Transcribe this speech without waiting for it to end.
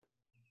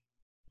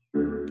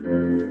King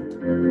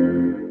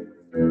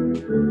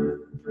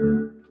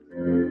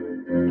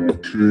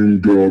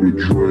got a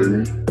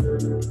drink.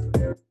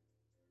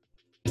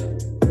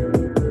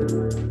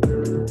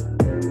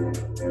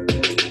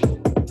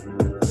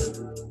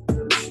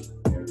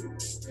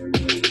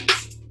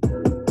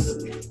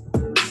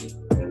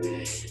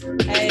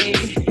 Hey,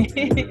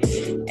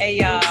 hey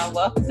y'all,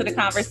 welcome to the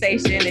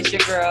conversation. It's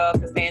your girl,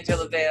 Cassandra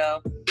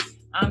Lavelle.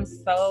 I'm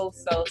so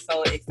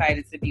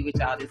excited to be with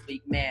y'all this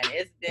week. Man,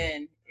 it's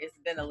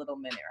been a little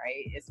minute,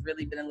 right? It's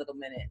really been a little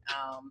minute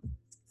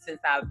since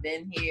I've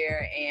been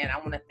here, and I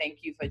want to thank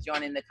you for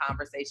joining the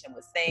conversation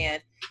with Stan.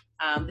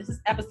 This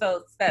is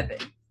episode 7,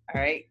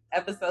 all right?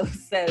 Episode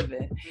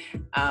 7.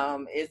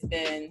 It's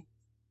been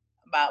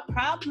about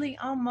probably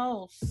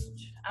almost,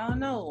 I don't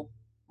know,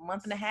 a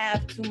month and a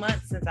half, 2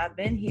 months since I've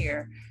been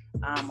here.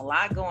 A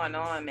lot going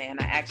on, man.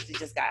 I actually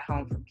just got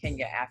home from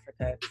Kenya,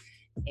 Africa,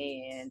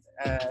 and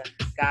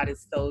God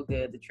is so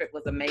good. The trip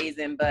was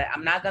amazing, but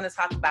I'm not going to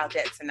talk about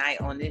that tonight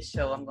on this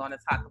show. I'm going to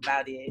talk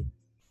about it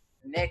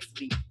next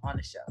week on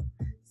the show.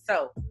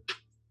 So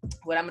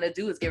what I'm going to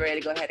do is get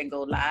ready to go ahead and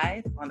go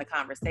live on the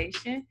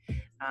conversation,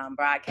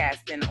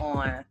 broadcasting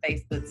on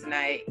Facebook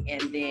tonight,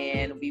 and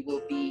then we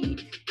will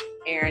be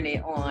airing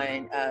it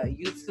on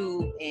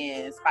YouTube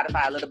and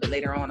Spotify a little bit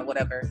later on or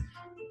whatever.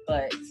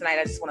 But tonight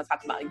I just want to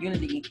talk about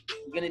unity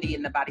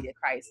in the body of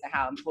Christ and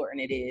how important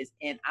it is.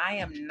 And I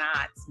am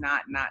not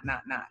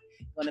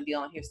going to be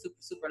on here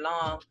super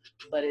long,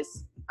 but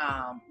it's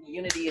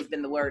unity has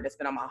been the word that's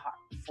been on my heart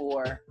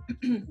for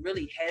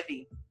really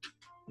heavy,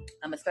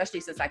 especially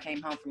since I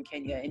came home from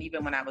Kenya and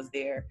even when I was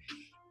there.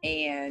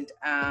 And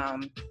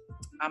I'm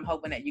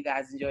hoping that you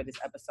guys enjoyed this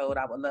episode.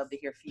 I would love to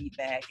hear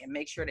feedback, and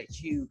make sure that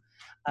you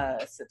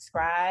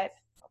subscribe,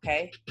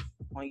 okay,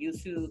 on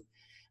YouTube.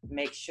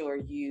 Make sure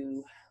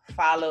you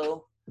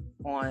follow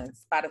on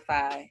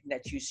Spotify,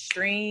 that you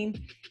stream,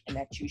 and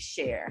that you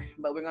share.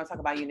 But we're going to talk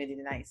about unity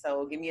tonight.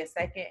 So give me a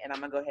second, and I'm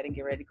going to go ahead and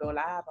get ready to go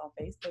live on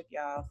Facebook,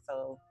 y'all.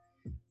 So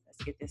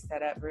let's get this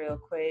set up real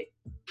quick.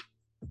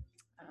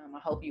 I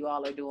hope you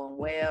all are doing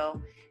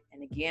well.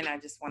 And again, I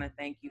just want to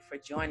thank you for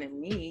joining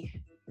me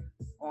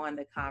on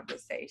the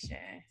conversation.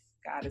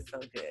 God is so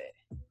good.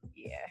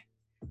 Yeah.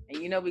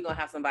 And you know we're going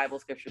to have some Bible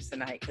scriptures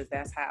tonight, because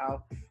that's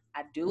how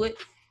I do it.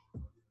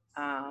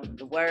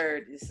 The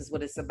word, this is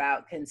what it's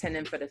about: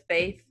 contending for the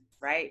faith,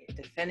 right?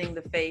 Defending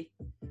the faith.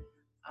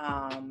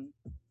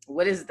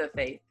 What is the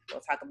faith?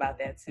 We'll talk about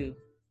that too,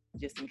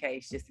 just in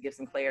case, just to give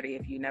some clarity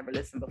if you never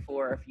listened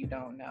before or if you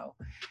don't know.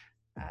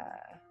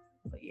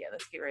 But yeah,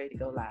 let's get ready to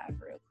go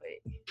live real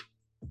quick.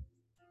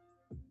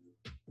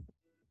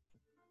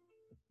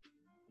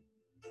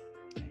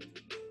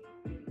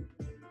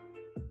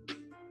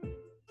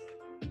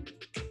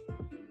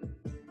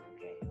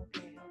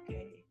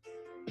 Okay.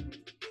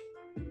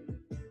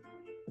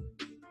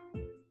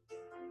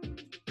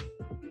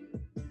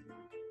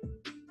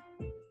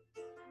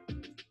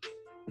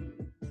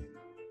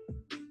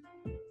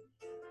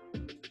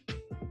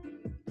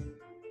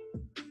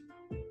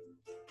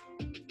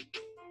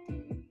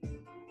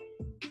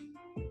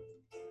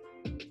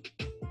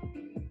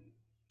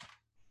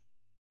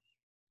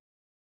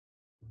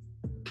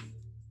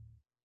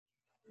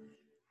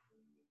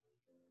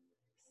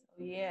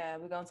 Yeah,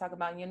 we're going to talk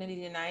about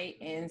unity tonight.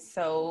 And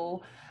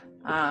so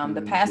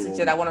the passage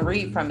that I want to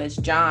read from is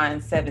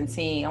John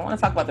 17. I want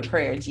to talk about the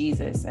prayer of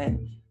Jesus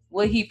and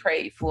what he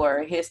prayed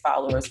for his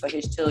followers, for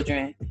his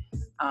children,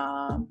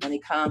 when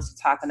it comes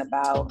to talking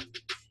about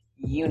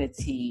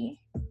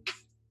unity.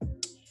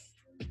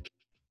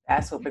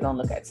 That's what we're going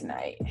to look at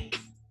tonight.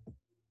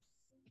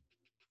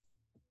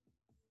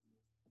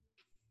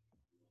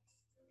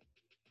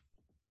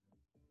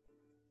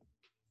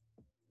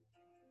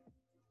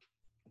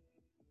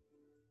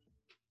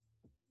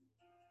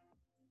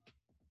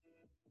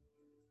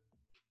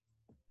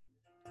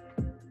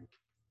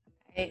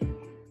 Hey, here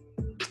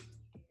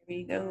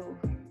we go.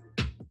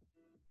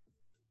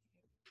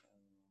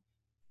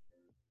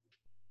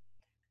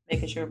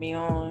 Making sure we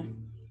on.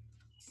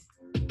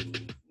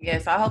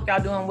 Yes, I hope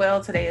y'all doing well.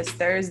 Today is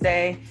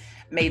Thursday,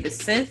 May the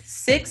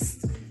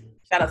 6th.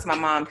 Shout out to my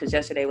mom, because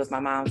yesterday was my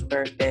mom's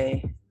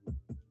birthday.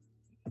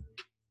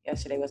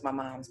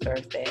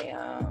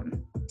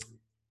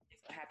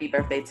 Happy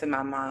birthday to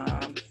my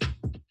mom.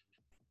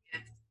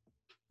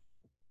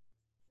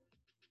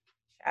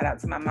 Shout out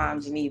to my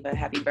mom, Geneva.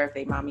 Happy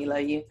birthday, Mommy.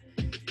 Love you.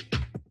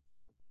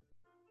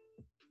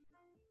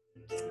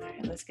 All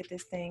right, let's get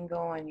this thing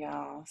going,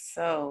 y'all.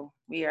 So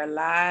we are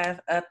live,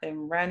 up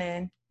and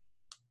running,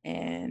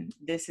 and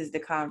this is the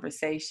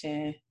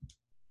conversation.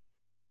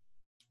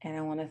 And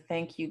I want to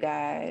thank you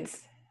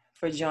guys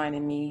for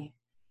joining me,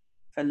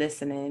 for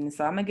listening.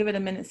 So I'm going to give it a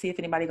minute, see if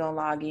anybody going to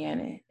log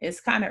in.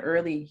 It's kind of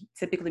early.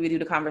 Typically, we do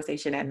the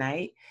conversation at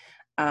night,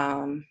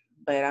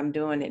 but I'm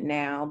doing it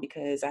now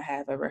because I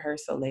have a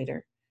rehearsal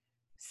later.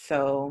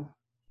 So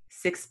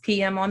 6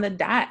 p.m. on the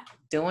dot,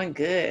 doing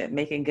good,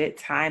 making good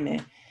timing.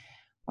 I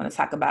want to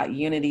talk about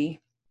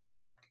unity.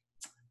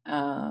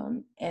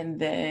 And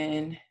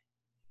then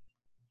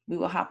we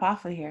will hop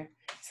off of here.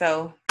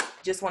 So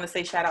just want to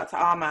say shout out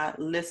to all my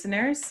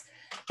listeners,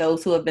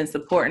 those who have been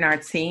supporting our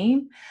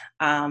team.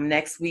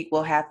 Next week,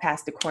 we'll have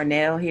Pastor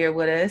Cornell here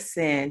with us,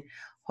 and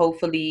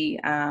hopefully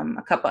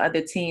a couple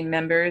other team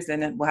members,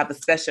 and then we'll have a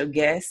special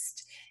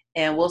guest.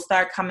 And we'll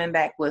start coming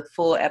back with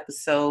full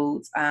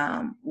episodes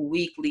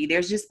weekly.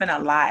 There's just been a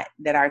lot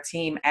that our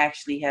team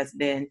actually has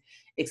been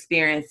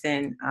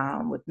experiencing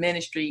with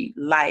ministry,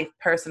 life,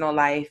 personal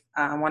life.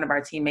 One of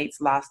our teammates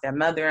lost their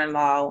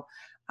mother-in-law.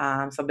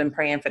 So I've been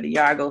praying for the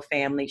Yargo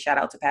family. Shout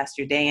out to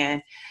Pastor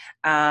Dan.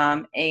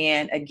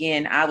 And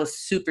again, I was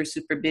super,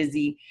 super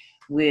busy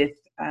with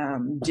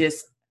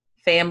just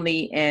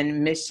family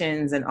and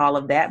missions and all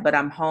of that, but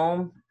I'm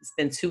home. It's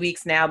been 2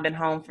 weeks now. I've been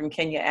home from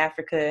Kenya,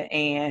 Africa.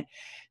 And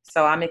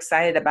so I'm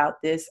excited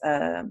about this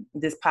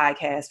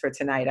podcast for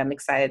tonight. I'm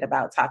excited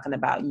about talking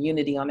about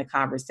unity on the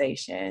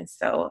conversation.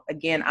 So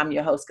again, I'm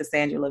your host,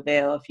 Cassandra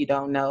Lavelle. If you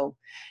don't know,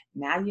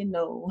 now you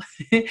know.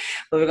 But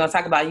we're going to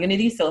talk about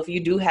unity. So if you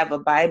do have a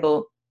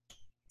Bible,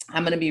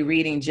 I'm going to be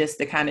reading just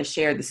to kind of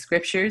share the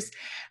scriptures,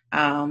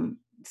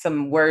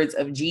 some words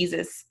of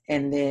Jesus,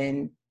 and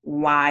then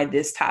why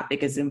this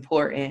topic is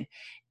important,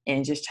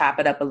 and just chop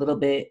it up a little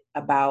bit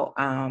about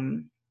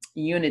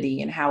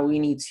unity and how we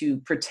need to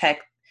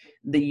protect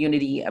the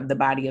unity of the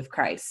body of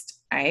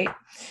Christ. All right.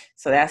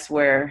 So that's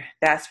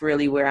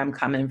really where I'm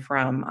coming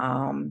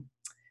from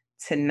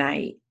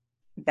tonight.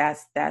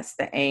 That's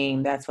the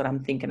aim. That's what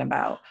I'm thinking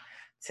about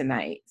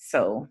tonight.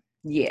 So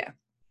yeah.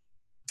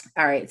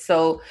 All right.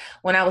 So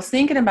when I was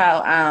thinking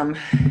about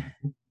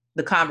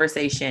the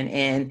conversation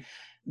and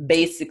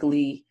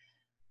basically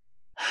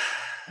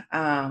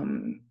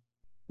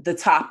the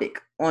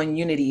topic on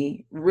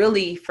unity,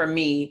 really for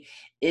me,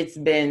 it's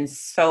been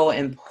so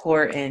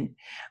important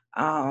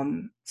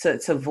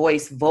to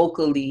voice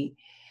vocally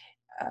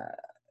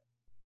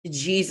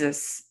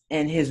Jesus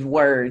and his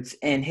words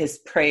and his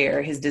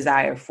prayer, his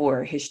desire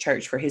for his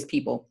church, for his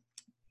people.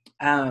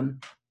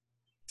 And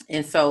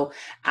so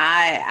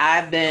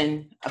I've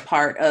been a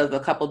part of a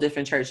couple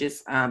different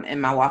churches in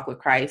my walk with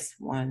Christ.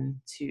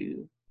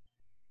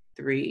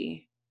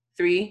 3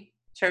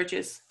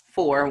 churches,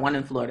 4, one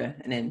in Florida,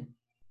 and then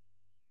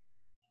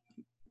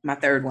my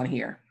third one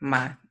here,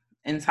 my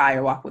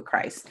entire walk with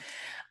Christ.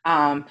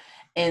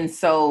 And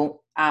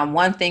so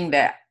one thing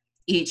that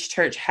each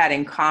church had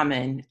in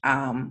common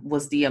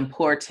was the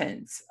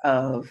importance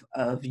of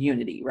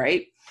unity,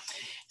 right?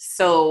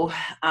 So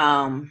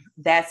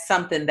that's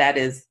something that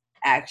is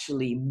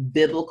actually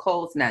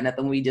biblical. It's not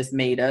nothing we just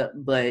made up,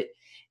 but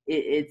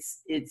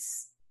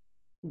it's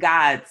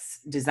God's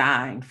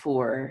design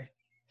for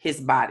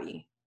his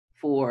body,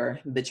 for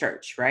the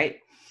church, right?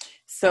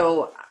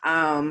 So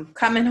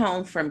coming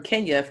home from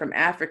Kenya, from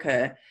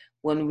Africa,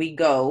 when we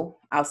go,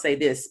 I'll say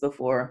this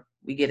before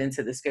we get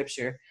into the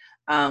scripture.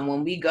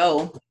 When we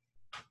go,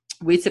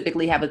 we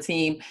typically have a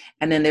team,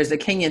 and then there's a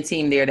Kenyan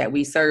team there that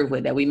we serve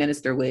with, that we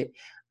minister with.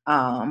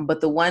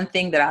 But the one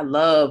thing that I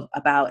love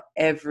about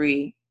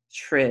every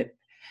trip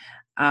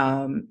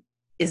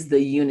is the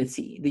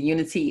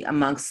unity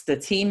amongst the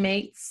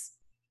teammates,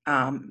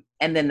 and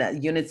then the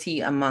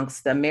unity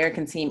amongst the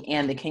American team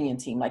and the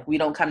Kenyan team. Like, we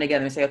don't come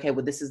together and say, okay,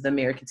 well, this is the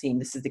American team,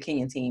 this is the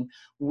Kenyan team.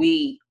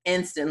 We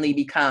instantly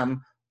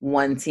become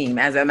one team.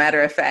 As a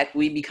matter of fact,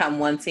 we become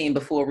one team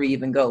before we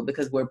even go,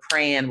 because we're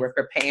praying, we're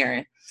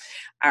preparing.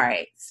 All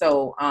right.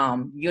 So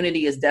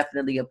unity is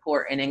definitely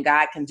important, and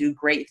God can do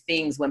great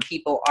things when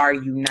people are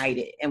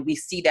united. And we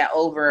see that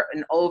over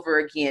and over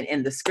again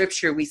in the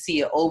scripture. We see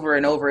it over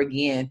and over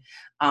again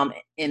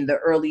in the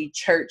early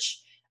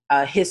church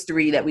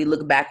history that we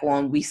look back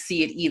on. We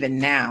see it even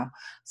now.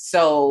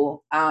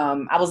 So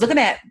I was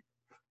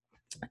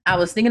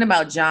thinking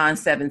about John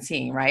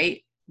 17,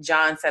 right?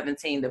 John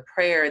 17, the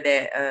prayer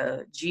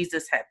that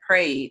Jesus had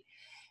prayed,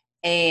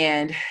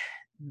 and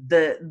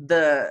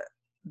the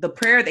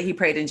prayer that he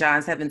prayed in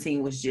John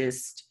 17 was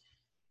just,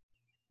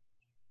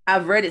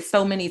 I've read it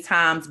so many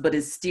times, but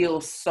it's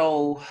still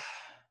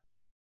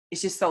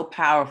it's just so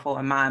powerful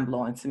and mind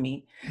blowing to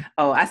me.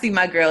 Oh, I see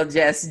my girl,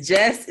 Jess.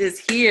 Jess is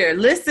here.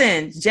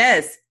 Listen,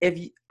 Jess,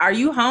 are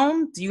you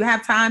home? Do you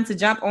have time to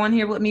jump on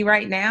here with me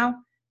right now?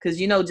 Because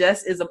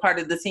Jess is a part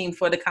of the team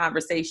for the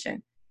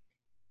conversation.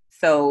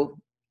 So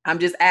I'm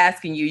just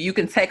asking you. You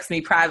can text me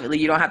privately.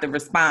 You don't have to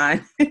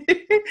respond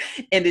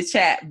in the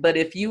chat. But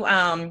if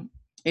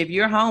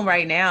you're home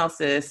right now,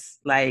 sis,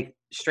 like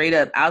straight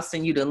up, I'll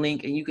send you the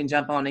link and you can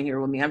jump on in here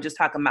with me. I'm just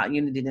talking about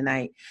unity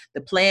tonight.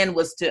 The plan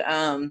was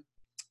to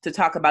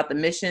talk about the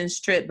missions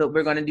trip, but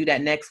we're going to do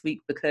that next week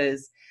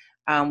because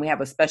we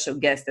have a special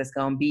guest that's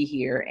going to be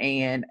here.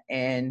 And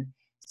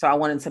so I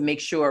wanted to make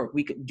sure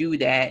we could do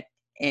that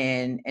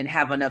and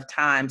have enough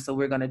time. So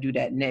we're going to do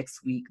that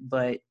next week.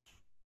 But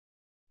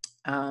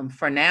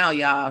for now,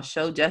 y'all,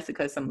 show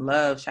Jessica some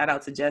love. Shout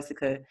out to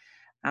Jessica.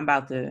 I'm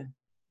about to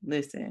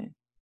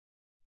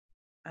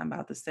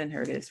send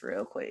her this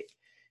real quick,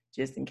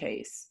 just in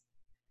case.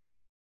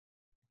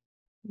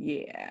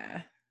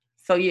 Yeah.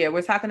 So yeah,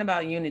 we're talking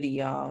about unity,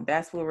 y'all.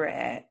 That's where we're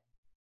at.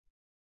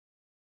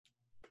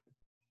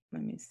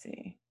 Let me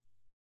see.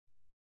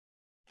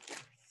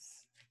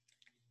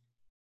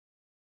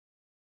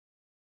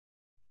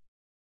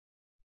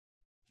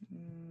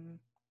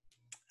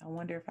 I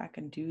wonder if I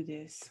can do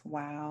this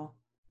while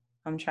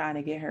I'm trying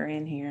to get her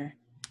in here.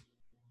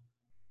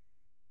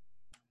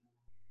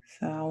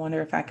 So I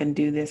wonder if I can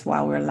do this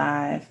while we're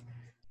live.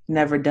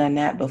 Never done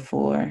that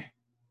before,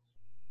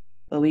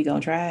 but we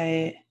gonna try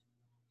it.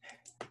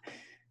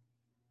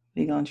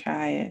 We gonna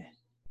try it.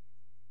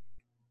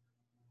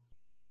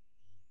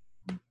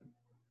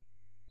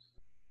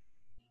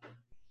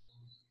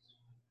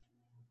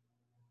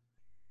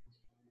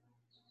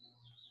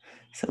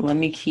 So let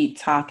me keep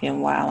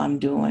talking while I'm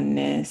doing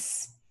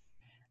this.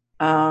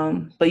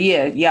 But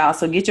yeah, y'all,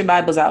 so get your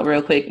Bibles out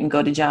real quick and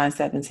go to John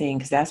 17,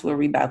 because that's where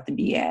we're about to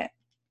be at.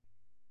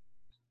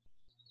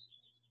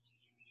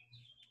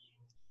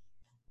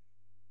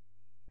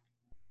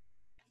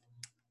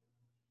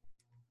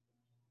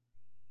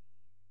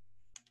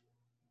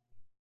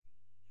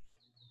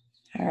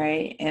 All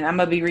right, and I'm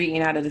gonna be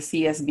reading out of the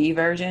CSB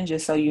version,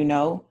 just so you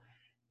know.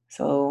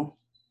 So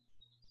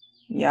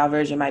y'all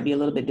version might be a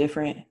little bit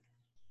different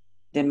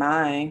than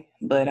mine,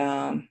 but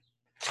I'm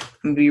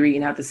gonna be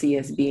reading out the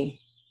CSB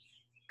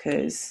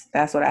because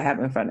that's what I have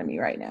in front of me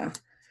right now.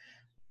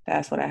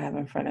 That's what I have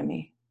in front of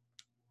me.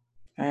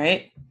 All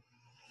right.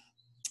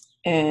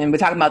 And we're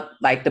talking about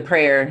like the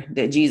prayer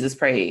that Jesus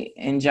prayed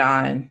in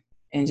John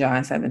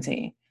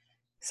 17.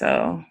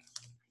 So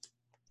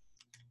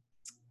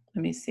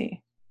let me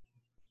see.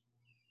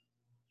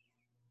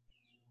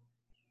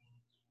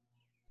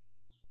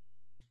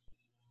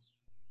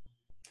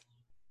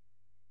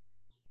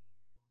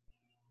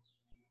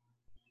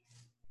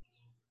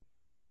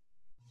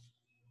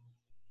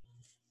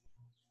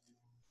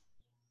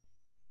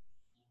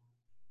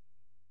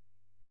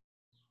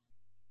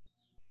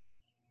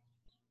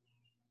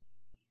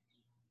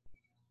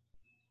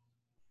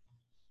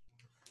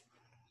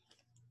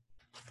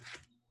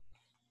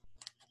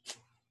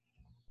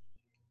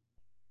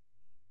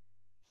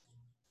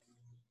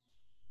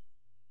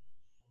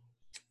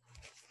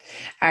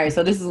 All right,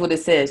 so this is what it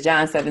says,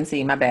 John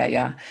 17, my bad,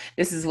 y'all.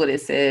 This is what it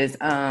says,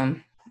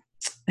 John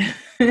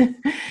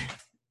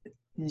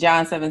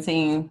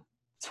 17,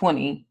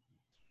 20.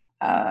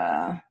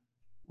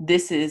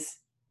 This is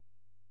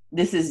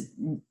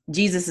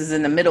Jesus is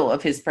in the middle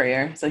of his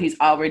prayer, so he's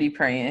already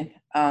praying.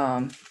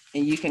 And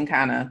you can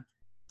kind of,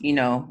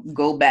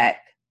 go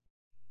back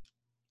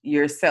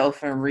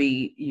yourself and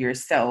read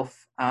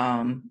yourself,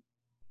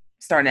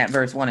 starting at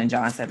verse 1 in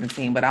John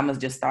 17. But I'm going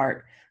to just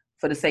start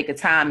for the sake of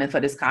time and for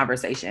this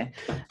conversation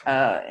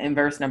in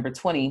verse number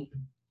 20.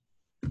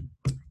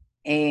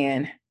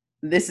 And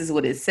this is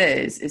what it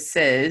says. It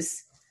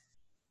says,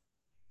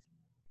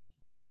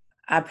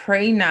 I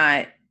pray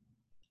not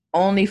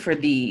only for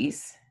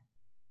these,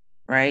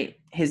 right?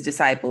 His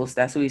disciples,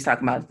 that's what he's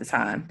talking about at the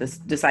time, the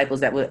disciples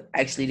that were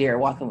actually there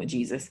walking with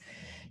Jesus.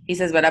 He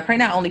says, but I pray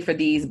not only for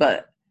these,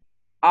 but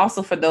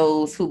also for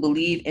those who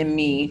believe in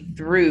me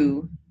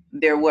through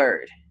their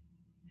word.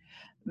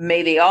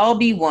 May they all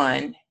be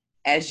one,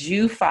 as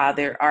you,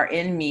 Father, are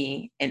in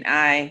me and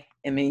I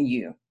am in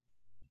you.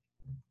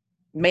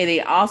 May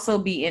they also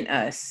be in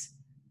us,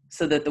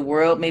 so that the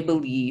world may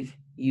believe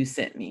you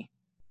sent me.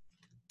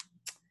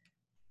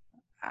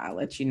 I'll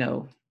let you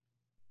know.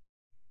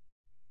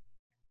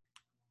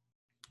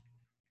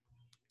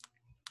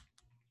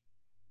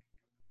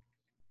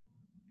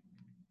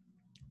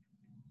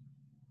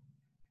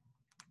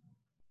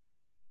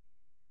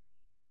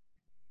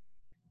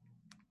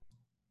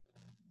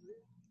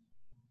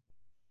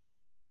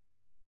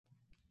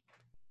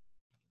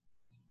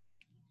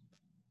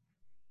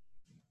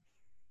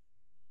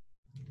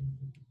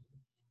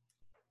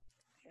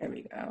 There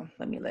we go.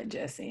 Let me let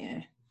Jess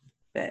in.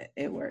 That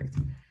it worked.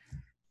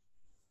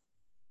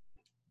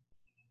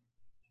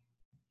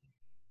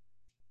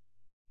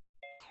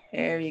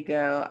 There you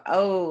go.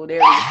 Oh,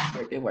 there we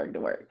go. It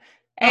worked.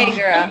 Hey,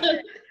 girl.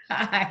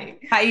 Hi.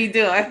 How you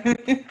doing?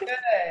 Good.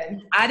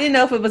 I didn't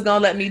know if it was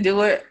going to let me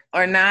do it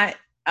or not.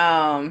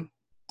 And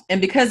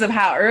because of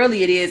how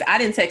early it is, I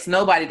didn't text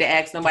nobody to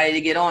ask nobody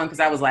to get on, because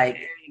I was like,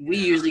 we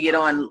usually get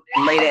on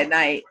late at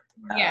night.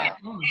 Yeah.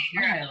 Oh,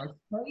 yeah.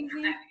 Crazy.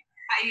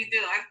 How you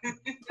doing?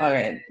 All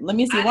right. Let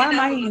me see. Why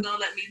am I going to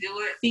let me do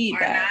it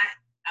feedback? Or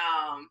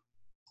not.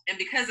 And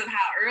because of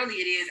how early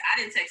it is, I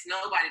didn't text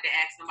nobody to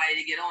ask somebody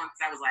to get on,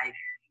 because I was like,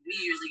 we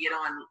usually get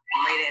on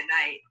late at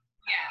night.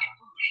 Yeah.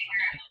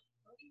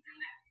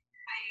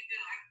 How you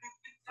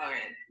doing? All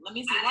right. Let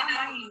me see. Why am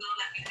I going to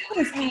let me do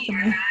What is it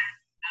feedback?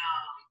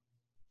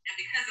 happening? And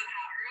because of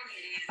how early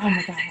it is, Oh I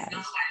my didn't text gosh.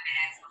 nobody to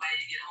ask somebody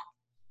to get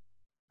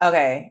on.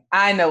 Okay.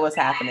 I know what's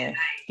happening.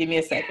 Give me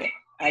a second.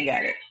 I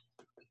got it.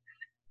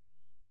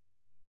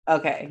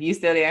 Okay. You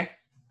still there?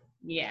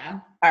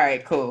 Yeah. All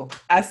right, cool.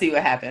 I see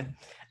what happened.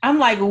 I'm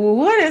like,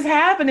 what is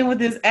happening with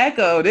this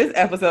echo? This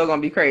episode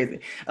gonna be crazy.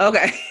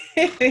 Okay.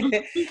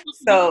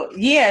 So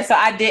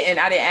I didn't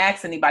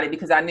ask anybody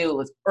because I knew it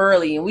was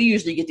early and we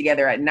usually get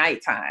together at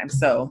nighttime.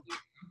 So,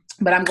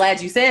 but I'm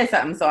glad you said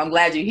something. So I'm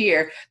glad you're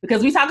here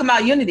because we talking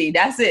about unity.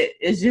 That's it.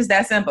 It's just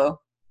that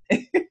simple.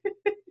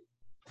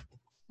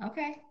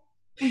 Okay.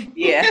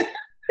 Yeah.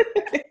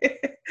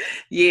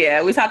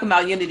 Yeah, we're talking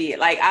about unity.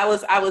 Like I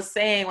was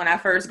saying when I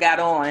first got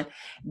on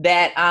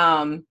that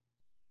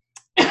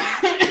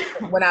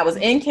when I was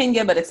in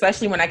Kenya, but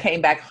especially when I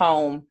came back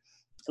home,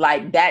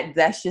 like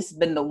that's just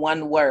been the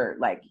one word,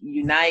 like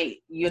unite,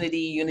 unity,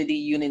 unity,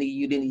 unity,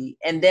 unity.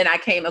 And then I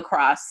came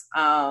across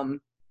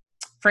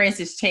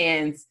Francis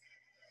Chan's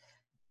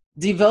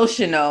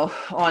devotional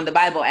on the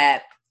Bible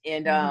app.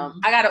 And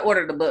I got to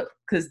order the book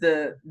because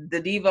the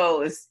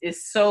Devo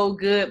is so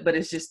good, but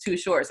it's just too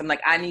short. So I'm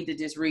like, I need to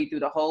just read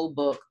through the whole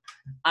book.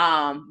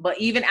 But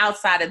even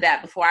outside of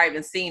that, before I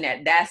even seen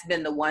it, that's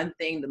been the one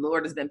thing the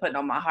Lord has been putting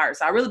on my heart.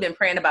 So I really been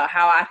praying about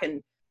how I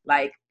can,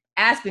 like,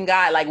 asking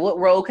God, like, what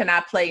role can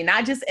I play?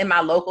 Not just in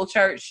my local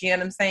church, you know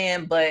what I'm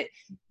saying? But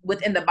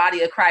within the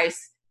body of Christ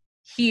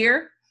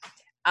here.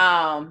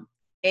 And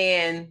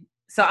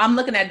so I'm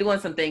looking at doing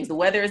some things. The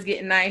weather is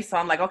getting nice. So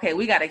I'm like, okay,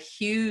 we got a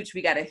huge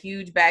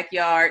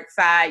backyard,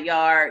 side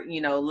yard,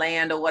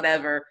 land or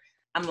whatever.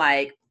 I'm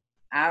like,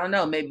 I don't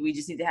know, maybe we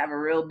just need to have a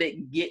real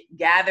big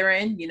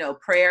gathering,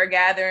 prayer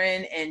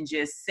gathering, and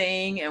just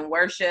sing and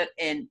worship,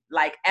 and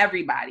like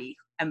everybody,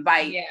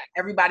 invite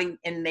everybody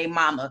and their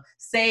mama,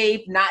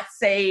 saved, not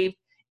saved,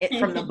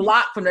 from the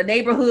block, from the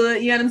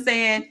neighborhood, you know what I'm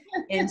saying?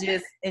 And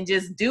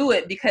just do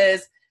it,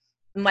 because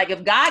like,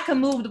 if God can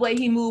move the way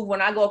he moved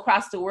when I go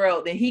across the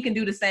world, then he can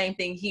do the same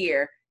thing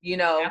here,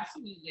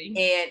 Absolutely.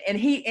 And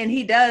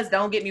he does,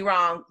 don't get me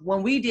wrong.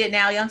 When we did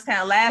Now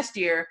Youngstown last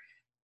year,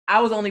 I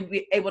was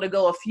only able to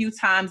go a few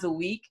times a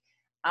week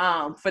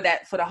for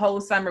the whole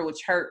summer,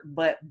 which hurt.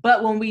 But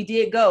when we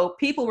did go,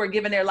 people were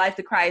giving their life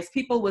to Christ.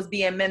 People was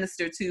being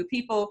ministered to.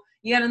 People,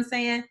 you know what I'm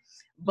saying?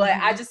 But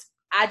I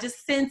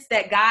just sense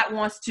that God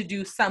wants to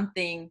do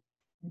something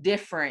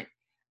different.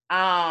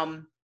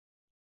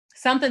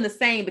 Something the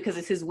same because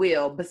it's his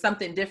will, but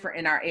something different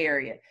in our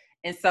area.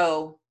 And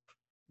so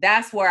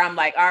that's where I'm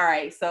like, all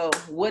right, so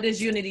what does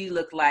unity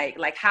look like?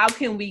 Like, how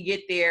can we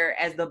get there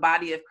as the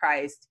body of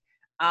Christ?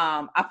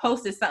 I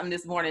posted something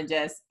this morning,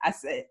 Jess. I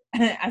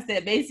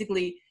said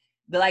basically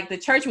the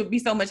church would be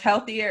so much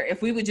healthier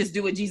if we would just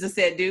do what Jesus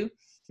said do.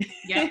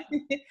 Yeah.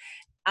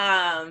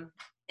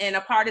 And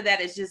a part of that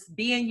is just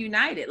being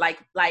united. Like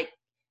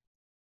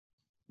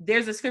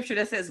there's a scripture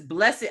that says,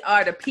 blessed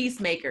are the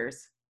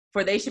peacemakers,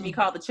 for they should be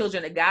called the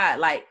children of God.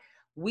 Like,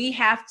 we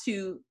have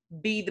to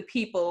be the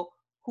people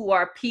who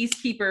are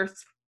peacekeepers,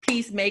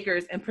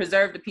 peacemakers, and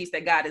preserve the peace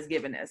that God has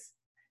given us.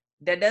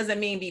 That doesn't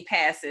mean be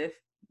passive.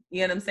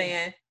 You know what I'm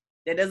saying?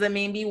 That doesn't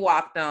mean be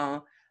walked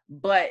on.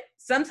 But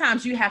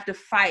sometimes you have to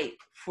fight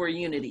for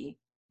unity,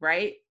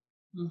 right?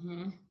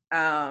 Mm-hmm.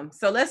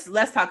 So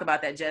let's talk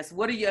about that, Jess.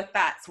 What are your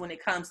thoughts when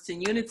it comes to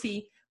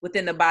unity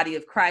within the body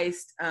of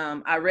Christ?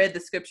 I read the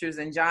scriptures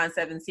in John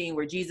 17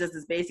 where Jesus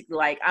is basically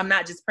like, I'm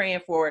not just praying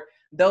for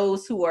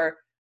those who are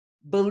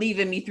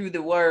believing me through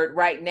the word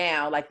right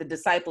now, like the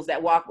disciples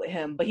that walk with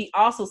him, but he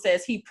also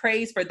says he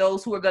prays for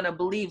those who are going to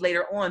believe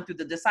later on through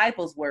the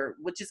disciples' word,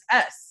 which is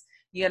us.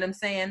 You know what I'm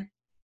saying?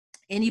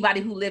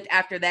 Anybody who lived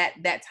after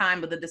that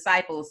time of the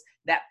disciples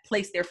that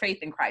placed their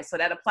faith in Christ. So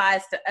that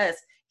applies to us.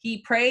 He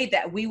prayed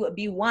that we would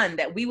be one,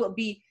 that we would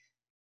be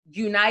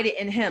united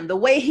in him. The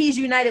way he's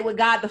united with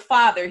God the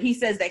Father, he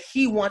says that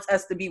he wants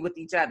us to be with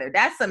each other.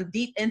 That's some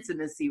deep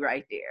intimacy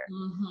right there.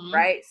 Mm-hmm.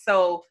 Right?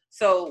 So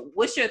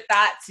what's your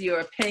thoughts, your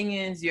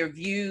opinions, your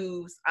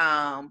views?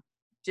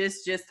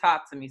 Just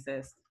talk to me,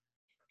 sis.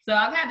 So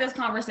I've had this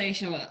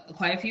conversation with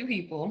quite a few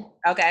people.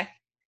 Okay.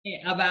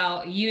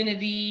 About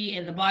unity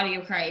in the body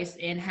of Christ,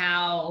 and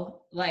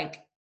how,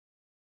 like,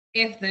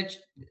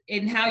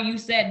 how you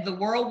said the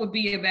world would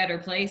be a better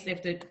place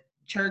if the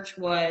church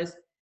was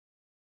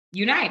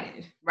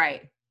united,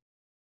 right,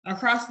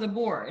 across the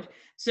board.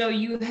 So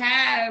you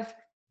have,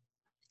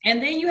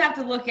 and then you have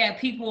to look at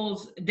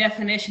people's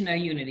definition of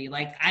unity.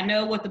 Like, I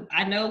know what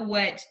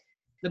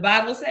the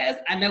Bible says,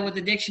 I know what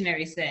the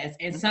dictionary says,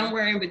 and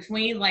somewhere in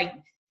between, like,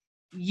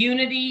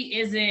 unity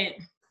is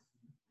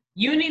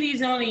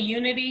only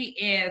unity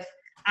if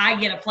I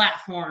get a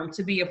platform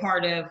to be a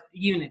part of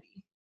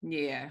unity.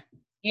 Yeah.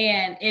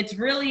 And it's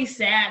really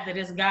sad that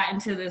it's gotten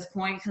to this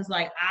point, because,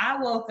 like,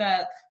 I woke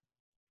up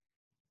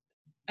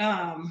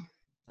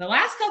the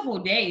last couple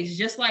of days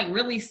just, like,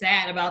 really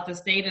sad about the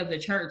state of the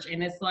church.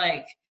 And it's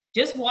like,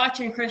 just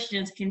watching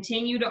Christians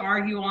continue to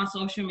argue on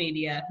social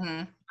media,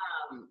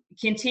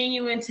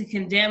 continuing to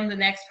condemn the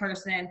next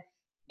person.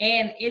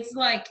 And it's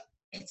like,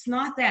 it's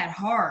not that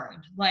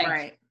hard. Like,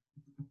 right.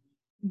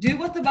 Do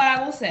what the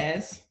Bible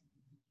says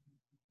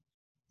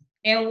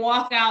and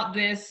walk out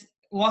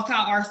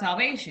our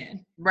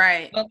salvation.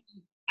 Right. But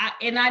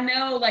I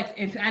know, like,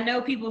 if I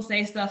know people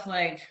say stuff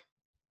like,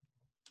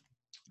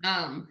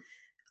 a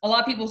lot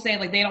of people say,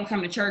 like, they don't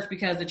come to church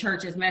because the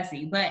church is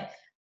messy,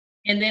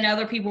 and then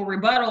other people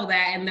rebuttal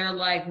that, and they're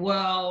like,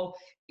 well,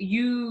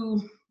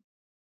 you,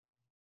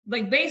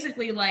 like,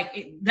 basically,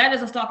 like, that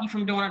doesn't stop you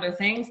from doing other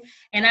things.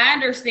 And I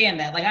understand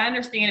that. Like, I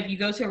understand if you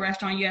go to a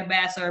restaurant, you have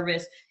bad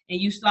service, and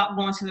you stop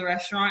going to the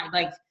restaurant,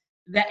 like,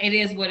 that it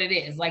is what it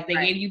is. Like, they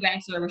gave you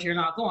bad service, you're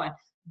not going.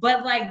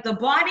 But, like, the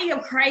body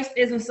of Christ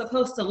isn't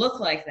supposed to look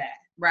like that.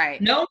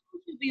 Right. No one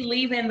should be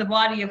leaving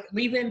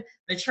leaving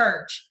the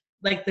church,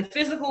 like the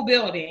physical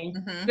building,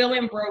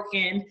 feeling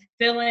broken,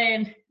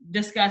 feeling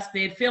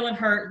disgusted, feeling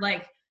hurt.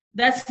 Like,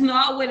 that's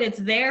not what it's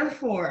there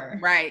for.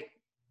 Right.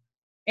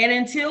 And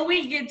until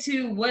we get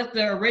to what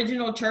the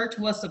original church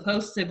was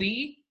supposed to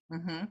be,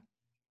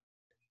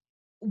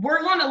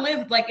 we're going to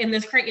live like in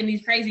these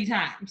crazy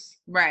times.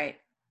 Right.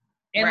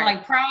 And right.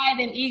 like pride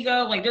and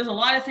ego, like there's a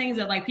lot of things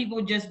that like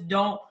people just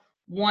don't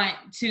want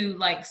to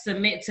like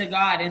submit to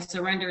God and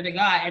surrender to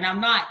God. And I'm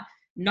not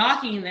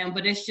knocking them,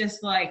 but it's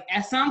just like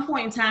at some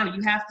point in time,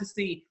 you have to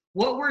see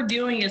what we're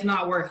doing is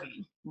not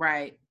working.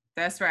 Right.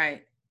 That's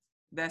right.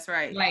 That's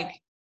right.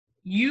 Like,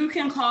 you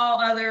can call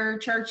other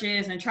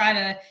churches and try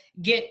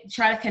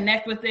to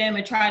connect with them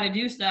and try to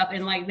do stuff,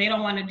 and like they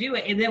don't want to do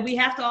it. And then we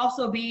have to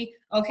also be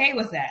okay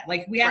with that.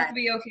 Like, we have to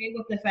be okay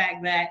with the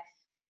fact that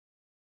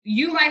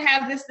you might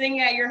have this thing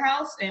at your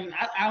house, and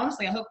I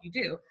honestly, I hope you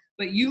do,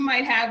 but you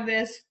might have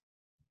this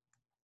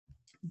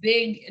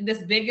big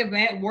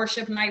event,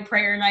 worship night,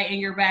 prayer night in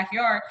your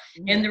backyard.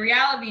 And the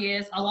reality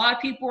is a lot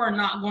of people are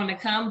not going to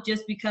come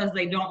just because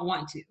they don't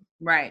want to.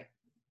 Right.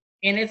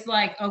 And it's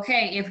like,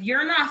 okay, if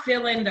you're not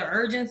feeling the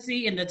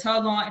urgency and the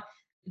tug on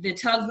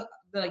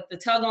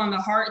the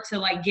heart to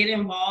like get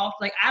involved,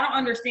 like I don't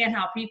understand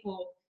how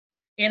people,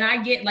 and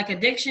I get like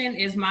addiction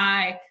is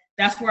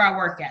that's where I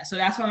work at. So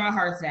that's where my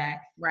heart's at.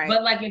 Right.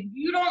 But like, if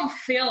you don't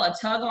feel a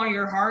tug on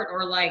your heart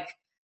or like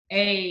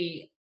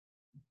the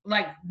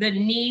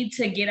need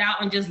to get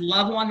out and just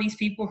love on these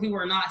people who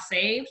are not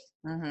saved,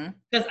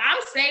 because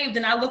I'm saved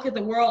and I look at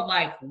the world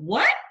like,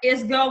 what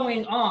is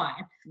going on?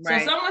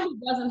 Right. So someone who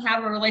doesn't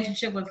have a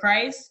relationship with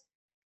Christ,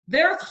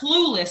 they're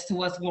clueless to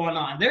what's going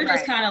on. They're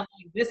just kind of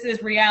like, this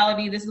is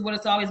reality. This is what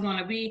it's always going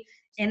to be.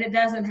 And it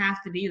doesn't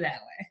have to be that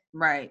way.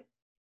 Right.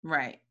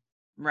 Right.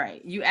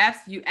 Right. You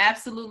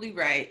absolutely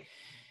right.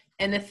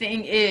 And the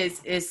thing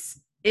is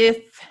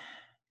if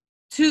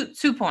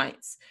two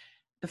points.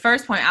 The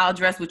first point, I'll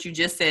address what you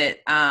just said,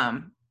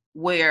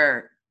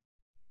 where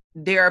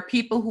there are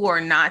people who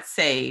are not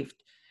saved,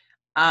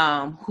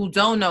 who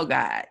don't know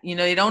God,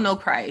 they don't know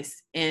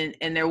Christ, and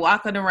they're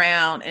walking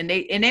around and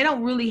they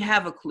don't really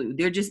have a clue.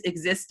 They're just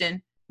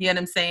existing, you know what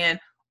I'm saying?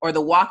 Or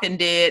the walking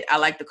dead, I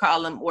like to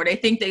call them, or they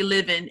think they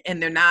living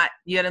and they're not,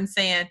 you know what I'm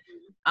saying?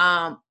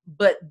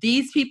 But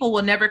these people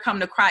will never come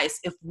to Christ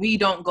if we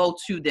don't go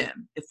to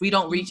them, if we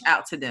don't reach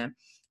out to them,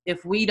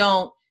 if we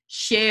don't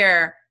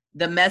share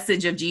the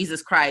message of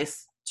Jesus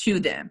Christ to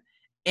them.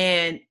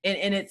 And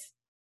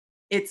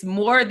it's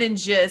more than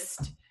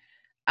just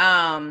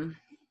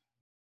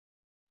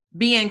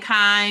being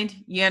kind,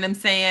 you know what I'm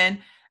saying?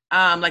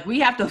 Like, we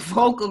have to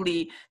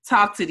vocally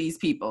talk to these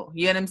people,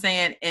 you know what I'm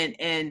saying?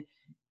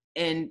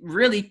 And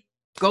really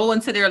go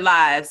into their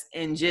lives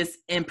and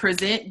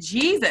present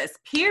Jesus,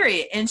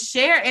 period. And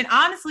share. And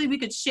honestly, we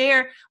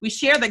share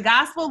the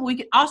gospel, but we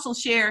could also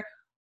share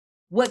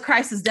what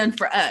Christ has done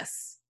for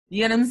us.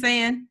 You know what I'm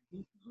saying?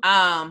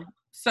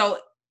 So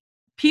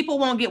people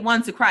won't get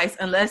one to Christ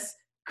unless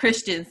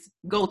Christians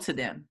go to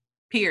them,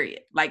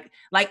 period. Like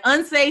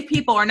unsaved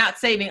people are not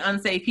saving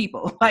unsaved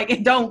people. Like,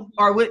 it don't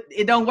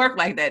work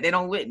like that. They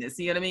don't witness.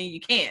 You know what I mean?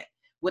 You can't,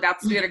 without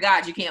the Spirit of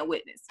God, you can't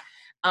witness.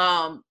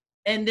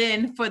 And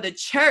then for the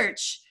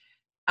church,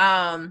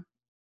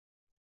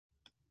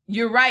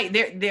 you're right.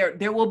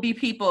 There will be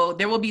people,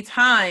 there will be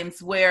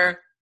times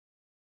where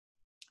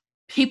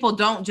people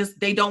don't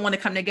want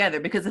to come together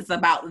because it's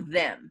about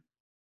them.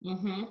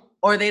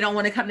 Or they don't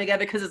want to come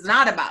together because it's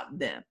not about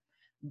them.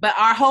 But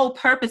our whole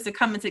purpose of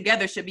coming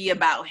together should be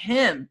about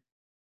Him.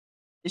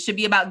 It should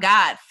be about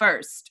God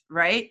first,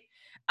 right?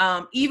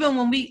 Even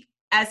when we,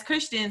 as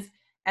Christians,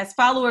 as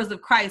followers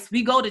of Christ,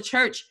 we go to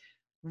church.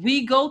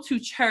 We go to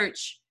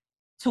church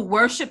to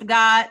worship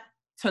God,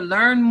 to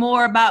learn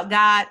more about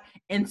God,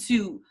 and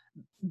to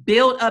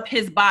build up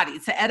His body,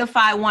 to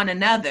edify one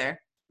another,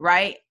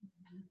 right?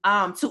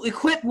 To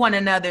equip one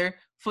another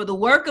for the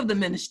work of the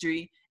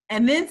ministry.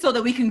 And then so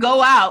that we can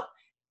go out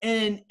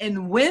and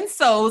win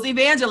souls,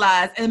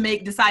 evangelize, and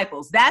make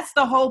disciples. That's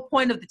the whole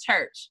point of the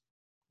church.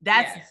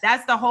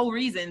 That's the whole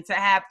reason to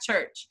have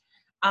church.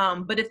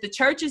 But if the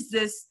church is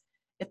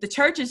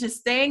just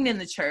staying in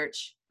the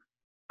church,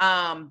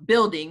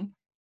 building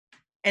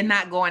and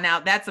not going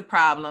out, that's a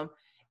problem.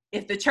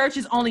 If the church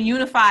is only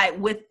unified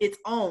within its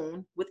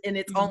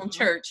own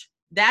church,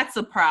 that's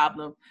a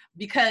problem.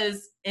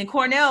 Because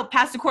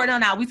Pastor Cornell,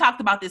 now we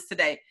talked about this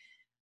today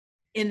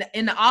in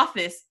the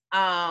office.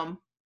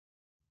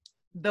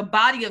 The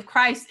body of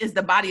Christ is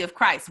the body of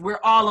Christ. We're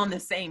all on the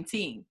same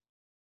team.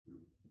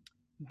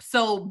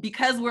 So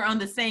because we're on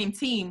the same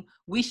team,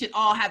 we should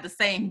all have the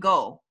same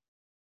goal.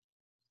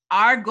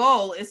 Our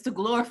goal is to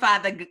glorify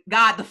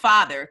God the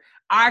Father.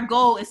 Our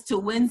goal is to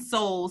win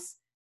souls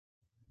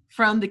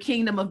from the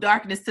kingdom of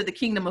darkness to the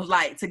kingdom of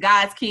light, to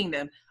God's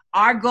kingdom.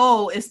 Our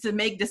goal is to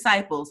make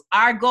disciples.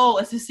 Our goal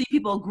is to see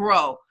people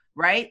grow,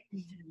 right?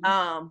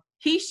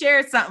 He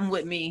shared something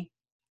with me.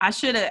 I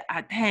should have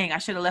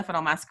left it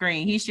on my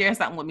screen. He shared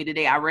something with me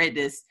today. I read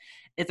this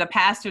It's a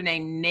pastor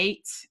named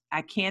Nate.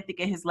 I can't think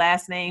of his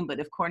last name, but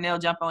if Cornell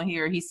jump on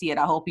here, he see it.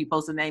 I hope he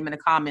posts a name in the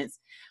comments.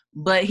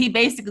 But he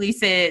basically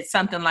said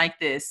something like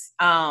this.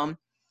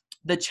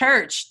 The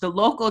church, the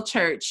local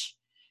church,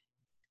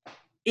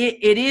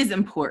 it is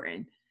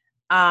important.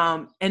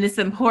 And it's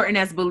important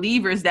as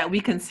believers that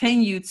we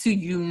continue to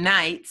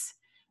unite,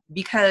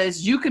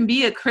 because you can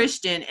be a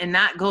Christian and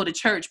not go to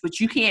church, but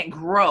you can't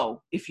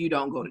grow if you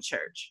don't go to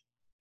church.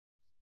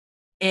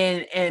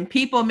 And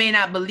people may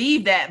not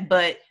believe that,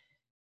 but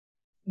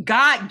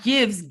God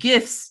gives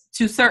gifts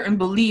to certain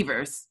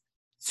believers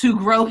to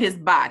grow his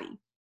body,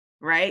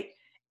 right?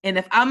 And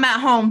if I'm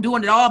at home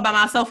doing it all by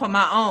myself on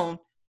my own,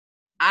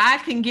 I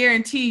can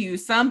guarantee you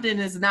something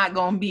is not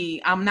going to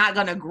be, I'm not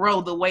going to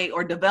grow the way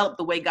or develop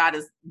the way God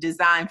is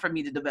designed for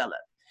me to develop.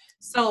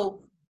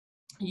 So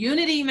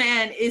unity,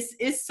 man,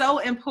 is so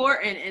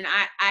important. And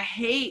I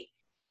hate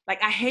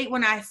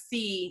when I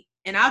see,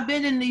 and I've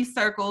been in these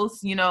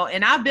circles, you know,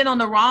 and I've been on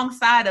the wrong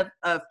side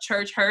of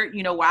church hurt,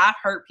 you know, where I've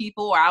hurt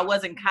people, or I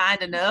wasn't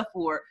kind enough,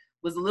 or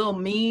was a little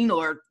mean,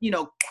 or, you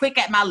know, quick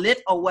at my lip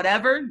or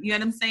whatever. You know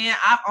what I'm saying?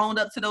 I've owned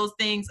up to those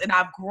things, and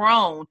I've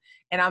grown,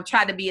 and I've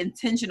tried to be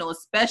intentional,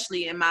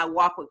 especially in my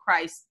walk with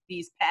Christ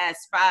these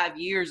past 5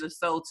 years or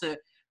so, to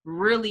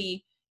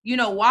really, you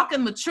know, walk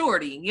in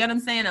maturity. You know what I'm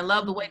saying? And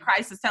love the way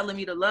Christ is telling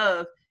me to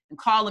love and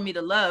calling me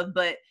to love.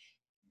 But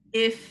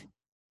if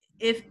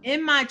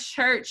in my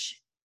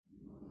church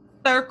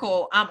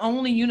circle,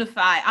 I'm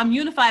unified,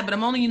 but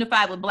I'm only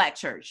unified with Black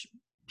church,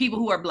 people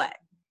who are Black,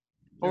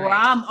 or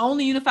right. I'm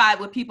only unified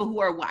with people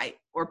who are white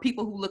or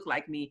people who look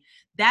like me.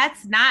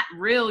 That's not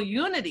real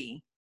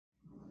unity.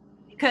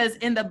 Because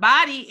in the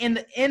body,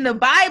 in the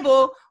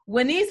Bible,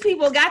 when these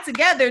people got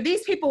together,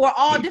 these people were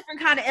all different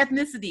kind of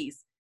ethnicities,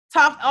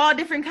 talked all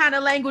different kind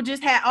of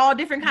languages, had all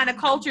different kind of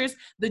cultures.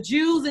 The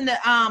Jews and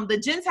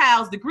the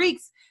Gentiles, the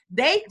Greeks,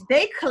 they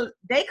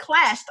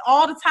clashed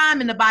all the time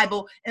in the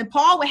Bible, and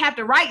Paul would have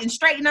to write and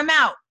straighten them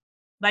out.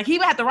 Like, he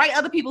would have to write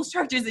other people's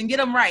churches and get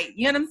them right.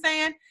 You know what I'm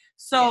saying?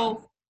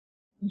 So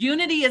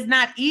unity is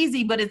not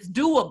easy, but it's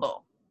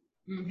doable.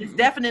 Mm-hmm. It's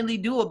definitely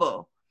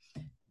doable.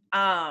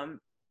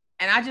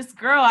 And I just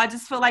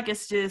feel like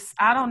it's just,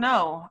 I don't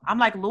know. I'm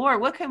like,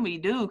 Lord, what can we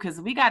do? Because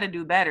we got to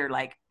do better.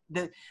 Like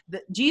the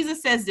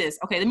Jesus says this.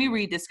 Okay, let me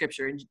read this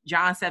scripture in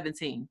John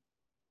 17,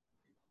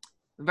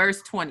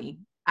 verse 20.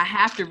 I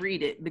have to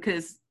read it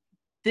because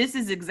this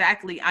is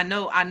exactly, I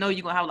know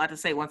you're going to have a lot to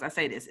say once I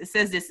say this. It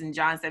says this in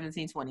John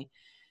 17:20.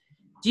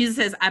 Jesus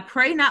says, I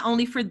pray not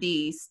only for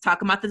these,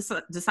 talking about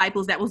the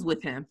disciples that was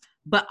with him,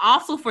 but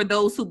also for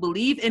those who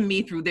believe in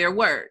me through their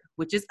word,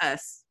 which is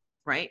us,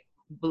 right?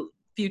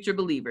 Future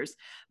believers.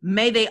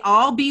 May they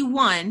all be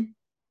one,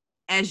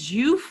 as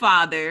you,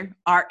 Father,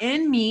 are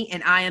in me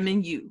and I am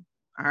in you.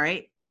 All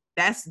right.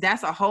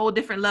 That's a whole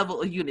different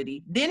level of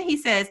unity. Then he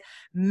says,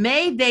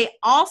 may they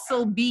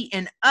also be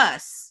in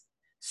us,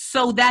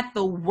 so that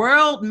the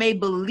world may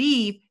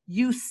believe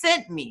you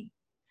sent me.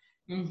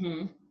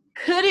 Mm-hmm.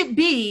 Could it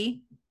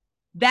be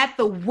that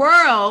the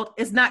world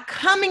is not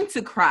coming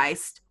to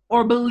Christ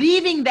or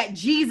believing that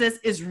Jesus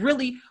is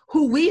really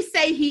who we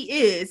say he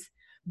is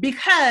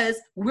because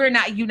we're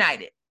not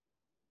united?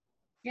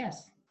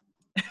 Yes.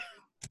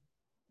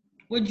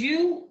 Would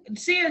you,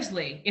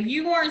 seriously, if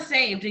you weren't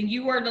saved and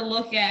you were to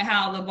look at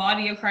how the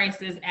body of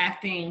Christ is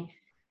acting,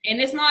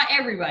 and it's not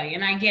everybody,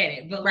 and I get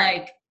it, but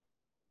right. Like,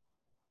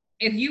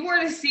 if you were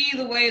to see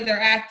the way they're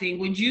acting,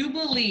 would you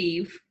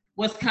believe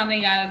what's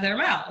coming out of their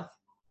mouth?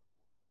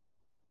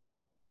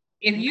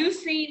 If you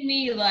see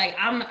me like,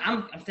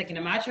 I'm sticking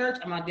to my church,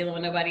 I'm not dealing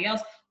with nobody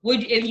else,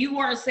 if you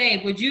weren't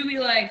saved, would you be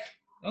like,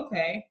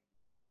 okay,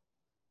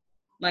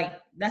 like,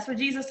 that's what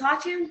Jesus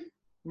taught you?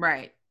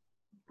 Right.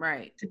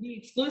 Right. To be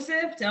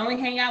exclusive, to only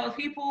hang out with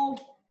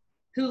people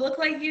who look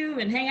like you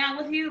and hang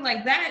out with you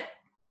like that?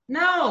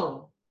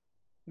 No.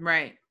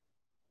 Right.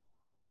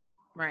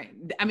 Right.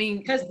 I mean,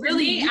 because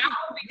really, I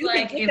would be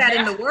like, if that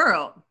in the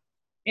world,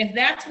 if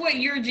that's what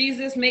your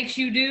Jesus makes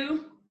you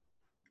do,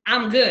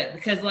 I'm good,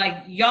 because like,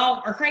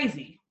 y'all are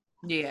crazy.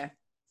 Yeah.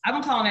 I've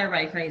been calling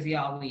everybody crazy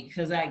all week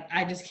because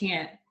I just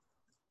can't.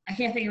 I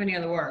can't think of any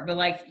other word, but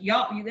like,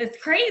 y'all,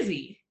 it's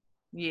crazy.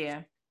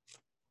 Yeah.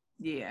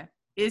 Yeah.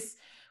 It's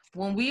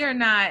when we are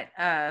not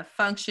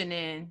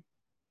functioning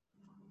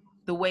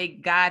the way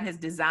God has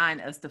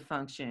designed us to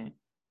function,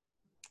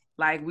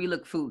 like, we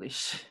look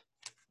foolish.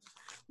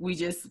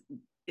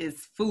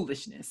 It's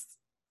foolishness.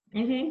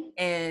 Mm-hmm.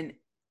 And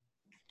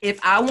if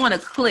I want to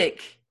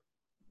click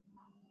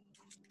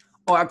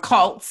or a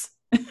cult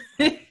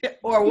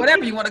or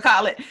whatever you want to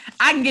call it,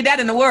 I can get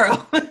that in the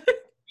world.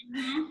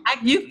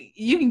 Mm-hmm.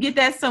 You can get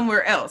that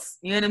somewhere else.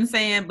 You know what I'm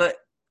saying? But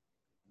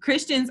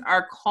Christians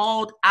are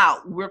called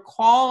out. We're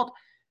called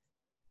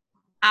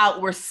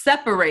out. We're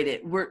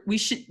separated. We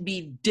should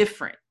be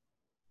different.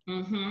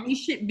 Mm-hmm. We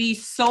should be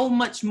so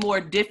much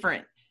more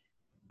different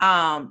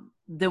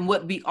than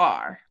what we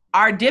are.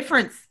 Our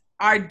difference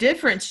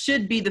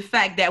should be the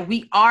fact that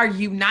we are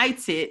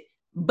united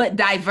but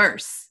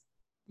diverse.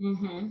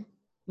 Mm-hmm.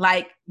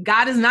 Like,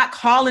 God is not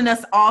calling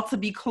us all to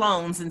be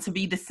clones and to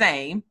be the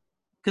same.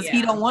 because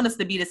he don't want us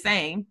to be the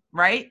same,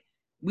 right?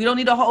 We don't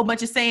need a whole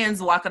bunch of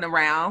Sands walking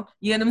around,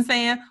 you know what I'm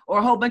saying? Or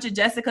a whole bunch of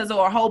Jessicas,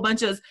 or a whole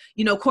bunch of,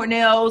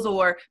 Cornells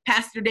or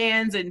Pastor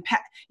Dans, and,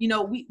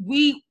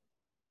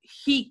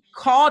 he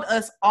called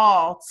us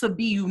all to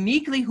be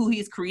uniquely who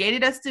he's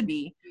created us to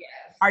be.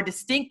 Yes. Our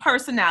distinct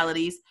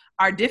personalities,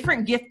 our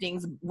different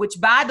giftings, which,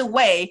 by the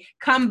way,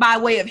 come by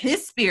way of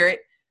his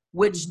spirit,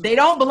 which they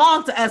don't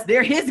belong to us.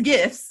 They're his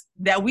gifts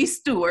that we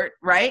steward,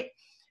 right?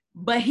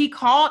 But he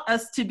called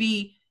us to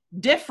be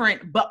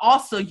different, but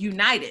also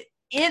united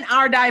in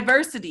our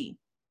diversity.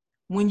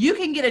 When you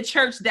can get a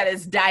church that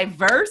is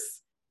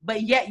diverse,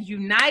 but yet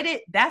united,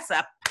 that's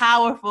a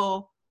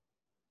powerful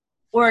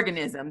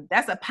organism.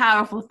 That's a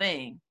powerful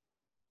thing.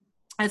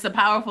 It's a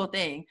powerful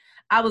thing.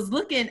 I was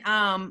looking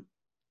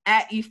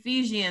at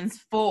Ephesians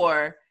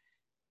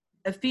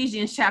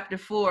chapter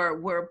 4,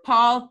 where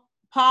Paul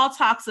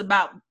talks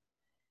about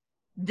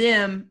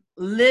them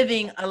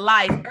living a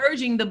life,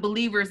 urging the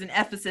believers in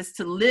Ephesus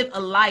to live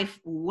a life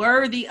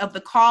worthy of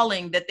the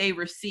calling that they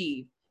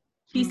receive.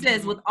 He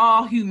says, with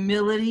all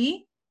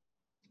humility,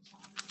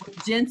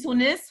 with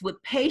gentleness,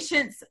 with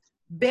patience,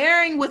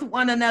 bearing with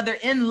one another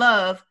in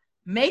love,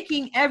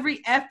 making every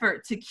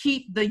effort to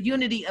keep the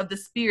unity of the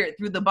Spirit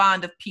through the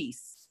bond of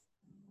peace.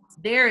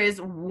 There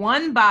is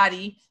one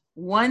body,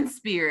 one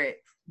Spirit,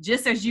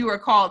 just as you are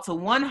called to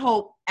one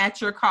hope at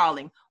your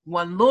calling,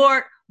 one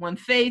Lord, one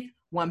faith,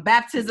 one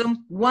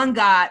baptism, one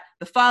God,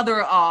 the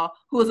Father of all,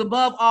 who is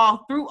above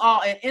all, through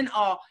all, and in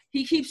all.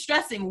 He keeps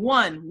stressing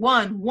one.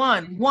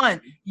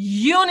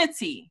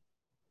 Unity.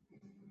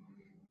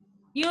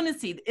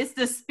 Unity. It's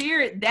the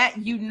Spirit that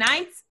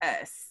unites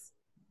us.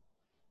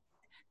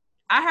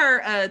 I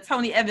heard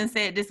Tony Evans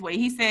say it this way.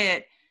 He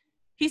said,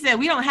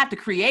 we don't have to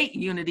create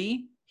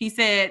unity. He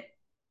said,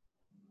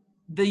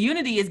 the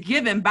unity is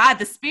given by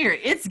the Spirit.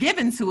 It's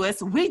given to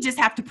us. We just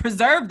have to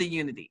preserve the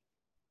unity.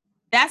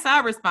 That's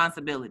our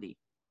responsibility.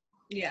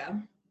 Yeah.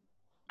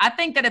 I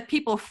think that if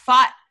people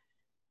fought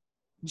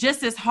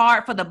just as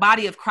hard for the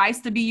body of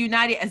Christ to be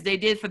united as they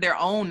did for their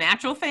own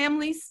natural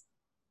families,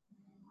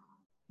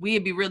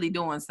 we'd be really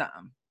doing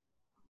something.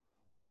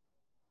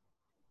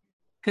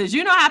 Because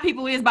you know how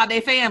people is about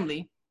their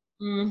family.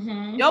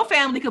 Mm-hmm. Your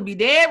family could be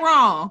dead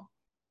wrong,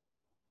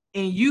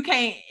 and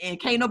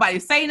can't nobody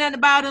say nothing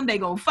about them. They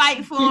gonna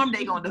fight for them.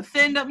 They gonna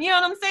defend them. You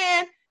know what I'm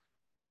saying?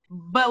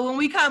 But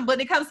when it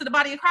comes to the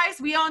body of Christ,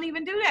 we don't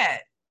even do that.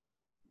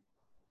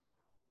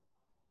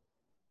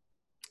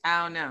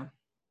 I don't know.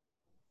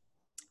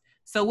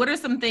 So what are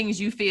some things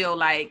you feel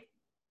like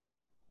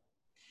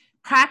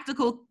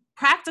practical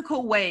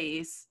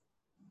ways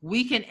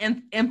we can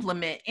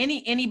implement?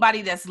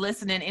 Anybody that's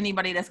listening,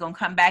 anybody that's going to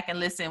come back and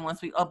listen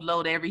once we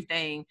upload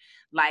everything,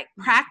 like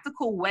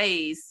practical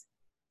ways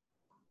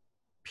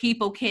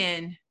people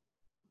can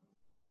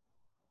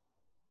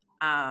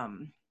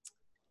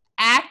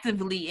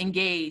actively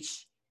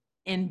engage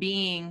in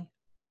being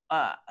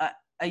a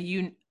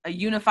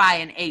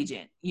unifying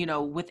agent,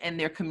 within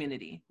their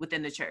community,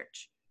 within the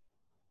church.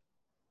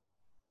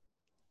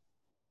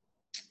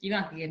 You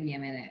have to give me a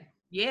minute.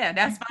 Yeah,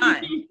 that's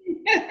fine.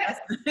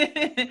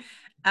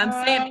 I'm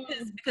saying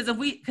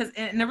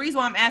and the reason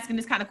why I'm asking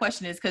this kind of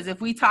question is because if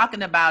we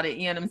talking about it,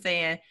 you know what I'm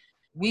saying,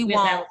 we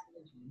want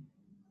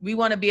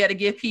to be able to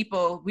give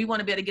people, we want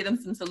to be able to get them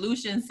some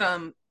solutions,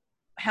 some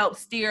help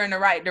steer in the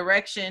right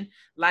direction.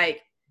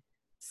 Like,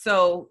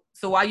 so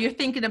while you're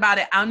thinking about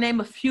it, I'll name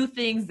a few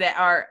things that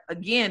are,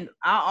 again,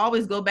 I'll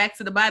always go back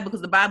to the Bible,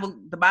 because the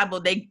Bible,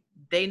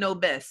 they know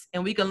best,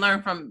 and we can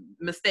learn from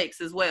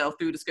mistakes as well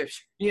through the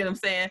scripture. You know what I'm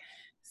saying?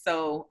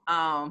 So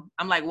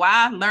I'm like,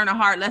 why learn a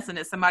hard lesson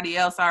that somebody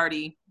else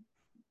already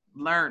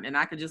learned, and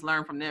I could just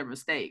learn from their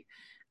mistake?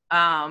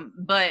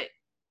 But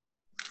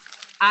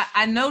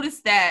I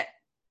noticed that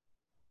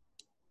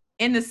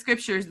in the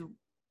scriptures,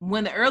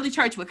 when the early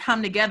church would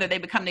come together, they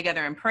would come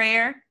together in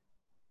prayer.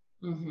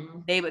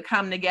 Mm-hmm. They would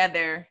come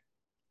together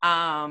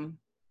and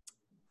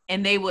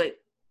they would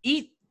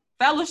eat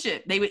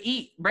fellowship. They would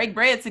break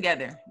bread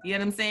together. You know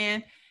what I'm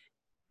saying?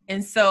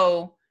 And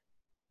so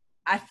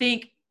I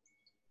think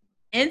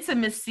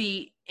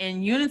intimacy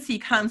and unity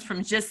comes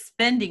from just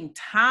spending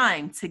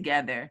time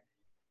together,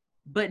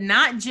 but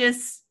not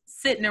just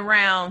sitting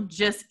around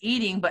just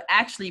eating, but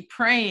actually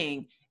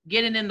praying,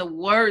 getting in the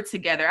word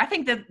together. I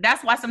think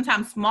that's why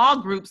sometimes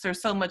small groups are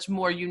so much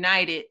more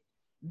united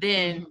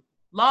than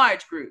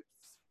large groups,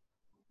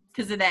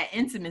 because of that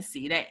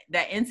intimacy,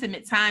 that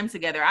intimate time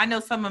together. I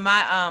know some of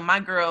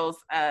my girls,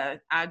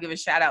 I'll give a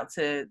shout out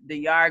to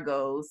the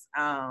Yargos.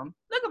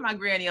 Look at my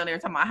granny on there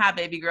talking about, hi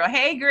baby girl.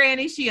 Hey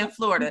granny, she in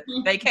Florida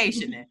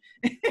vacationing.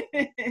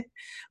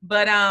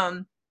 But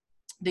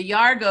the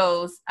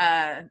Yargos,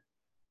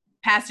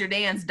 Pastor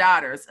Dan's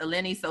daughters,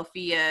 Eleni,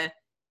 Sophia,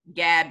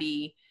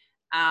 Gabby,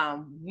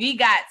 we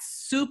got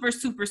super,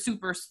 super,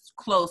 super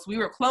close. We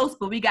were close,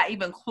 but we got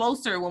even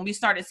closer when we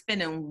started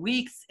spending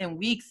weeks and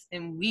weeks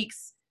and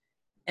weeks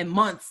and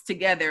months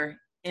together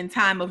in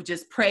time of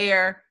just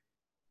prayer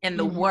and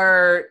the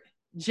word,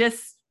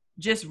 just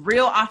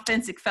real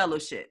authentic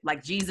fellowship,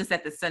 like Jesus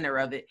at the center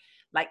of it.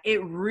 like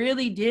it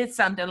really did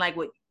something like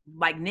with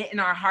like knitting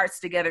our hearts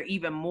together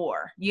even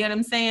more. You know what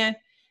I'm saying?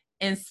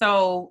 And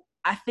so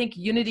I think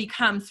unity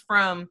comes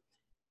from,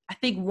 I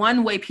think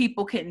one way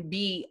people can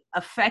be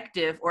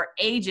effective or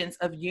agents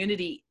of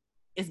unity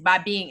is by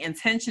being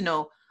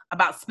intentional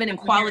about spending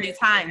quality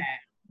time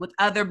with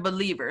other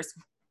believers.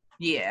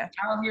 Yeah.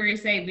 I'll hear you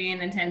say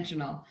being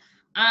intentional.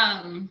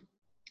 And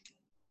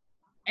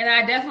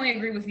I definitely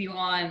agree with you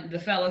on the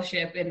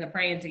fellowship and the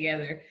praying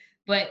together.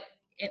 But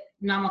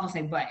no, I'm not gonna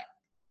say but.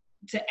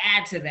 To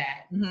add to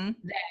that,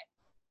 that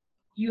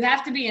you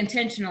have to be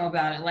intentional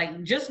about it.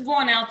 Like just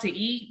going out to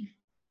eat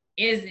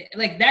is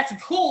like, that's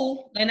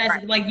cool, and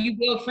that's like you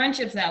build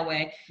friendships that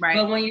way. Right.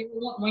 But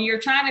when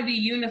you're trying to be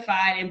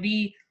unified and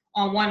be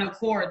on one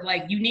accord,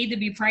 like you need to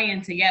be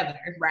praying together.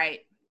 Right.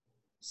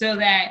 So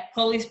that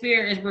Holy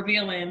Spirit is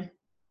revealing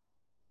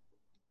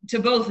to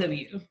both of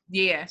you.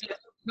 Yeah.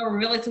 So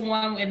reveal it to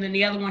one, and then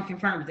the other one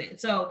confirms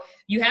it. So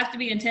you have to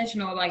be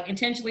intentional, like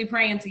intentionally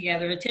praying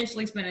together,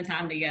 intentionally spending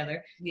time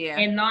together. Yeah.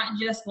 And not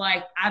just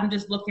like, I'm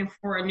just looking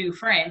for a new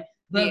friend,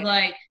 but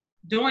like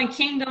doing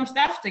kingdom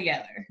stuff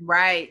together.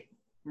 Right.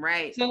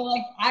 Right. So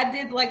like I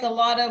did like a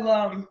lot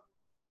of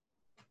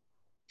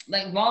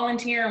like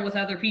volunteering with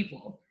other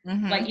people.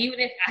 Like even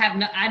if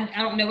I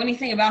don't know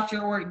anything about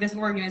this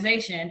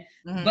organization,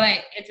 but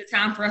it's a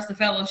time for us to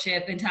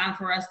fellowship and time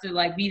for us to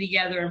like be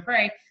together and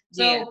pray.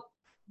 So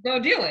go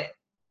do it.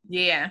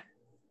 Yeah.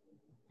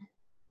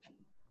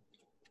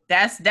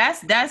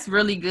 That's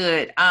really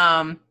good.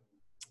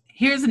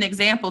 Here's an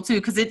example too,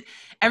 because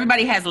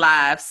everybody has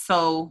lives.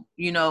 So,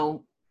 you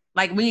know,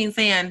 like we ain't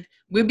saying,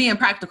 we're being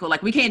practical.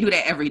 Like we can't do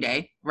that every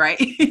day, right?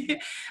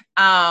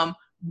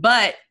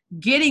 But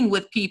getting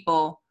with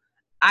people,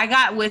 I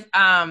got with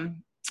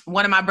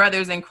one of my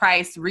brothers in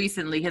Christ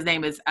recently. His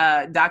name is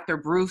Dr.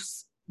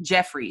 Bruce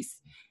Jeffries.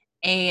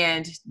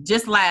 And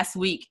just last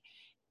week,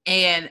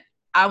 and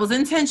I was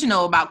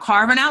intentional about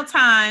carving out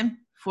time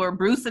for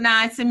Bruce and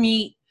I to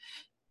meet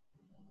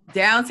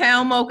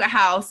downtown Mocha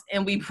House,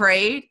 and we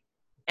prayed,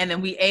 and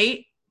then we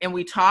ate, and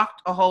we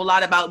talked a whole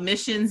lot about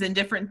missions and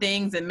different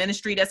things and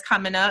ministry that's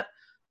coming up.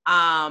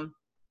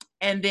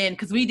 And then,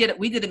 because we did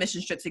a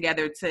mission trip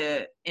together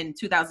in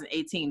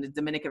 2018, the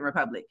Dominican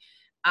Republic.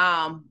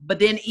 But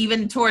then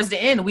even towards the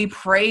end, we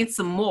prayed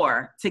some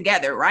more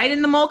together, right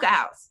in the Mocha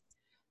House,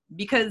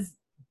 because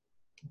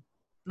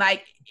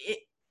like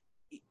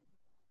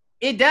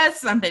it does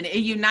something. It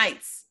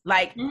unites.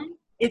 Like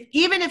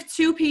even if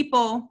two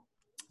people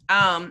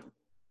like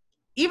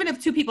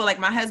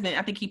my husband,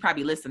 I think he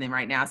probably listening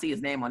right now. I see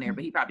his name on there,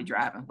 but he probably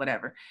driving,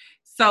 whatever.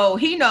 So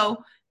he know,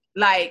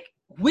 like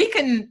we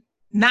can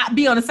not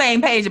be on the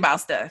same page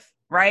about stuff,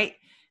 right?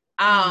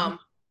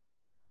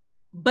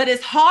 But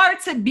it's hard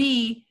to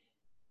be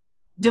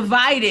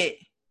divided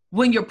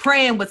when you're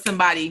praying with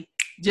somebody,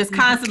 just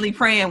constantly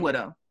praying with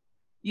them.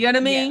 You know what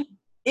I mean?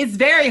 Yeah. It's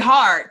very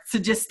hard to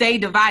just stay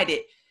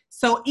divided.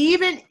 So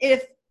even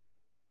if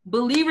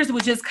believers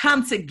would just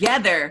come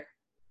together,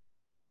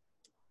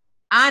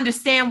 I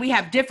understand we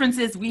have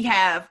differences. We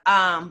have,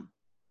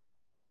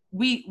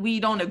 we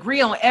don't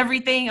agree on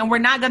everything, and we're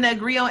not going to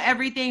agree on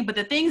everything, but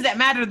the things that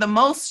matter the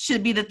most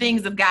should be the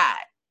things of God.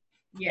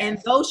 Yes. And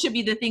those should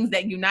be the things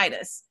that unite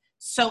us.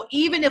 So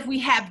even if we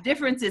have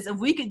differences, if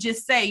we could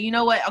just say, you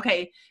know what,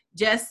 okay,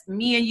 just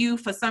me and you,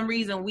 for some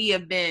reason, we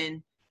have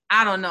been,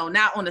 I don't know,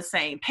 not on the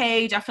same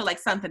page. I feel like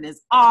something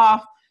is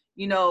off.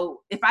 You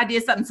know, if I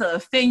did something to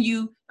offend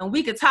you and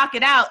we could talk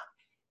it out,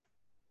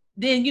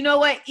 then you know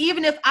what,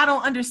 even if I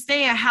don't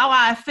understand how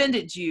I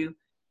offended you,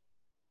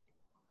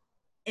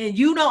 and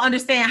you don't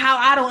understand how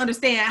I don't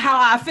understand how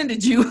I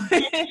offended you,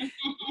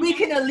 we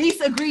can at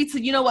least agree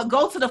to, you know what,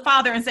 go to the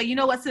Father and say, you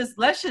know what, sis,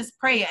 let's just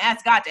pray and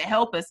ask God to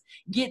help us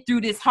get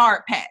through this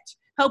hard patch.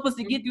 Help us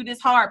to get through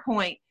this hard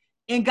point.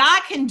 And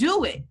God can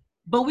do it,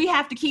 but we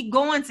have to keep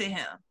going to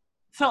him.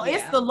 So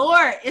it's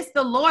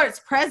the Lord's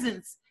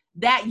presence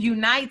that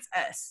unites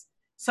us.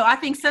 So I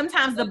think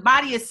sometimes the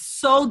body is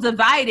so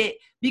divided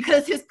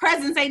because his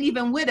presence ain't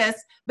even with us,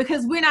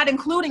 because we're not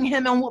including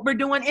him in what we're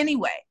doing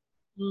anyway.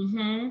 You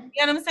know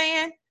what I'm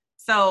saying?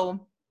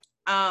 So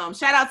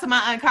shout out to my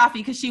Aunt Coffee,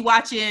 because she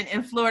watching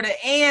in Florida,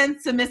 and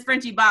to Miss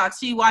Frenchie Box,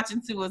 she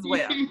watching too as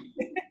well.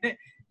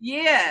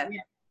 Yeah.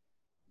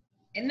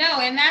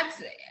 No, and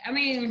that's, I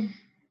mean,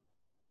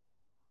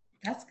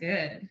 that's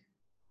good.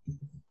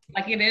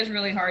 Like it is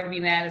really hard to be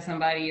mad at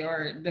somebody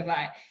or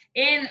divide.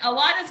 And a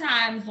lot of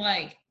times,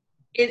 like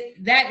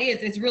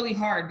it's really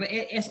hard, but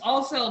it's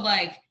also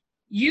like,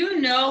 you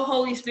know,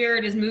 Holy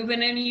Spirit is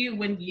moving in you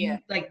when you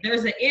like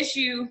there's an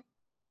issue,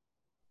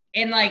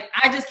 and like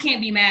I just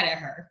can't be mad at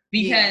her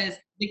because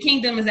the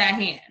kingdom is at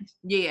hand.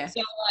 Yeah.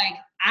 So like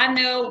I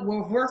know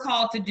we're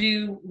called to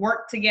do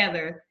work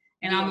together,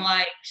 and I'm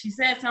like, she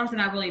said something,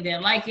 I really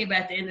didn't like it, but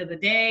at the end of the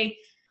day,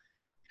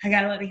 I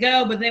gotta let it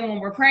go. But then when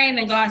we're praying,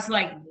 and God's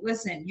like,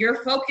 listen,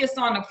 you're focused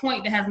on a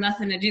point that has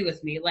nothing to do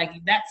with me. Like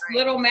that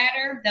little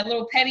matter, that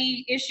little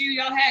petty issue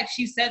y'all had,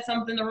 she said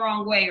something the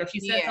wrong way, or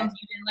she said something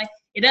you didn't like.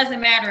 It doesn't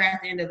matter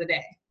at the end of the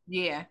day.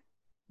 Yeah.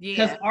 Yeah.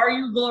 Because are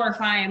you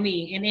glorifying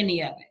me in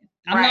any of it?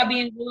 I'm not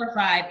being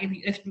glorified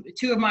if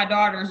two of my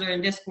daughters are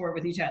in discord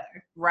with each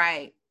other.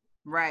 Right.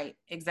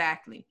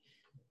 Exactly.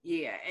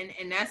 Yeah. And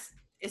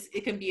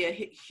it can be a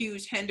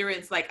huge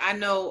hindrance. Like I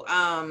know,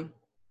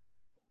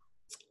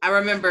 I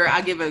remember,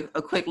 I'll give a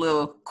quick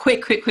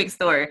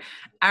story.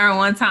 I remember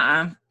one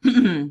time,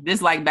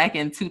 this like back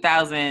in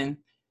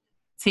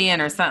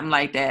 2010 or something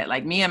like that.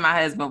 Like me and my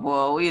husband,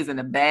 boy, we was in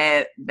a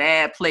bad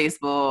place,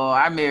 boy.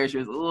 Our marriage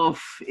was,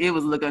 it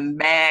was looking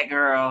bad,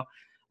 girl.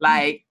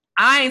 Like,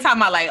 I ain't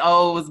talking about like,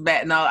 oh, it was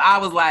bad. No, I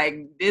was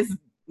like, this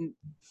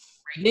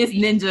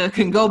ninja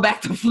can go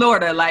back to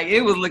Florida. Like, it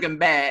was looking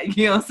bad.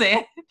 You know what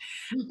I'm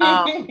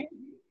saying?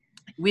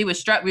 We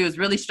was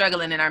really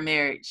struggling in our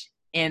marriage.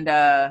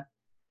 And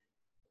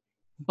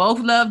both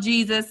loved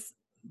Jesus,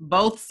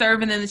 both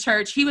serving in the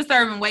church. He was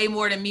serving way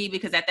more than me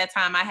because at that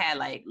time I had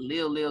like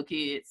little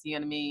kids, you know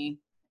what I mean?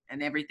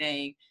 And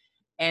everything.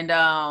 And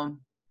I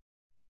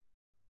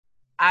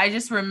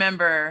just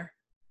remember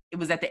it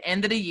was at the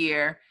end of the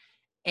year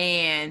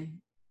and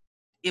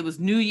it was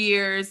New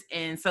Year's.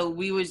 And so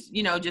we was,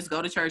 just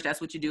go to church.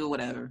 That's what you do or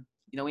whatever.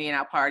 We ain't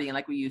out partying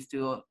like we used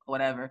to or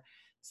whatever.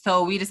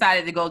 So we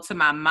decided to go to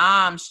my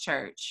mom's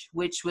church,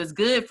 which was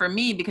good for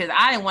me because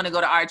I didn't want to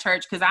go to our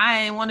church because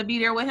I didn't want to be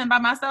there with him by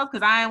myself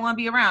because I didn't want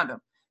to be around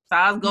him. So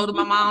I would go to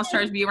my mom's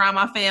church, be around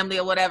my family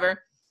or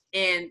whatever.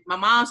 And my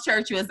mom's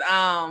church was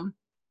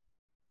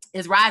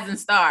is Rising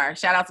Star.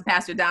 Shout out to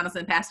Pastor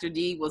Donaldson. Pastor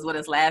D was with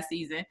us last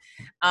season.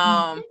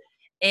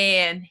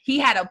 And he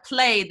had a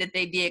play that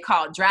they did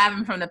called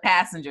Driving from the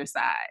Passenger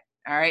Side.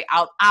 All right.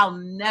 I'll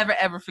never,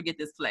 ever forget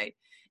this play.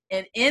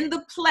 And in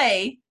the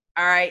play,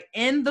 the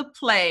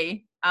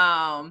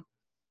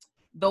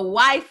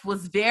wife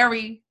was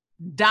very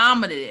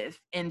dominative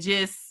and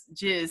just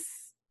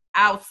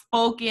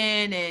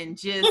outspoken and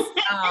just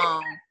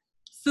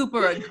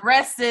super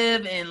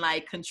aggressive and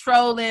like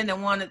controlling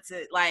and wanted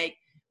to like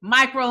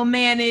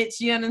micromanage,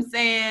 you know what I'm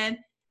saying?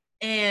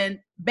 And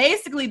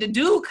basically the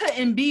dude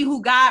couldn't be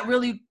who God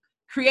really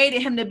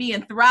created him to be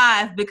and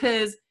thrive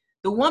because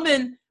the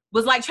woman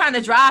was like trying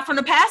to drive from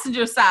the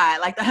passenger side.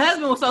 Like the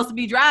husband was supposed to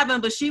be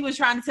driving, but she was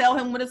trying to tell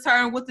him when to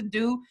turn, what to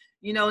do,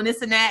 and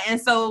this and that.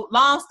 And so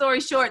long story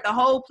short, the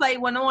whole play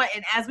went on.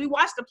 And as we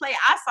watched the play,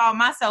 I saw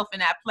myself in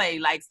that play,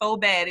 like so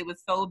bad. It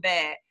was so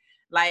bad.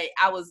 Like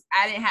I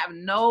didn't have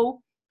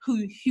no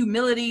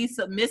humility,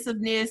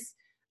 submissiveness,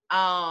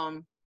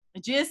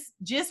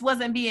 just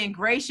wasn't being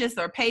gracious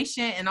or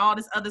patient and all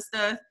this other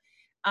stuff.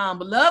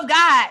 But love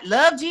God,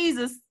 love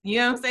Jesus, you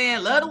know what I'm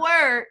saying? Love the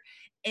word.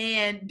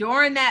 And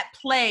during that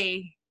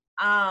play,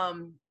 I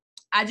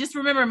just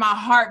remember my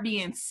heart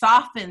being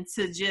softened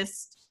to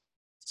just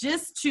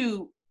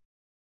to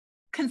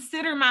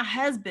consider my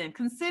husband,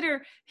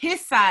 consider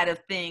his side of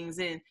things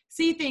and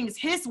see things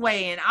his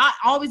way. And I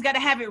always got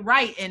to have it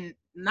right and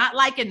not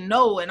like and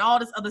no and all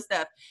this other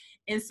stuff.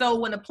 And so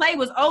when the play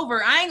was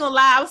over, I ain't gonna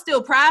lie, I was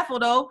still prideful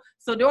though.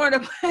 So when the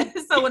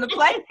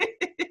play,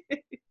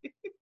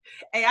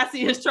 hey, I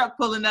see his truck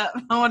pulling up.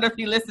 I wonder if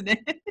you're listening.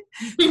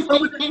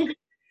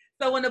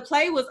 So when the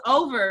play was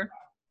over,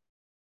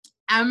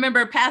 I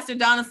remember Pastor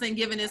Donaldson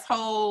giving this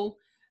whole,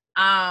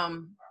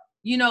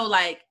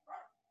 like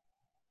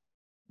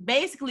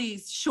basically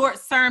short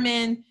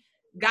sermon,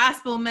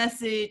 gospel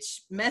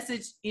message,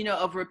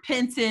 of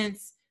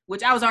repentance,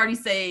 which I was already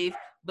saved.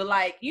 But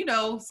like,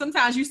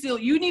 sometimes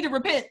you need to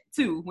repent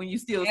too when you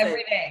still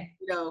every day,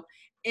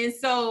 And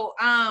so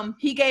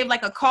he gave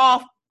like an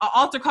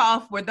altar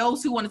call for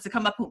those who wanted to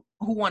come up who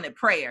wanted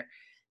prayer.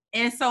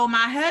 And so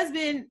my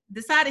husband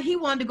decided he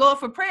wanted to go up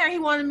for prayer. He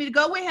wanted me to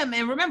go with him.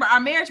 And remember, our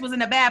marriage was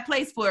in a bad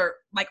place for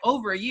like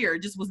over a year.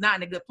 It just was not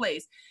in a good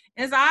place.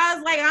 And so I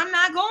was like, I'm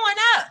not going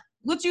up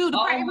with you to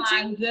pray with you.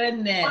 Oh my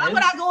goodness. Why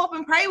would I go up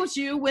and pray with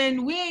you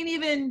when we don't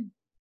even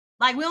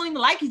like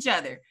each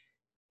other?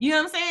 You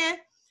know what I'm saying?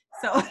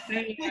 So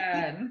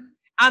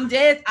I'm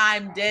dead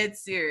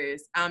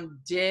serious.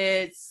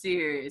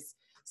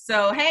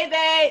 So, hey,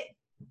 babe.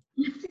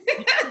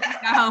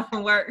 Got home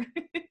from work.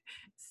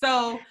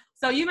 So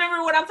you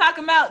remember what I'm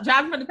talking about?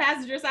 Driving from the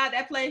passenger side,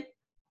 that play?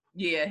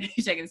 Yeah,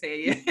 he's shaking his head,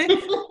 yeah.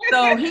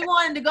 So he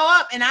wanted to go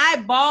up, and I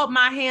balled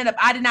my hand up.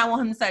 I did not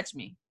want him to touch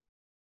me.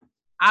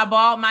 I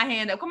balled my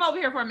hand up. Come over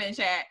here for a minute,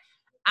 Chad.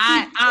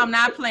 I'm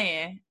not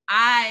playing.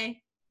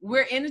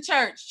 We're in the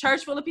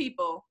church full of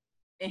people,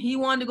 and he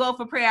wanted to go up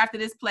for prayer after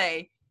this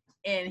play,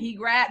 and he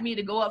grabbed me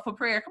to go up for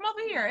prayer. Come over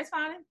here. It's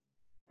fine.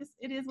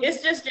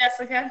 It's just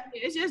Jessica.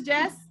 It's just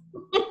Jess.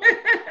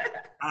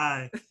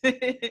 Hi.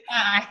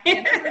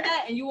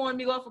 And you wanted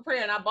me to go up for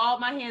prayer, and I balled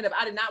my hand up.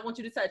 I did not want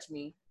you to touch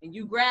me, and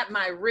you grabbed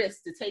my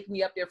wrist to take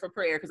me up there for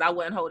prayer because I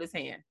wouldn't hold his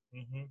hand.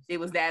 Mm-hmm. It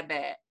was that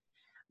bad.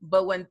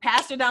 But when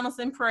Pastor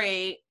Donaldson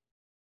prayed,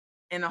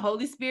 and the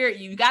Holy Spirit,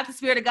 you got the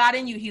Spirit of God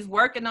in you. He's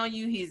working on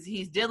you.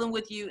 He's dealing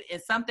with you,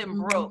 and something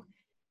broke.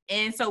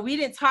 And so we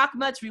didn't talk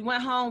much. We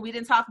went home. We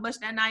didn't talk much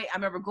that night. I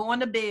remember going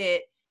to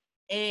bed,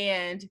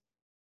 and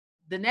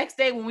the next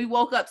day when we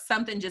woke up,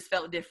 something just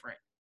felt different.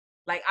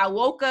 Like I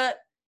woke up,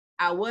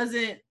 I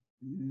wasn't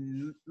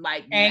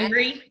like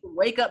angry.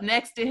 Wake up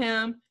next to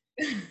him.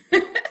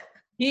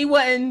 He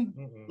wasn't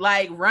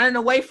like running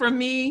away from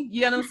me.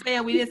 You know what I'm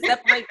saying? We didn't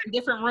separate in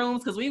different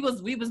rooms because we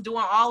was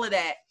doing all of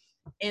that.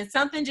 And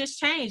something just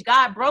changed.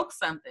 God broke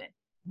something.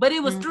 But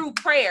it was through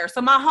prayer.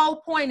 So my whole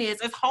point is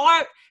it's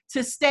hard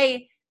to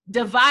stay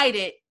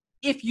divided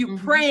if you're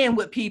praying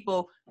with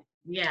people.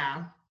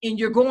 Yeah. And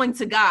you're going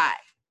to God.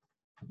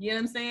 You know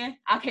what I'm saying?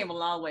 I came a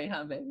long way,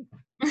 huh, baby?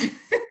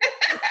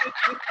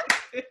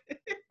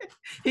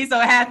 He's so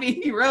happy.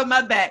 He rubbed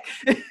my back.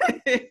 But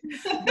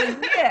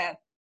yeah.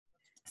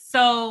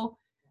 So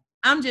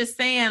I'm just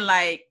saying,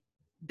 like,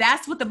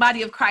 that's what the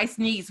body of Christ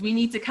needs. We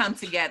need to come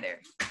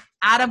together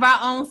out of our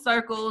own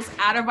circles,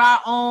 out of our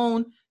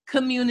own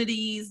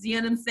communities, you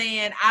know what I'm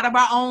saying? Out of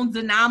our own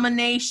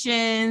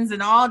denominations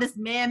and all this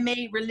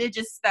man-made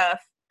religious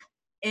stuff,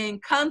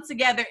 and come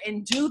together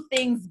and do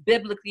things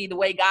biblically the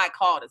way God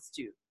called us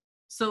to.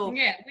 So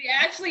yeah, we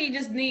actually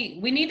just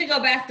need to go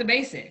back to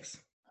basics.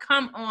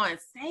 Come on,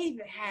 save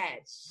the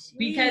hatch.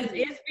 Because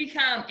it's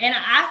become, and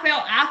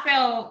I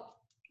felt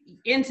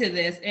into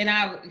this, and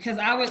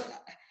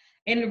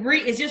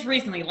it's just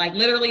recently, like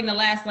literally in the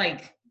last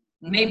like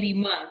maybe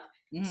month.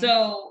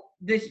 So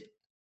this,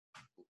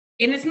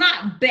 and it's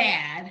not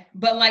bad,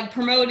 but like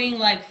promoting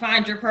like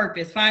find your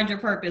purpose.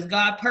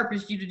 God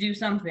purposed you to do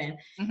something.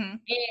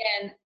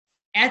 And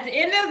at the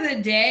end of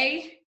the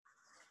day,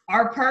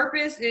 our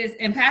purpose is,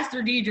 and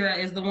Pastor Deidre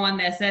is the one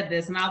that said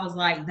this, and I was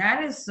like,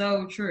 that is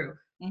so true.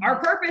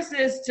 Our purpose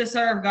is to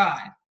serve God.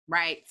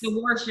 Right.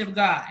 To worship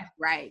God.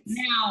 Right.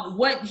 Now,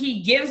 what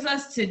he gives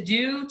us to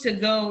do to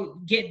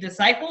go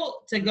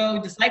disciple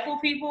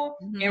people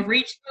and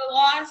reach the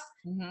lost,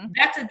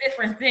 that's a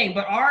different thing.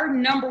 But our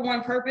number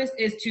one purpose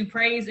is to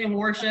praise and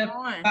worship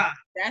God.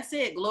 That's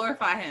it.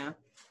 Glorify him.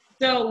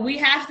 So we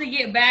have to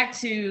get back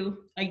to,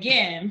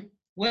 again,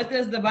 what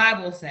does the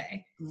Bible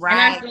say?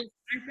 Right. And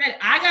I said,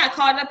 I got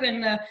caught up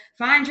in the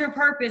find your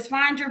purpose.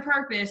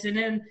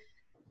 And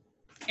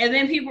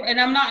then people,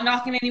 and I'm not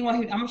knocking anyone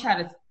who, I'm going to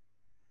try to.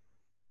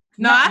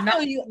 No, I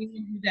feel you.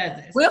 Who does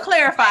this. We'll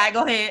clarify.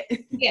 Go ahead.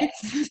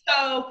 Yes.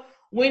 So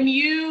when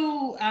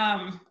you,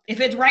 if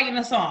it's writing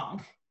a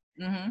song,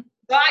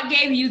 God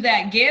gave you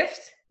that gift,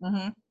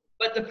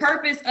 but the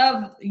purpose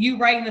of you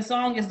writing the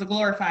song is to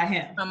glorify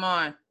him. Come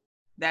on.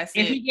 That's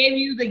if it. he gave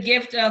you the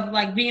gift of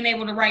like being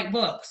able to write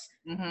books,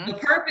 the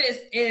purpose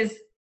is,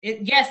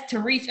 yes, to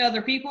reach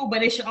other people,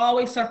 but it should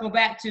always circle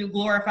back to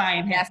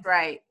glorifying him. That's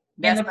right.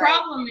 And the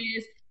problem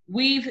is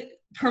we've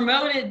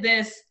promoted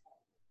this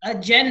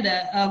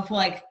agenda of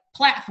like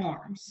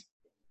platforms.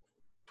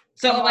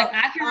 So like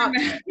I can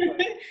remember,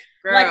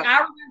 like I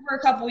remember a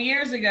couple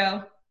years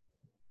ago,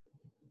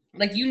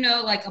 like, you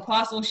know, like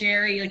Apostle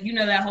Sherry, like, you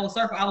know, that whole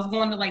circle. I was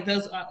going to like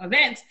those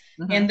events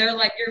and they're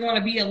like, you're going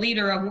to be a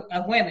leader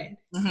of women.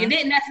 It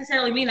didn't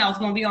necessarily mean I was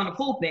going to be on the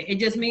pulpit. It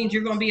just means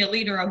you're going to be a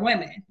leader of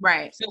women.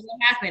 Right. So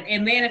what happened?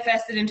 It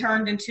manifested and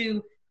turned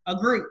into a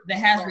group that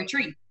has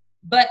retreat.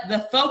 But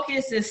the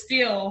focus is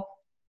still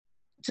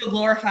to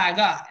glorify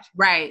God.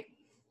 Right.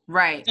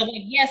 Right. So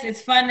like, yes,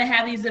 it's fun to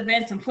have these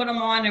events and put them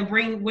on and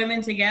bring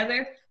women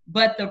together.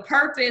 But the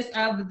purpose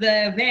of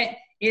the event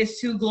is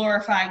to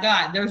glorify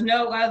God. There's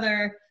no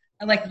other,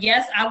 like,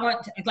 yes, I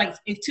want to, like,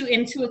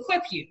 to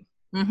equip you.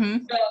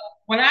 So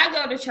when I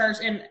go to church,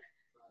 and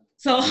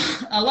so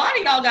a lot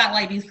of y'all got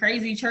like these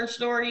crazy church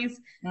stories,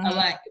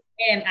 like,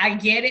 and I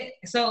get it.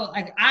 So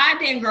like, I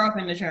didn't grow up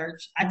in the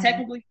church. I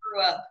technically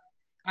grew up.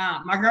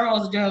 My grandma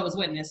was a Jehovah's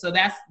Witness, so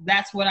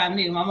that's what I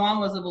knew. My mom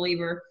was a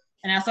believer,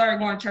 and I started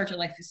going to church at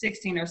like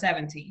 16 or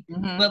 17.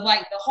 But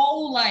like the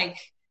whole like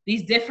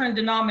these different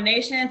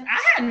denominations, I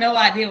had no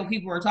idea what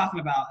people were talking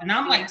about, and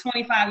I'm like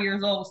 25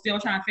 years old, still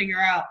trying to figure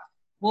out.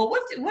 Well,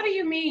 what do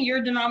you mean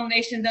your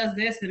denomination does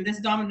this and this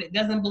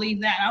doesn't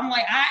believe that? I'm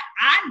like,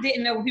 I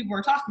didn't know what people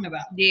were talking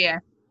about. Yeah.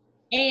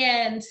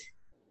 And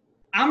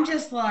I'm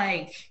just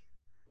like,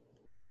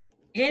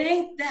 it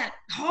ain't that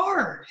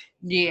hard.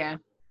 Yeah.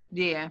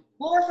 Yeah.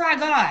 Glorify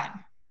God.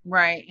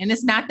 Right. And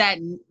it's not that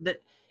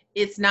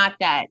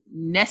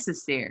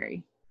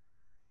necessary.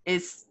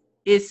 It's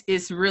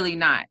really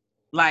not.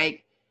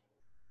 Like,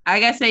 I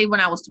gotta say, when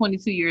I was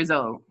 22 years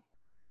old,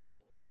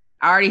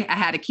 I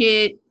had a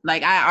kid.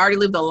 Like, I already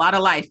lived a lot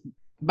of life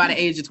by the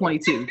age of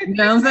 22. You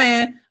know what I'm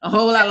saying? A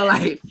whole lot of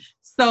life.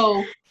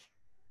 So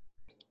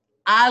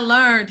I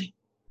learned,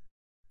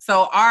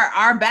 so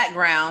our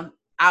background,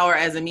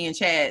 as in me and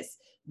Chad's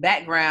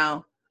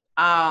background,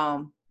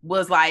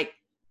 was like,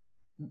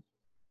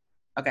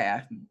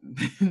 okay,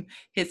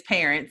 his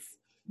parents.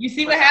 You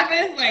see what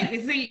happens? Like,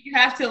 you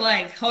have to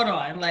like, hold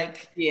on,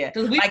 like, yeah,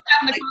 because we like,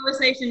 having the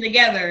conversation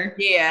together.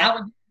 Yeah, I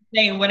was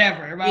saying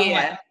whatever.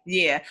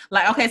 Yeah.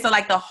 Like, okay, so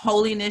like the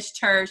Holiness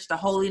Church, the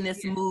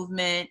Holiness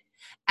Movement,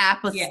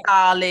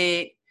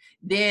 Apostolic,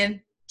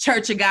 then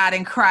Church of God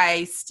in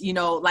Christ. You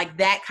know, like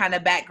that kind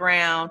of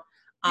background.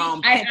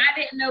 I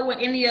didn't know what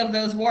any of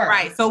those were.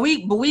 Right. So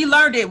we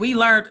learned it. We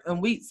learned,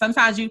 and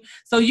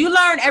you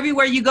learn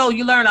everywhere you go.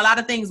 You learn a lot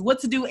of things, what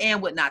to do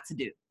and what not to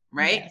do.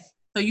 Right. Yes.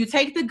 So you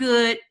take the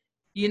good,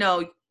 you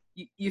know,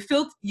 you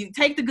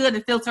take the good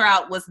and filter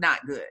out what's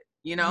not good.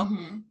 you know?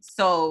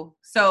 So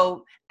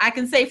I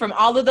can say from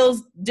all of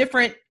those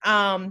different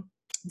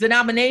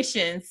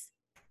denominations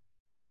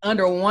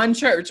under one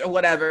church or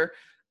whatever,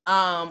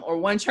 or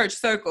one church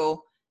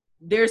circle,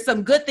 there's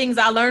some good things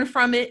I learned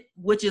from it,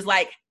 which is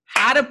like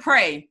how to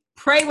pray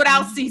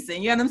without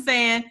ceasing. You know what I'm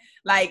saying?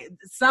 Like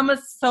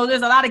so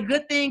there's a lot of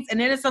good things. And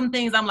then there's some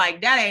things I'm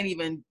like, that ain't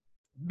even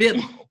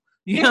biblical.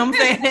 You know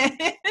what I'm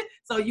saying?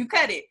 So you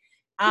cut it.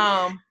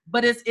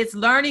 But it's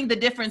learning the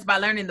difference by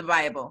learning the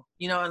Bible,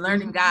 you know, and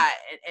learning God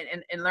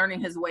and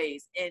learning his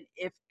ways. And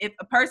if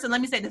a person,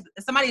 let me say this,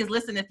 if somebody is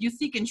listening, if you're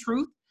seeking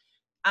truth,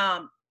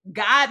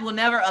 God will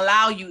never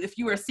allow you, if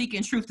you are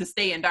seeking truth, to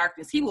stay in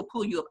darkness. He will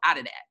pull you up out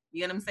of that.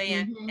 You know what I'm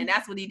saying? And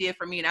that's what he did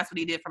for me. And that's what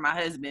he did for my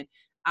husband.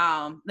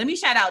 Let me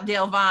shout out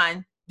Dale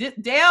Vaughn.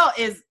 Dale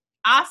is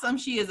awesome.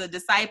 She is a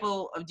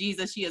disciple of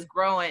Jesus. She is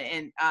growing,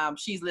 and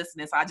she's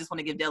listening. So I just want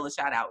to give Dale a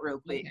shout out real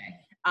quick.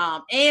 Okay.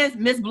 And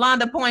Miss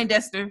Blonda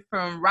Poindexter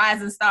from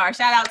Rising Star.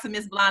 Shout out to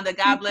Miss Blonda.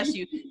 God bless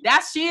you.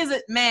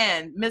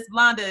 Miss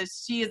Blonda,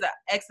 she is an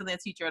excellent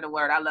teacher of the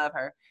word. I love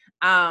her.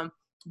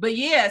 But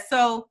yeah,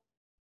 so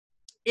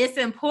it's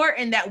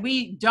important that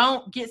we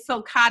don't get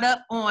so caught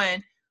up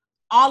on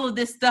all of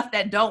this stuff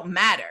that don't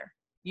matter.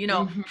 You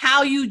know,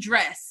 how you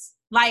dress.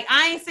 Like,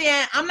 I ain't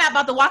saying, I'm not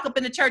about to walk up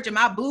in the church and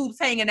my boobs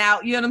hanging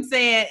out, you know what I'm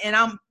saying? And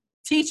I'm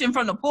teaching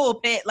from the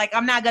pulpit. Like,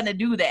 I'm not going to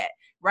do that,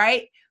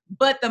 right?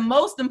 But the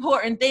most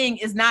important thing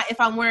is not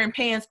if I'm wearing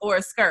pants or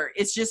a skirt.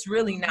 It's just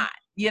really not.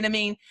 You know what I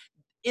mean?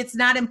 It's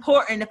not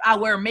important if I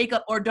wear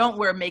makeup or don't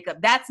wear makeup.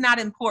 That's not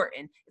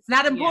important. It's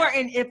not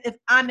important if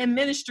I'm in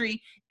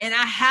ministry and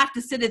I have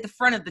to sit at the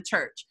front of the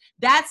church.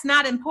 That's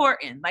not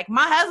important. Like,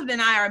 my husband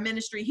and I are in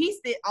ministry. He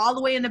sit all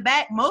the way in the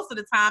back most of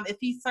the time if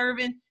he's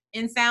serving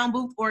in sound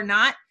booth or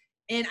not.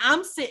 And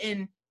I'm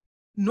sitting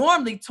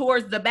normally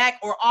towards the back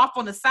or off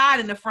on the side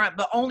in the front,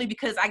 but only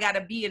because I got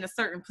to be in a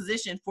certain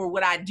position for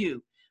what I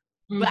do.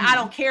 But I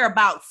don't care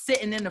about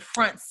sitting in the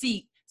front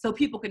seat so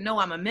people can know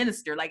I'm a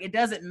minister. Like, it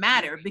doesn't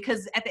matter,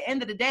 because at the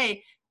end of the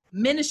day,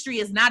 ministry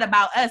is not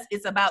about us.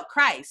 It's about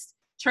Christ.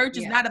 Church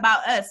is not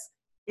about us.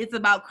 It's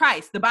about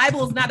Christ. The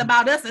Bible is not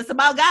about us. It's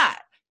about God.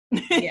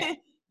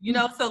 You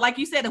know, so like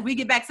you said, if we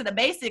get back to the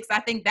basics,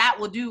 I think that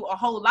will do a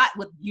whole lot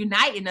with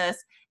uniting us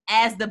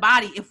as the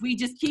body. If we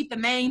just keep the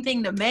main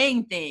thing,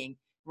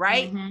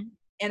 right?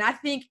 And I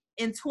think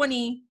in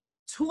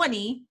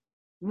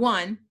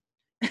 2021,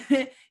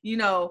 you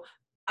know,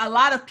 a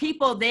lot of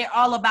people, they're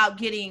all about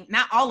getting,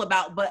 not all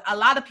about, but a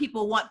lot of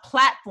people want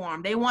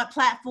platform. They want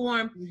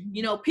platform,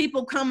 you know,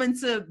 people coming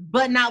to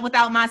But Not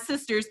Without My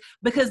Sisters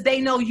because they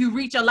know you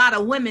reach a lot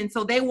of women.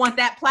 So they want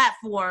that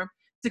platform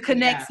to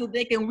connect so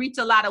they can reach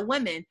a lot of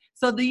women.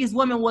 So these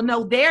women will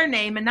know their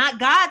name and not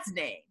God's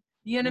name.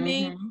 You know what I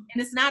mean?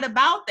 And it's not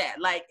about that.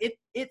 Like,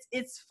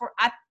 it's for,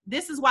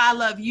 this is why I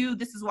love you.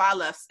 This is why I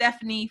love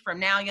Stephanie from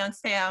Now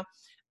Youngstown.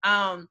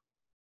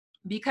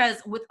 Because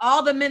with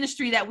all the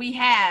ministry that we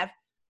have,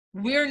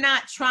 we're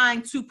not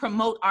trying to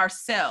promote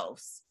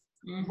ourselves.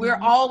 We're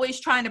always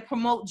trying to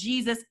promote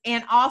Jesus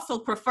and also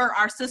prefer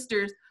our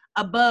sisters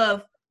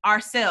above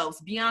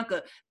ourselves.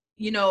 Bianca,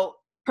 you know,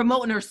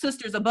 promoting her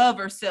sisters above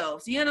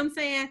herself. You know what I'm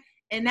saying?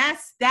 And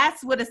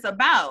that's what it's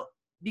about.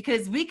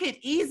 Because we could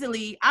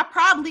I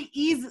probably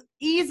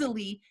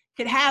easily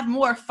could have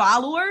more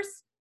followers.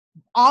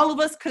 All of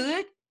us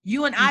could.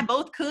 You and I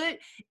both could.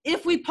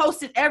 If we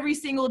posted every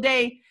single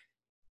day,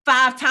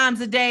 5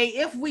 times a day,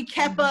 if we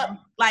kept up,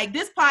 like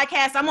this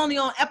podcast, I'm only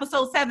on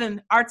episode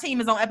 7. Our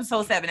team is on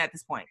episode 7 at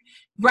this point,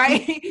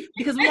 right?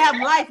 Because we have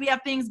life, we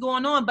have things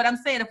going on. But I'm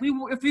saying,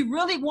 if we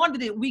really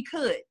wanted it, we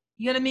could.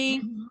 You know what I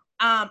mean?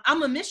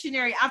 I'm a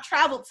missionary. I've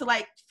traveled to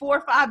like 4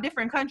 or 5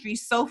 different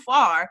countries so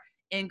far,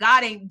 and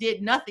God ain't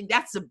did nothing.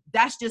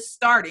 That's just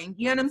starting.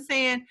 You know what I'm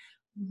saying?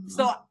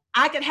 So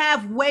I could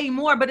have way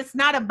more, but it's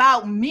not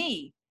about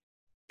me.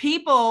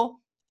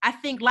 People, I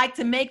think, like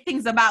to make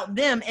things about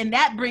them, and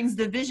that brings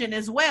division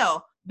as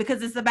well,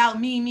 because it's about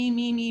me.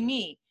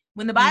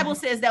 When the Bible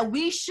says that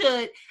we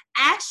should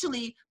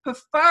actually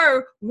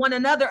prefer one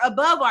another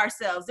above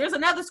ourselves. There's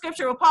another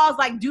scripture where Paul's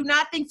like, do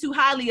not think too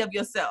highly of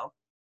yourself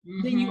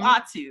than you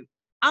ought to.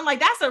 I'm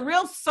like, that's a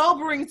real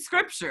sobering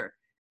scripture.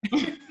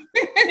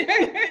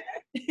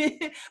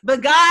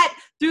 But God,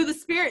 through the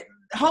Spirit,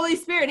 Holy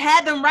Spirit,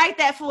 had them write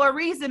that for a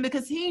reason,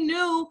 because he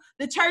knew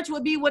the church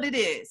would be what it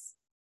is.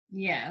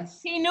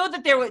 Yes. He knew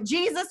that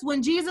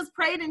when Jesus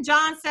prayed in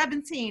John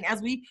 17,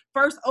 as we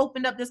first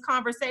opened up this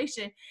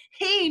conversation,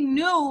 he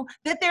knew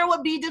that there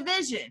would be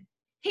division.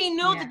 He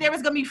knew that there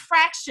was going to be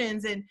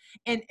fractions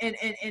and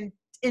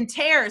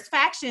tears,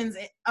 factions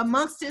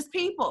amongst his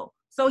people.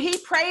 So he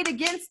prayed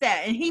against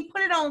that, and he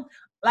put it on,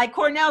 like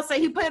Cornell said,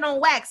 he put it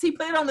on wax. He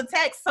put it on the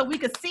text so we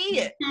could see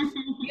it. You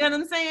know what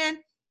I'm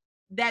saying?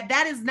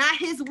 That is not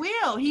his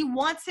will. He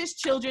wants his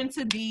children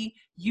to be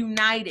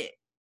united.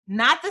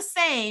 Not the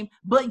same,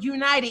 but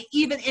united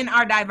even in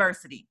our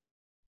diversity.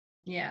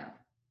 Yeah.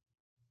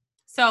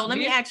 So let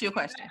me ask you a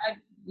question.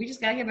 We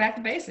just got to get back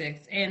to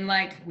basics, and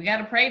like, we got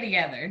to pray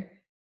together.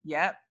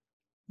 Yep.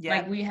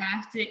 Like, we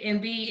have to,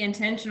 and be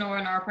intentional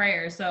in our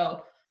prayers.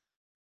 So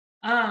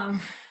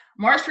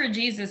March for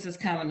Jesus is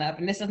coming up,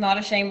 and this is not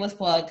a shameless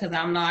plug because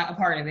I'm not a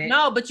part of it.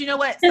 No, but you know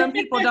what? Some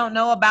people don't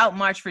know about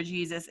March for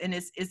Jesus, and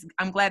it's.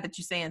 I'm glad that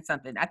you're saying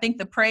something. I think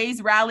the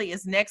praise rally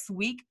is next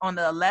week on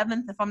the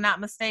 11th, if I'm not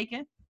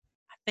mistaken.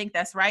 I think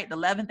that's right, the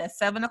 11th at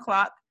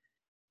 7:00.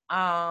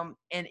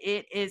 And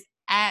it is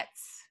at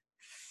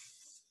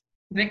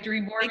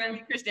Victory Boardman.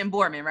 Victory Christian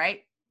Boardman,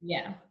 right?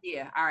 Yeah.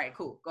 Yeah. All right.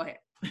 Cool. Go ahead.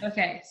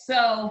 Okay,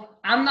 so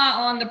I'm not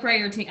on the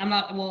prayer team. I'm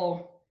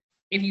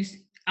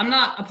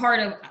not a part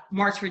of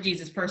March for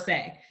Jesus per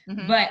se,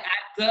 but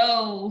I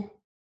go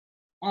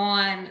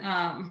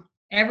on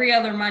every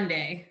other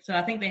Monday. So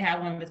I think they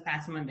had one this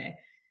past Monday.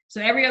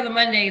 So every other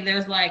Monday,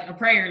 there's like a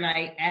prayer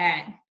night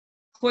at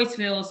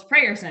Coatesville's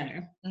Prayer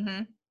Center.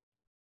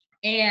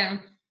 And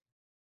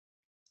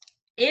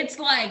it's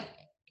like,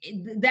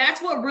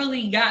 that's what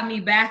really got me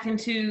back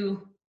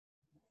into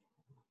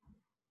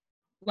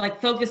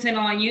like focusing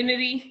on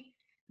unity,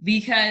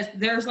 because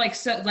there's like,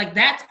 so like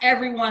that's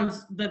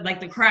everyone's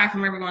the cry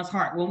from everyone's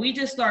heart. When we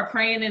just start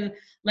praying and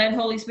letting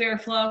Holy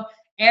Spirit flow,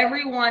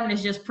 everyone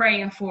is just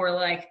praying for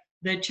like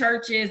the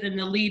churches and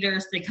the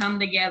leaders to come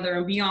together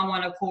and be on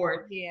one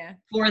accord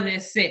for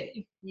this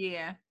city.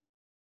 Yeah.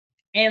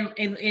 And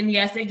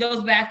yes, it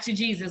goes back to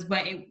Jesus,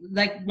 but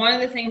like one of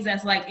the things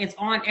that's like, it's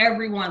on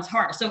everyone's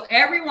heart. So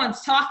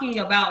everyone's talking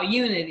about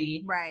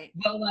unity, right?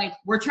 But like,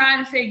 we're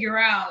trying to figure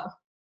out,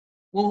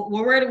 well,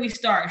 where do we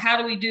start? How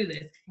do we do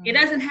this? It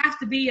doesn't have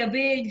to be a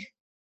big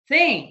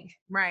thing.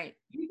 Right.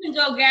 You can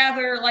go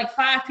gather like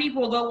 5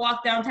 people, go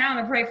walk downtown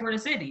and pray for the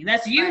city.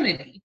 That's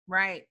unity.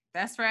 Right.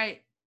 That's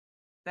right.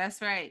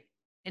 That's right.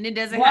 And it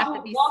doesn't walk, have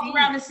to be walk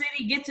around the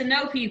city, get to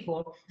know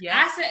people. Yeah.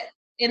 I said,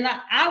 and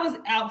I was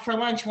out for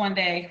lunch one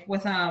day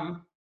with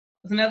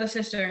another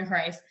sister in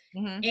Christ,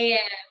 and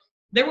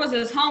there was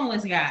this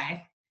homeless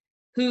guy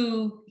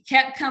who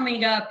kept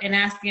coming up and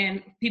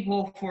asking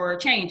people for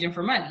change and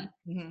for money.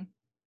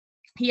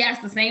 He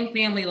asked the same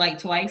family like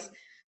twice,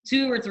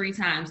 2 or 3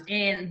 times,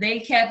 and they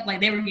kept like,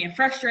 they were getting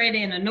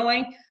frustrated and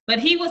annoying, but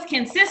he was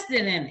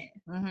consistent in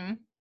it.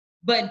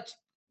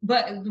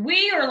 But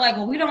we are like,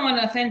 well, we don't want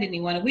to offend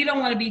anyone. We don't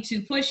want to be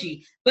too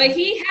pushy. But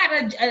he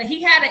had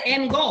an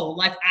end goal.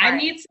 Like, I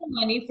need some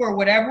money for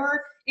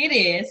whatever it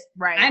is.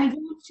 Right. I'm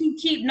going to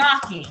keep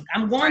knocking.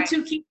 I'm going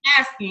to keep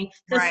asking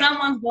because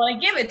someone's going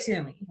to give it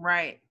to me.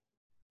 Right.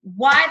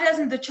 Why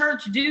doesn't the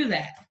church do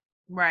that?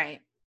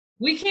 Right.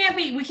 We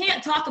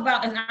can't talk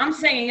about, and I'm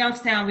saying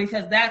Youngstown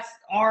because that's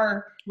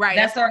our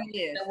that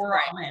we're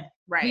all in.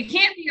 Right. We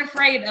can't be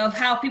afraid of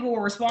how people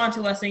will respond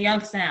to us in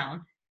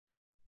Youngstown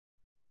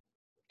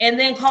and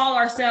then call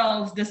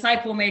ourselves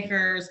disciple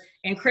makers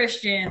and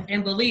Christians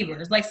and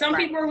believers. Like, some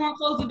people are going to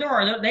close the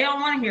door. They don't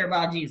want to hear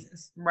about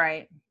Jesus.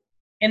 Right.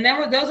 And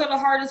those are the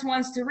hardest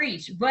ones to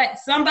reach, but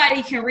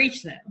somebody can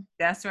reach them.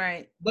 That's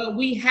right. But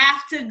we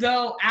have to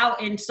go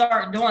out and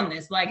start doing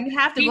this. Like, you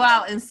have to go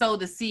out and sow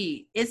the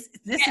seed. This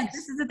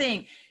is the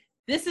thing.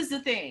 This is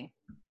the thing.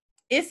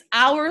 It's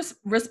our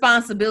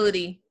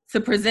responsibility to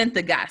present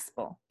the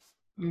gospel,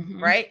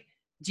 right?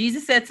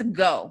 Jesus said to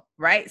go,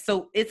 right?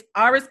 So it's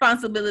our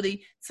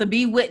responsibility to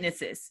be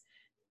witnesses.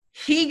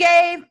 He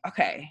gave,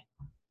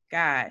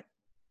 God,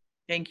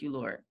 thank you,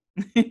 Lord.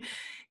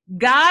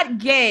 God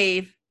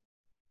gave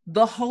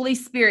the Holy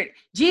Spirit.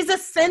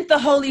 Jesus sent the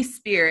Holy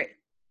Spirit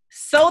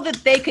so that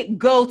they could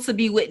go to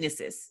be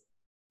witnesses.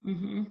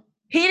 He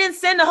didn't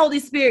send the Holy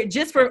Spirit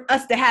just for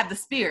us to have the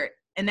Spirit,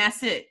 and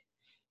that's it.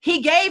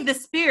 He gave the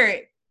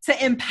Spirit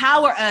to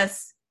empower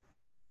us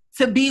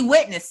to be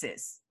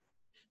witnesses.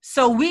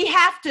 So we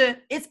have to,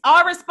 it's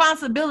our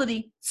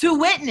responsibility to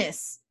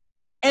witness.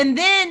 And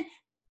then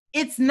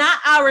it's not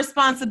our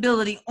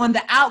responsibility on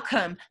the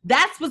outcome.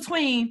 That's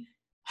between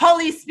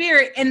Holy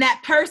Spirit and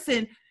that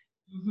person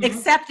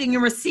accepting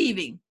and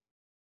receiving.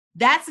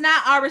 That's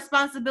not our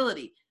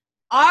responsibility.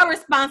 Our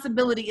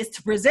responsibility is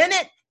to present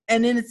it,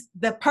 and then it's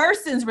the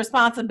person's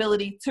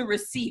responsibility to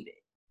receive it.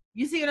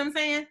 You see what I'm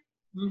saying?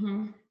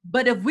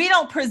 But if we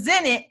don't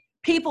present it,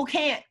 people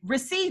can't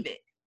receive it.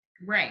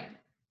 Right.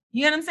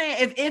 You know what I'm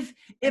saying? If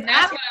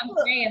that's what I'm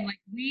saying, like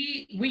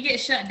we get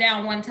shut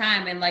down one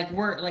time and like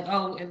we're like,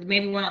 oh,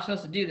 maybe we're not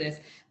supposed to do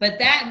this. But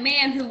that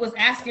man who was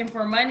asking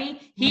for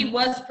money, he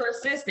was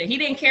persistent. He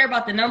didn't care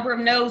about the number of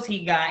no's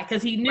he got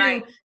because he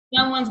knew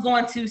someone's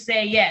going to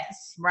say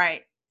yes.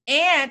 Right.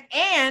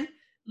 And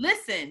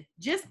listen,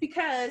 just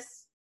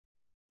because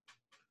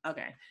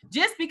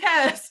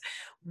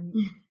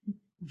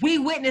we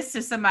witness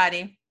to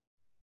somebody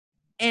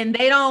and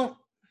they don't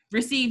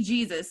receive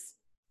Jesus,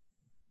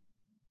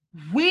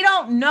 we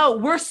don't know.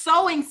 We're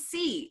sowing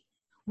seed.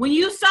 When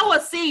you sow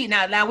a seed,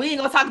 now we ain't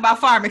gonna talk about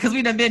farming because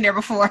we done been there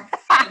before.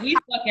 We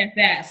suck at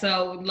that,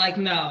 so like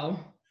no.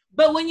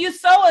 But when you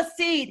sow a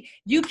seed,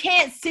 you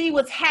can't see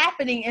what's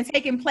happening and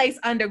taking place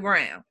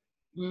underground,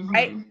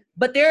 right?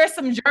 But there are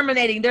some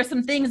germinating. There's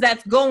some things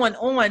that's going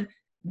on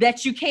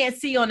that you can't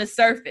see on the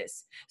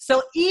surface.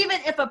 So even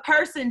if a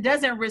person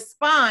doesn't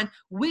respond,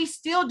 we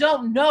still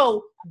don't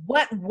know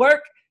what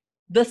work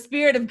the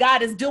Spirit of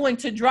God is doing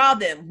to draw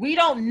them. We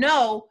don't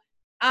know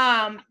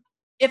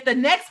if the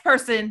next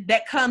person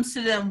that comes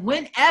to them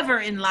whenever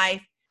in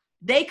life,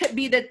 they could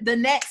be the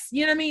next,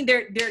 you know what I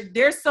mean?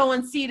 They're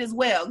sowing seed as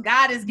well.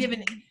 God is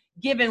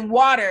giving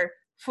water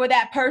for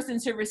that person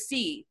to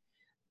receive.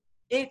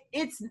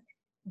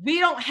 We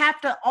don't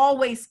have to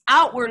always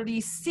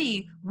outwardly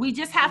see. We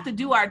just have to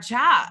do our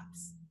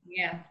jobs.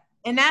 Yeah.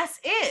 And that's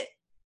it.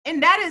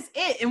 And that is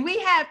it. And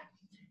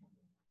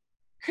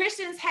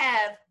Christians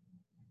have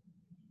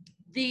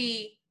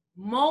the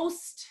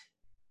most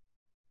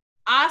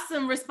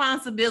awesome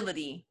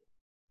responsibility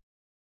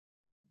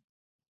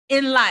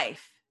in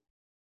life.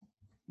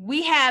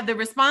 We have the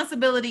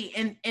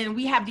responsibility and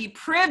we have the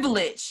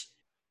privilege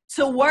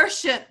to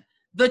worship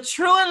the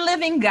true and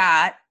living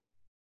God.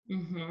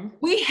 Mm-hmm.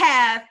 We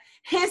have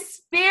his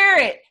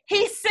spirit.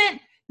 He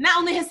sent not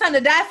only his son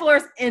to die for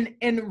us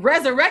and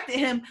resurrected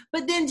him,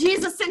 but then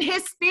Jesus sent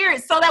his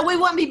spirit so that we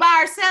wouldn't be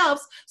by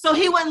ourselves, so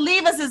he wouldn't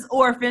leave us as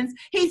orphans.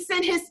 He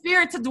sent his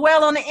spirit to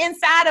dwell on the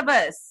inside of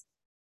us.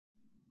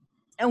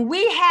 And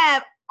we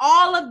have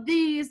all of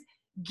these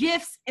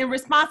gifts and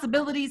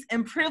responsibilities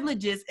and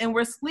privileges, and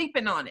we're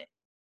sleeping on it.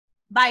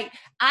 Like,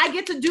 I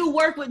get to do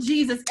work with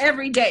Jesus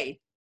every day.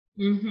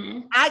 Mm-hmm.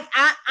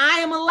 I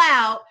am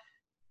allowed,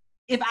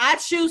 if I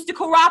choose to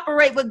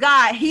cooperate with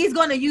God, he's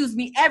going to use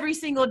me every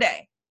single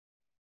day.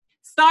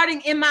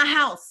 Starting in my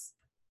house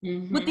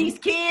with these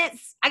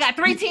kids. I got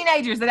 3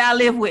 teenagers that I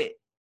live with.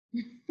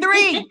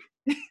 3.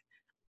 I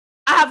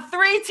have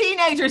 3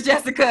 teenagers,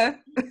 Jessica.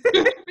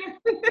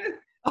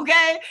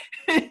 Okay?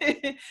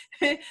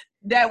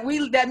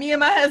 that me and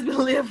my husband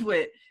live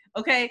with.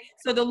 Okay?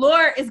 So the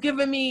Lord is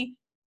giving me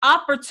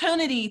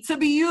opportunity to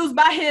be used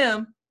by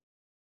him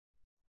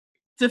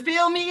to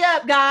fill me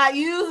up, God.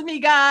 Use me,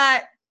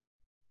 God.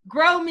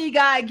 Grow me,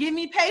 God. Give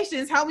me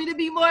patience. Help me to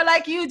be more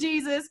like you,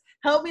 Jesus.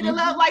 Help me to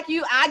love like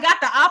you. I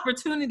got the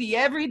opportunity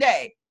every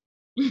day.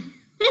 You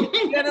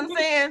know what I'm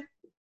saying?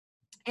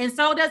 And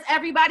so does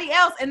everybody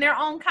else in their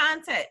own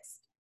context.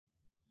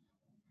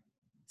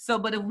 So,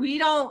 but if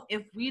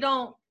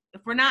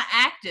we're not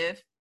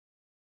active,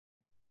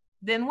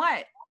 then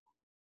what?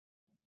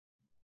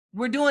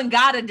 We're doing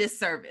God a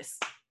disservice.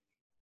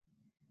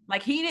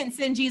 Like, he didn't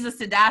send Jesus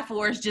to die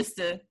for us just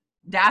to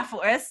die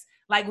for us.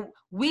 Like,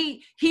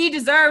 he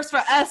deserves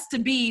for us to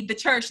be the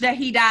church that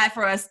he died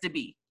for us to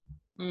be.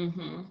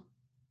 Mm-hmm.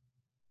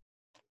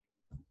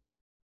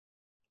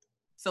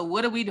 So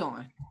what are we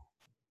doing?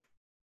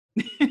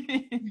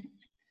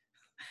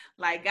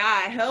 Like,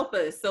 God, help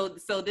us.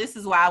 So this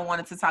is why I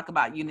wanted to talk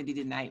about unity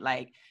tonight.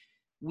 Like,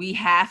 we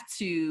have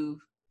to,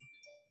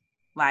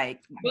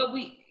 like, go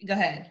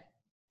ahead.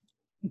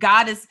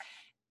 God is,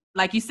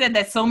 like you said,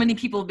 that so many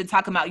people have been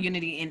talking about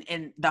unity,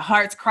 and the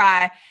heart's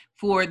cry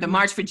for the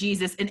March for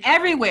Jesus, and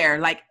everywhere.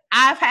 Like,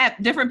 I've had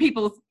different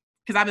people,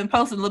 because I've been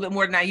posting a little bit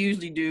more than I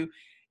usually do.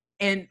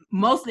 And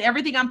mostly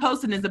everything I'm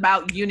posting is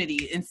about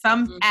unity in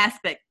some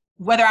aspect,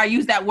 whether I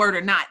use that word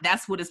or not.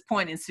 That's what it's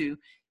pointing to.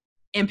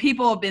 And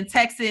people have been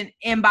texting,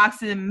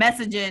 inboxing,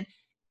 messaging.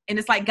 And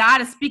it's like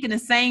God is speaking the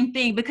same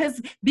thing because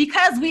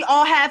we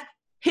all have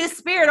his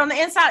spirit on the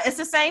inside. It's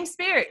the same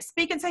spirit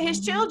speaking to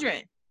his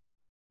children.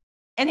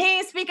 And he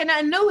ain't speaking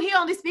nothing new. He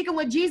only speaking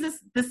what Jesus,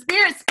 the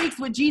spirit speaks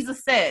what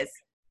Jesus says.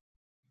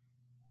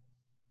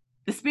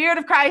 The spirit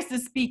of Christ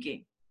is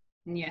speaking.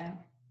 Yeah.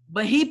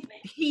 But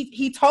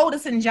he told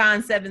us in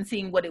John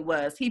 17 what it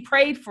was. He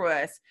prayed for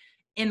us,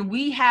 and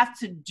we have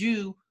to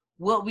do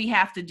what we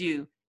have to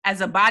do as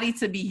a body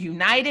to be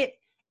united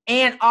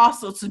and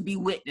also to be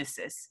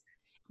witnesses.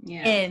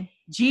 Yeah. And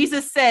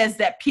Jesus says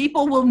that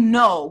people will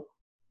know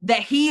that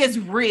he is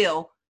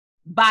real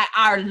by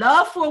our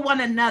love for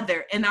one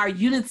another and our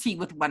unity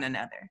with one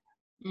another.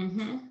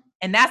 Mm-hmm.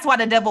 And that's why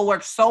the devil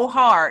works so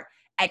hard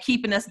at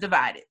keeping us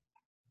divided.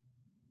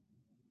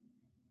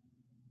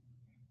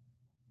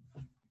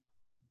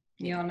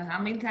 You don't know how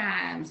many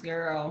times,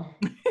 girl.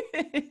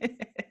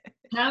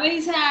 How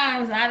many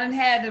times I done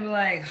had to be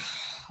like,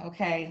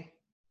 okay,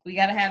 we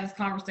got to have this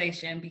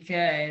conversation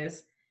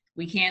because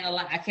I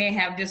can't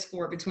have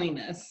discord between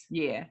us.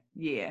 Yeah,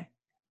 yeah.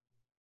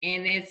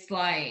 And it's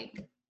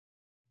like,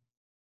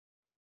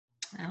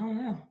 I don't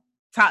know.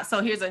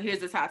 So here's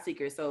the top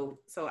secret. So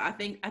I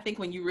think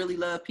when you really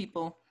love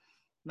people,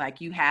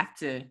 like, you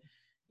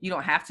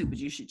don't have to, but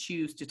you should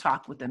choose to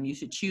talk with them. You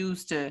should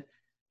choose to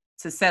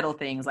settle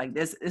things. Like,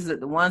 this is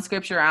the one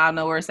scripture. I don't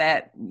know where it's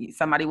at.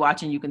 Somebody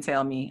watching, you can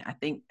tell me. I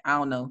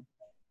don't know.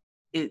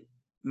 It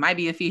might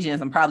be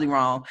Ephesians. I'm probably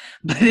wrong,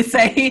 but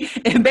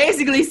it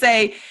basically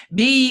say,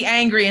 be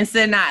angry and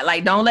sin not.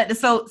 Like, don't let the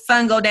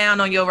sun go down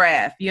on your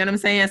wrath. You know what I'm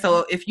saying?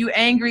 So if you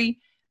angry,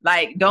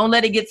 like, don't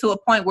let it get to a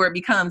point where it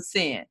becomes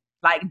sin.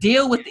 Like,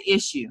 deal with the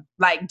issue.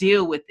 Like,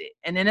 deal with it.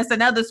 And then it's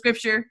another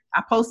scripture.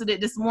 I posted it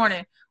this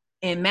morning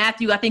in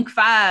Matthew, I think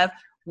 5,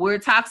 where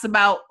it talks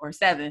about, or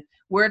 7,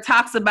 where it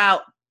talks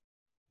about,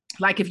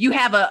 like, if you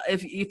have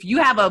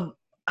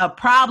a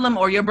problem,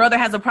 or your brother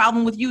has a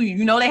problem with you,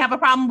 you know they have a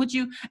problem with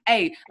you,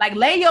 hey, like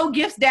lay your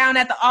gifts down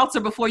at the altar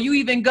before you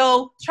even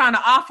go trying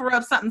to offer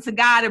up something to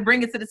God and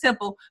bring it to the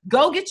temple.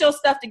 Go get your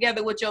stuff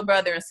together with your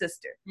brother and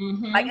sister.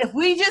 Mm-hmm. Like if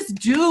we just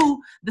do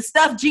the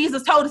stuff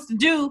Jesus told us to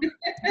do,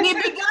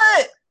 we'd be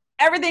good.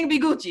 Everything be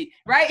Gucci,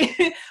 right?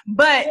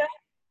 But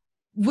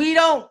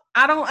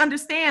I don't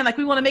understand. Like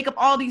we want to make up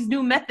all these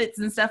new methods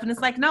and stuff. And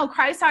it's like, no,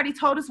 Christ already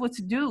told us what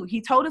to do.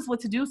 He told us what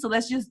to do. So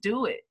let's just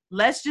do it.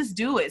 Let's just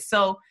do it.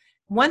 So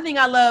one thing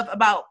I love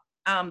about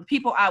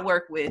people I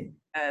work with,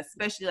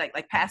 especially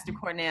like Pastor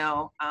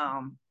Cornell,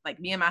 like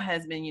me and my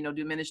husband, you know,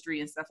 do ministry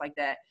and stuff like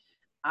that,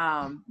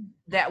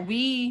 that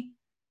we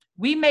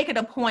make it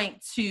a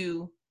point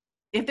to,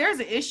 if there's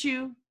an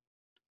issue,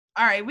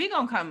 all right, we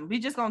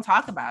just gonna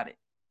talk about it.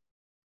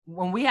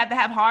 When we have to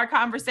have hard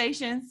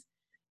conversations,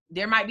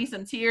 there might be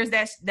some tears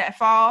that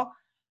fall,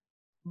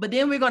 but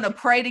then we're going to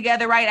pray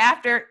together right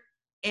after.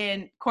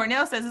 And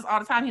Cornell says this all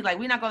the time. He's like,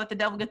 we're not going to let the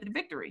devil get the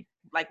victory.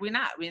 Like we're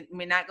not going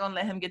to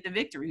let him get the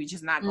victory. We're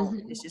just not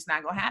going, it's just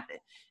not going to happen.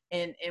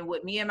 And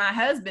with me and my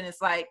husband,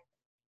 it's like,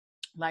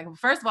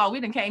 first of all, we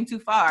done came too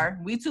far.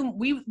 We too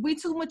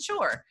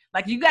mature.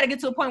 Like you got to get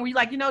to a point where you're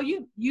like, you know,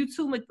 you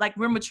too much, like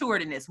we're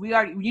matured in this. We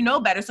are, you know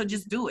better. So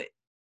just do it.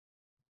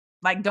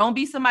 Like, don't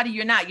be somebody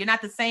you're not. You're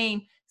not the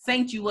same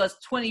saint you was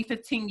 20,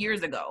 15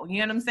 years ago. You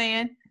know what I'm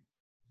saying?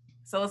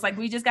 So it's like,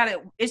 we just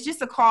it's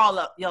just a call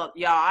up, y'all.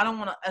 I don't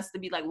want us to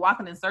be like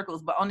walking in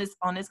circles, but on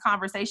this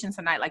conversation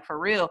tonight, like for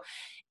real,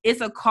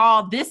 it's a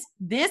call. This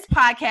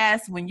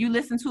podcast, when you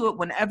listen to it,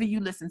 whenever you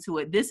listen to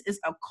it, this is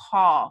a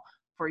call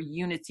for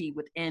unity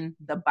within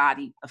the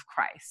body of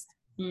Christ.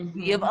 Mm-hmm.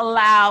 We have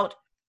allowed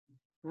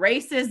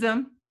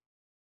racism.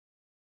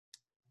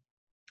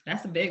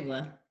 That's a big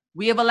one.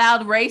 We have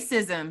allowed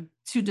racism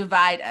to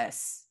divide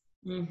us.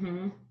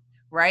 Mm-hmm.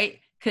 Right?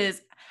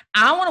 Because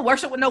I don't want to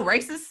worship with no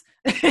racists.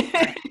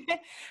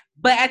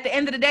 But at the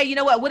end of the day, you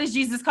know what? What is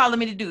Jesus calling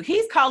me to do?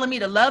 He's calling me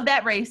to love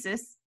that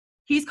racist.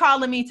 He's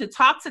calling me to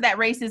talk to that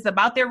racist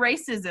about their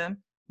racism,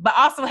 but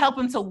also help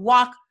them to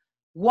walk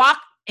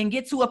and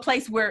get to a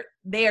place where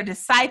they are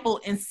discipled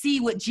and see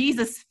what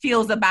Jesus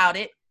feels about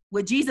it,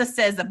 what Jesus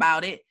says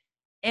about it,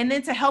 and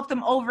then to help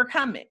them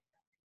overcome it.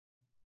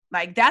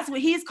 Like, that's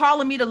what he's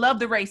calling me, to love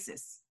the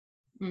racists.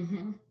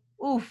 Mm-hmm.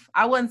 Oof,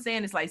 I wasn't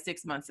saying this like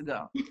 6 months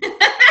ago.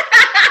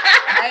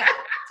 Right?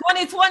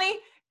 2020.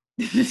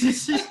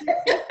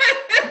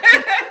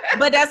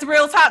 But that's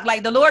real talk.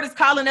 Like, the Lord is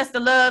calling us to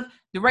love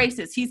the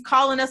racists. He's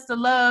calling us to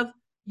love,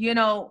 you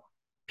know,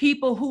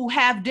 people who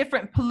have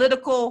different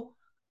political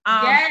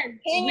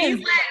opinions.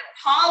 We let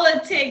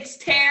politics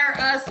tear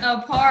us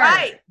apart.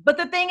 Right. But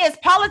the thing is,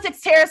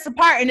 politics tear us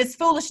apart, and it's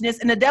foolishness,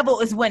 and the devil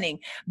is winning,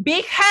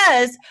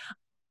 because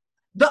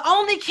the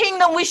only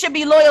kingdom we should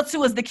be loyal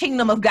to is the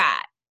kingdom of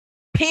God.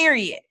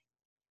 Period.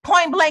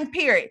 Point blank,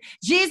 period.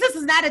 Jesus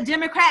is not a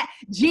Democrat.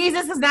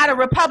 Jesus is not a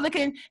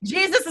Republican.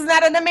 Jesus is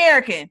not an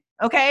American.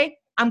 Okay?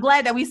 I'm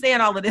glad that we saying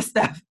all of this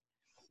stuff.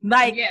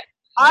 Like,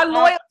 our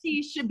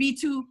loyalty should be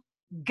to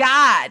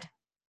God.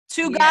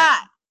 To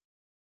God.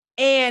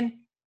 And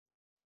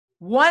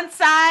one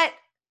side,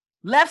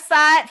 left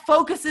side,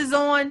 focuses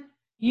on,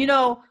 you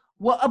know,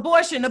 well,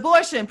 abortion,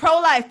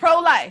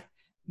 pro-life.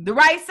 The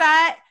right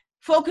side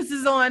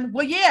focuses on,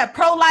 well, yeah,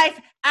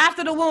 pro-life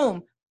after the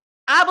womb.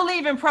 I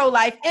believe in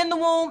pro-life in the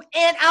womb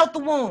and out the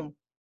womb.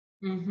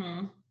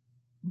 Mm-hmm.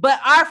 But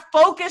our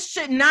focus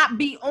should not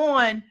be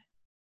on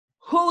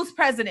who's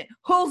president,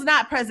 who's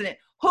not president,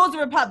 who's a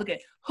Republican,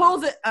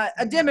 who's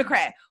a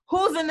Democrat,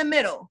 who's in the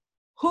middle,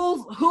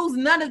 who's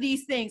none of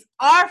these things.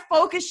 Our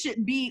focus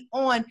should be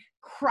on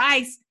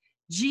Christ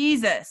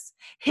Jesus,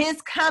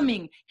 his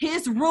coming,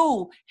 his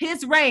rule,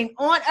 his reign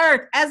on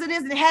earth as it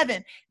is in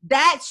heaven.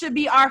 That should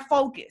be our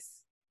focus.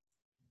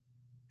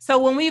 So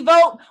when we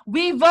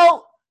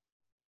vote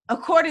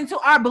according to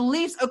our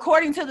beliefs,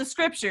 according to the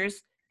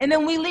scriptures, and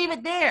then we leave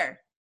it there.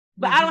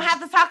 But I don't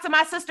have to talk to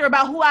my sister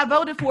about who I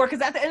voted for,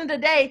 because at the end of the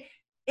day,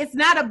 it's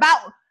not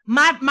about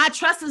my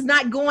trust is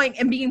not going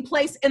and being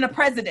placed in a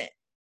president.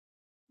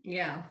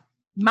 Yeah.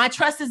 My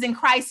trust is in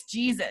Christ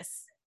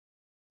Jesus.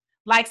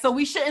 Like, so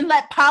we shouldn't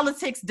let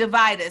politics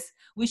divide us.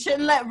 We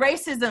shouldn't let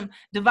racism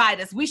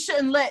divide us. We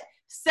shouldn't let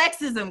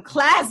sexism,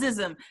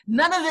 classism,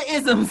 none of the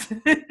isms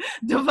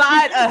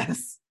divide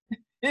us.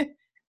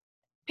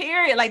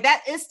 Period. Like,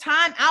 that is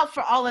time out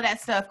for all of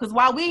that stuff. Because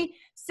while we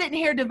sitting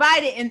here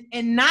divided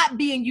and not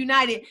being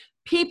united,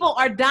 people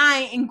are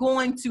dying and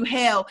going to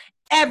hell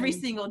every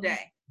single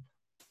day.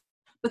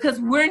 Because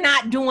we're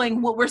not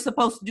doing what we're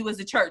supposed to do as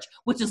a church,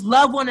 which is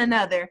love one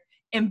another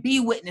and be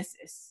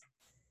witnesses.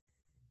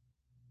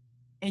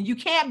 And you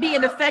can't be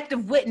an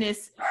effective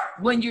witness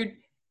when you're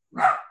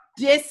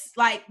just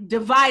like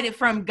divided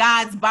from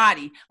God's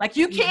body. Like,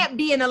 you can't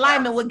be in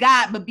alignment with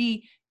God, but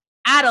be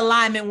out of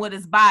alignment with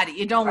his body.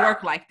 It don't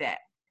work like that.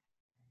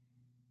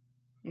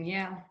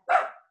 Yeah.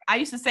 I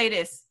used to say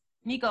this.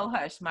 Nico,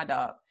 hush, my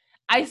dog.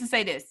 I used to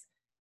say this.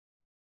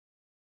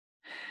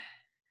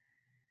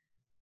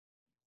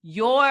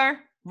 Your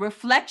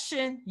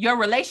reflection, your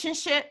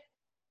relationship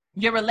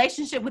Your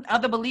relationship with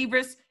other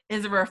believers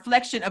is a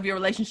reflection of your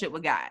relationship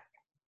with God.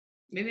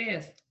 It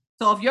is.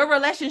 So if your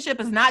relationship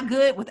is not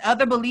good with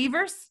other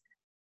believers,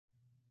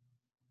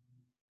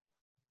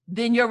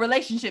 then your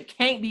relationship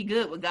can't be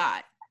good with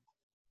God.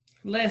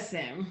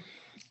 Listen,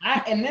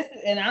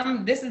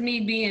 this is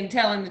me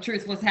telling the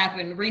truth what's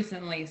happened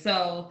recently.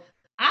 So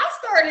I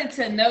started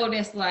to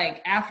notice,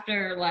 like,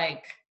 after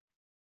like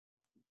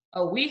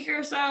a week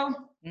or so,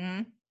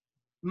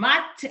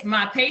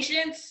 my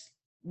patience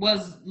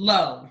was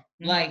low.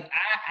 Like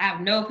I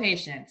have no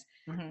patience.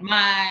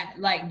 My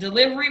like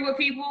delivery with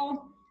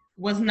people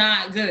was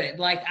not good.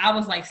 Like I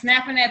was like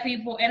snapping at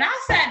people, and I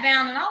sat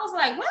down and I was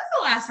like, when's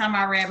the last time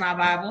I read my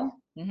Bible?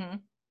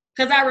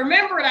 Because I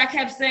remembered I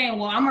kept saying,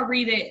 well, I'm gonna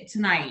read it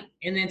tonight,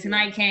 and then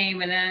tonight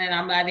came, and then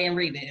I didn't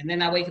read it, and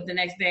then I wake up the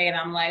next day and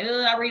I'm like,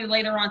 I'll read it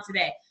later on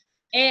today.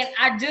 And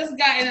I just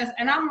got in this,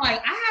 and I'm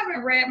like, I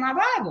haven't read my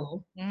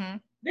Bible.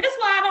 This is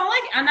why I don't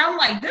like it. And I'm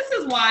like, this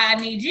is why I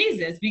need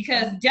Jesus,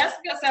 because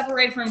Jessica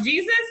separated from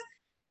Jesus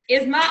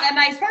is not a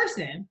nice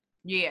person.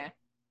 Yeah.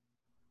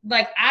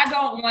 Like, I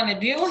don't want to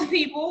deal with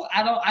people.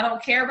 I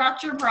don't care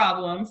about your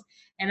problems.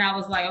 And I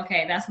was like,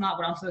 okay, that's not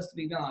what I'm supposed to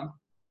be doing.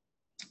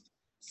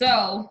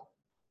 So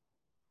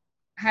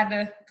I had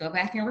to go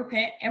back and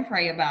repent and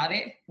pray about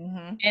it.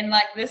 And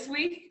like this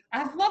week,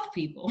 I've loved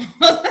people.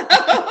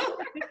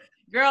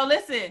 Girl,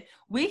 listen,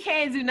 we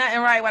can't do nothing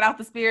right without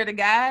the Spirit of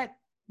God.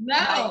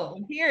 No.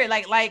 Like, period.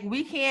 Like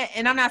we can't,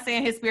 and I'm not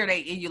saying his spirit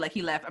ain't in you, like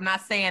he left. I'm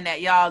not saying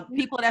that, y'all.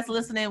 People that's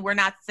listening, we're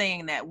not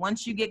saying that.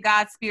 Once you get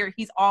God's Spirit,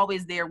 he's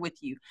always there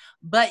with you.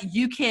 But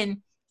you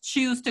can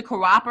choose to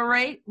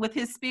cooperate with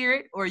his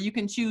Spirit, or you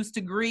can choose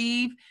to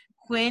grieve,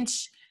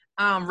 quench,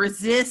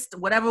 resist,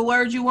 whatever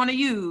word you want to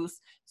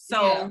use.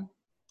 So,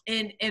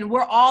 and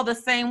we're all the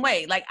same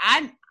way. Like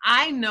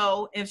I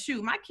know, if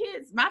shoot, my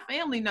kids, my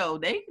family know,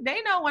 they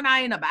know when I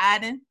ain't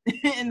abiding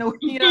and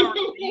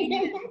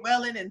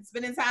dwelling and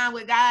spending time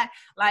with God.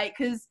 Like,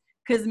 cause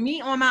me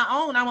on my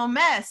own, I'm a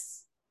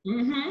mess.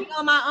 Me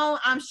on my own,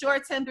 I'm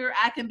short tempered.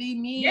 I can be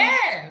mean.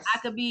 Yes. I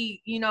could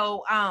be,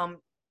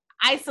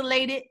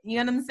 isolated. You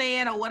know what I'm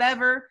saying, or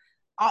whatever.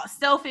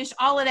 Selfish,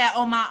 all of that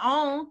on my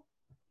own.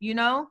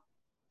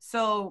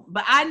 So,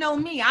 but I know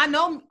me. I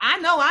know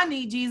I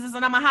need Jesus,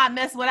 and I'm a hot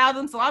mess without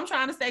him. So I'm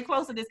trying to stay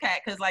close to this cat,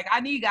 because like I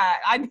need God.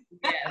 I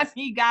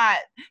need God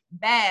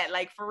bad,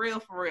 like for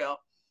real.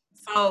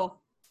 So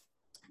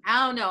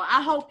I don't know.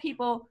 I hope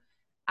people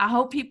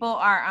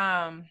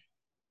are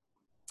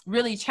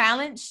really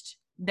challenged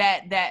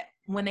that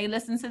when they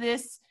listen to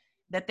this,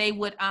 that they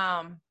would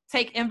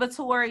take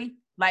inventory,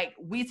 like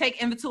we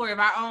take inventory of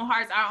our own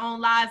hearts, our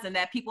own lives, and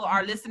that people,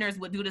 our listeners,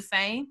 would do the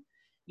same.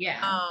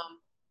 Yeah.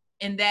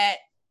 And that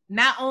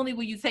not only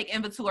will you take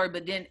inventory,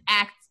 but then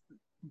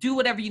do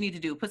whatever you need to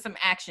do, put some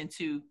action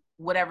to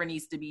whatever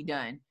needs to be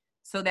done,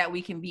 so that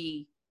we can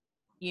be,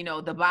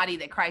 the body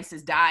that Christ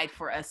has died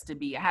for us to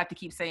be. I have to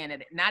keep saying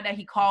it. Not that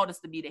he called us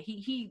to be, that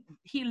he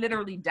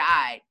literally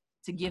died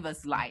to give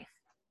us life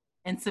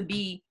and to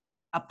be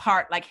a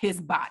part, like his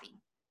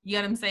body. You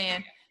know what I'm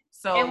saying?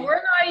 So, and we're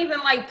not even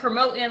like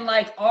promoting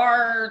like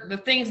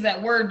the things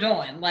that we're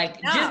doing.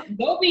 Like, just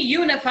go be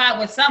unified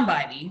with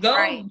somebody.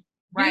 Go.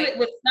 Do it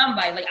with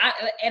somebody. Like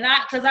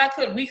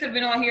we could have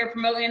been on here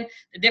promoting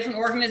the different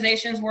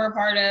organizations we're a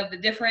part of, the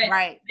different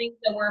things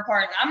that we're a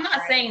part of. I'm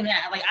not saying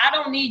that. Like, I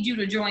don't need you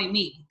to join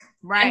me.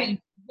 Right.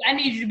 I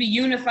need you to be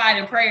unified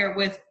in prayer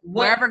with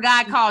wherever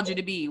God called you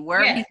to be,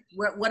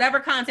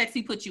 whatever context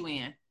he put you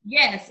in.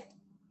 Yes.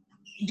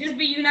 Just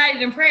be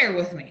united in prayer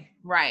with me.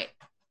 Right.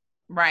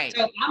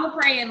 So I'm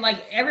praying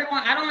like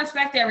everyone. I don't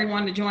expect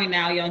everyone to join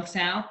Now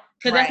Youngstown,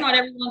 because that's not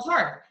everyone's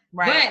heart.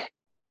 Right. But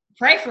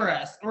pray for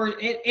us,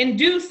 and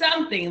do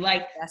something.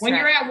 Like, that's when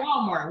you're at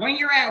Walmart, when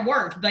you're at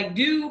work, like,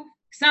 do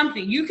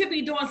something. You could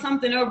be doing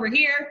something over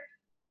here,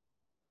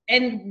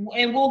 and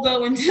we'll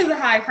go into the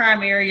high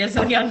crime areas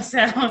of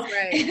Youngstown.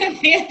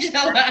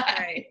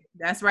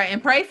 That's right.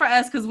 And pray for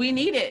us, because we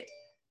need it.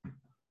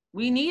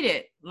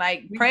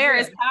 Like, prayer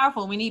is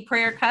powerful. We need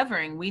prayer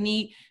covering. We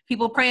need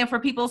people praying for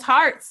people's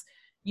hearts,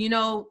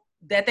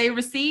 that they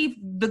receive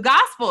the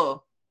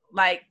gospel.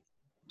 Like,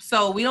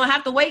 so we don't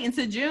have to wait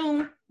until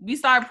June. We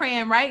start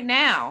praying right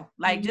now.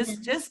 Like,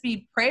 just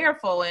be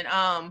prayerful. And so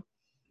I'm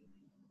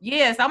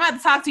gonna have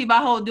to talk to you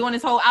about doing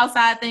this whole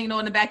outside thing,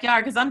 in the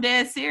backyard, because I'm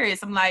dead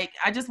serious. I'm like,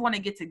 I just want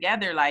to get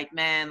together. Like,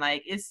 man,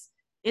 like it's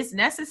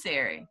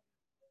necessary.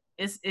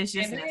 It's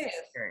just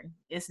necessary.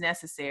 It's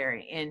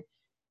necessary.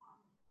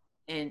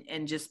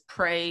 And just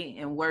pray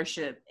and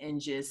worship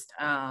and just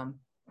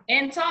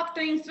and talk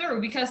things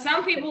through, because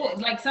some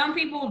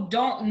people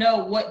don't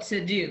know what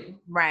to do.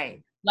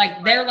 Right.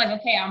 Like, they're like,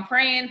 okay, I'm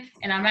praying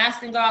and I'm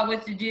asking God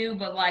what to do,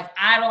 but like,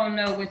 I don't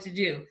know what to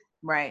do.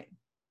 Right.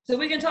 So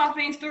we can talk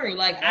things through.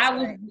 Like,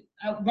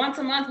 once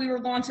a month, we were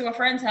going to a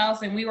friend's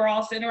house, and we were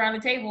all sitting around the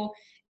table,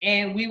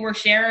 and we were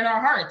sharing our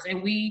hearts,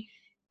 and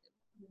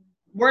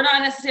we're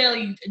not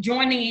necessarily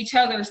joining each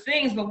other's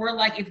things, but we're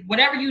like, if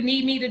whatever you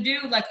need me to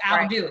do, like,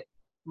 I'll do it.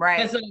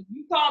 Right. So if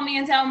you call me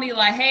and tell me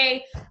like,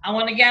 hey, I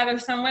want to gather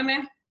some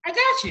women, I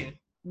got you.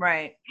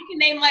 Right. I can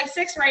name like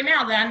 6 right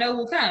now that I know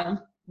will come.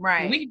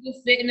 Right. We can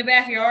just sit in the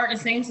backyard and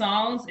sing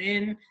songs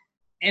and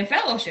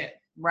fellowship.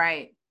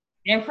 Right.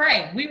 And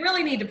pray. We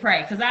really need to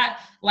pray because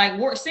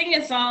we're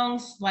singing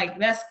songs, like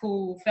that's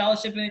cool,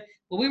 fellowshipping,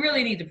 but we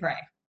really need to pray.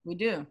 We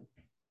do.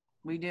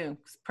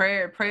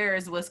 Prayer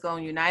is what's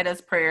going to unite us.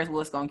 Prayer is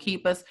what's going to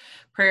keep us.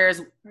 Prayer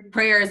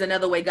is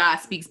another way God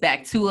speaks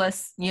back to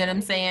us. You know what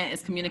I'm saying?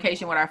 It's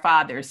communication with our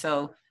Father.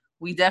 So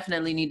we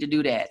definitely need to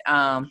do that.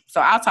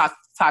 So I'll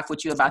talk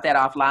with you about that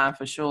offline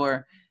for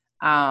sure.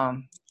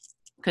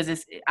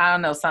 Because I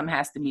don't know, something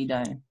has to be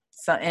done.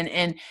 So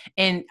and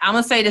I'm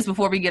gonna say this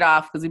before we get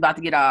off because we're about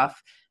to get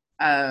off.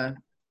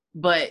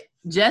 But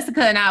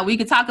Jessica and I, we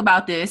could talk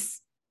about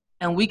this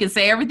and we can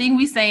say everything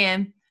we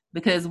saying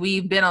because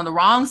we've been on the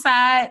wrong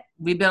side,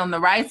 we've been on the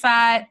right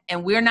side,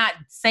 and we're not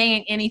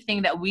saying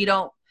anything that we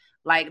don't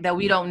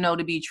know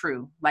to be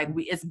true. Like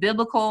it's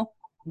biblical.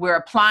 We're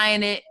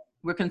applying it.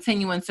 We're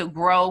continuing to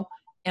grow,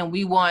 and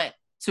we want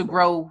to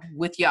grow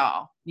with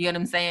y'all. You know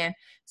what I'm saying?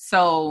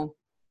 So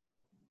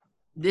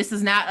this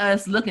is not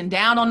us looking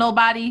down on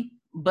nobody,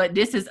 but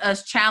this is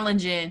us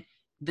challenging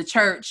the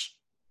church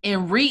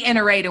and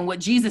reiterating what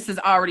Jesus has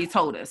already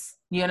told us.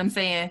 You know what I'm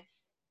saying?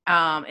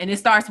 And it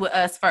starts with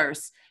us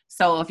first.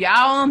 So if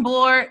y'all on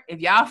board, if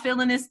y'all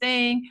feeling this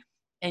thing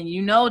and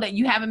you know that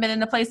you haven't been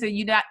in a place of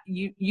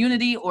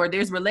unity, or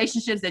there's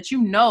relationships that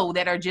you know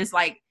that are just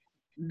like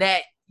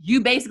that,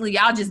 you basically,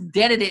 y'all just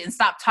deaded it and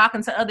stopped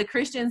talking to other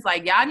Christians.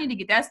 Like y'all need to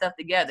get that stuff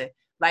together.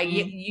 Like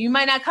you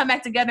might not come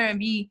back together and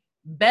be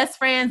best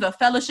friends or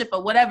fellowship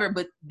or whatever,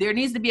 but there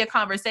needs to be a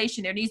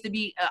conversation. There needs to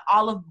be an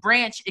olive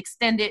branch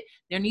extended.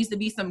 There needs to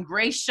be some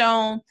grace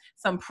shown,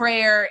 some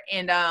prayer,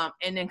 and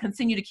then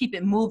continue to keep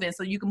it moving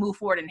so you can move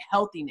forward in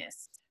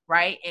healthiness,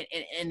 right?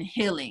 And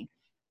healing.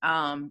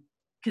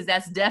 Because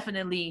that's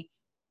definitely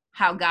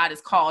how God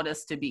has called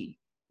us to be,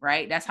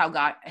 right? That's how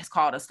God has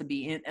called us to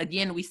be. And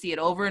again, we see it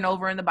over and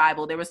over in the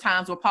Bible. There was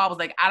times where Paul was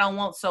like, I don't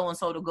want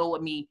so-and-so to go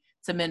with me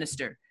to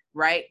minister.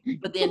 Right.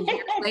 But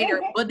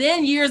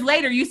then years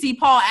later, you see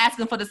Paul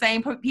asking for the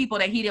same people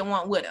that he didn't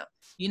want with him,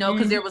 you know,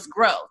 because there was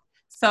growth.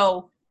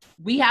 So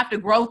we have to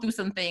grow through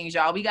some things,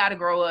 y'all. We got to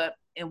grow up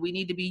and we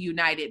need to be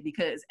united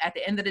because at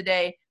the end of the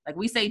day, like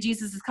we say,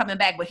 Jesus is coming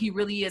back, but he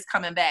really is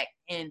coming back.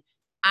 And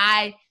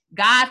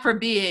God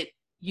forbid,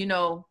 you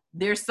know,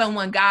 there's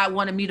someone God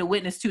wanted me to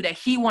witness to that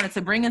he wanted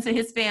to bring into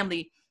his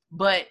family,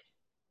 but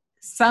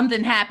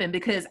something happened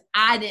because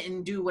I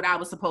didn't do what I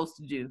was supposed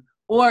to do.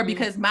 Or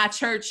because my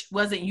church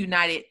wasn't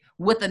united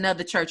with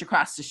another church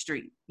across the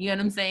street. You know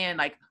what I'm saying?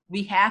 Like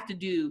we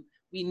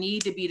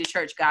need to be the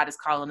church God is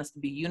calling us to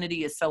be.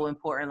 Unity is so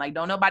important. Like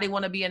don't nobody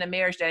want to be in a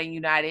marriage that ain't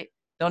united.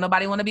 Don't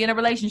nobody want to be in a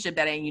relationship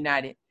that ain't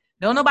united.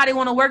 Don't nobody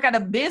want to work at a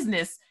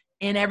business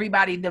and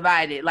everybody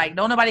divided. Like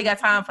don't nobody got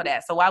time for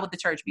that. So why would the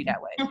church be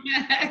that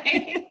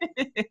way?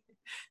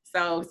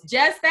 So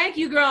Jess, thank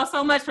you girl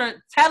so much for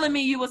telling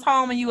me you was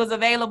home and you was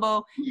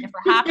available and for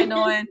hopping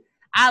on.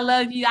 I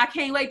love you. I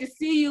can't wait to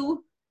see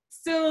you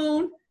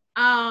soon,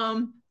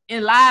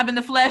 in live in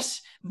the flesh.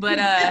 But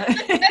I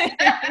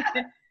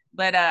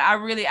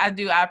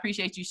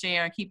appreciate you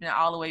sharing, keeping it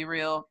all the way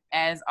real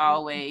as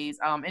always.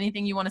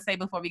 Anything you want to say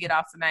before we get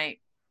off tonight?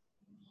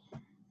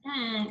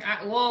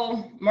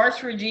 March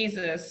for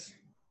Jesus.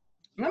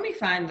 Let me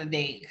find the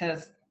date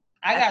because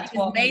I got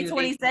 12. May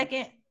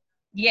 22nd.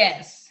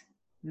 Yes,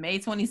 May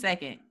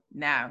 22nd.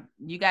 Now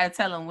you got to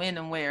tell them when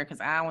and where because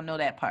I don't know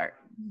that part,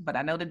 but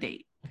I know the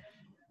date.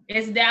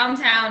 It's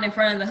downtown in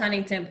front of the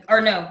Huntington. Or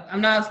no,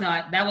 it's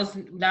not. That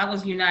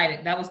was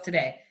United. That was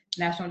today,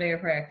 National Day of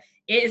Prayer.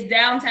 It is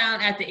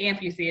downtown at the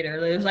amphitheater.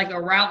 There's like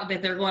a route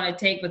that they're going to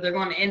take, but they're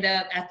going to end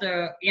up at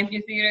the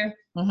amphitheater.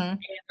 And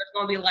there's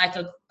going to be like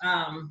a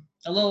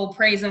little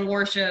praise and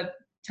worship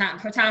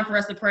time for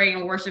us to pray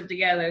and worship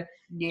together.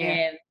 Yeah.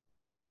 And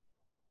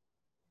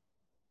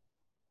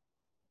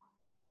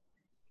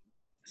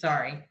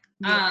sorry.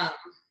 Yeah.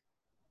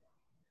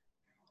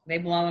 They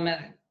blowing up.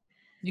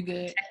 You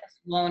good?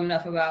 Blowing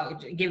enough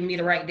about giving me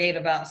the right date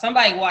about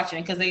somebody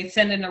watching because they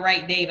sending the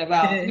right date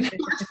about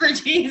for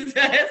Jesus.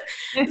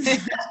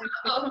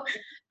 So,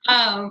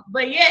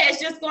 but yeah,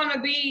 it's just going to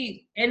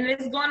be, and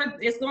it's going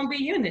to be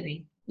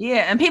unity.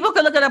 Yeah, and people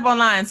can look it up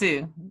online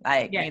too,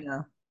 like you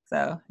know.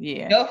 So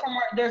yeah,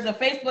 there's a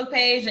Facebook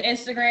page, an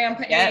Instagram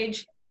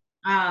page.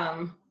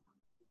 Yep.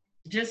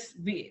 Just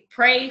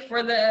pray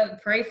for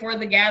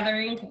the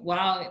gathering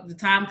while the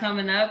time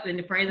coming up, and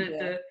to pray that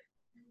the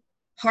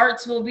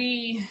hearts will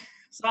be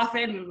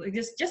softened.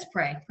 Just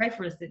pray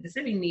for the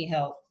city need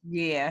help.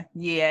 Yeah.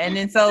 And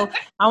then so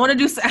I want to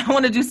do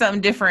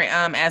something different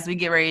as we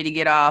get ready to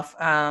get off.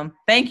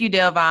 Thank you,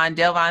 Delvon.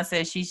 Delvon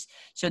says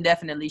she'll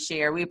definitely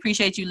share. We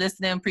appreciate you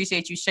listening,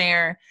 appreciate you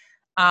sharing.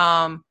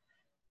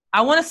 I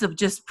want us to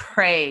just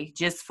pray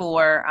just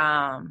for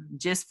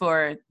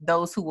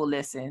those who will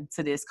listen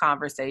to this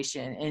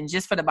conversation and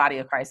just for the body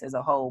of Christ as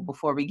a whole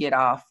before we get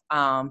off.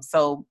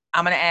 So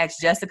I'm going to ask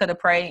Jessica to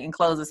pray and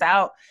close us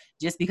out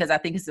just because I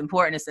think it's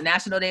important. It's the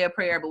National Day of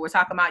Prayer, but we're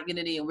talking about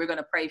unity and we're going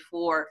to pray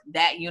for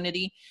that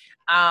unity.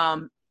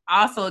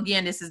 also,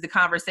 again, this is the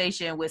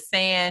conversation with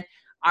San.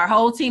 Our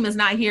whole team is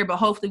not here, but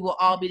hopefully we'll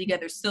all be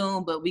together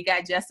soon. But we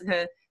got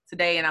Jessica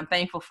today, and I'm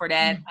thankful for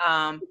that.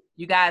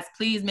 You guys,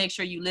 please make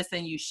sure you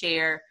listen, you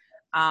share,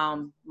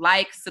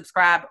 like,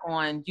 subscribe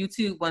on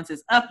YouTube once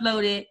it's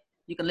uploaded.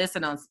 You can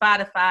listen on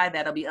Spotify.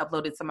 That'll be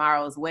uploaded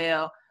tomorrow as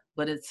well.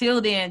 But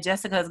until then,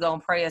 Jessica's going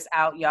to pray us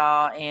out,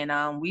 y'all.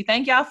 And we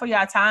thank y'all for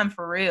your time,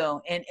 for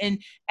real. And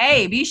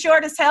hey, be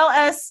sure to tell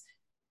us,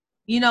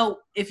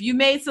 if you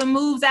made some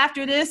moves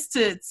after this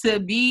to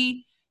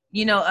be,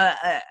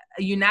 a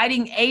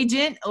uniting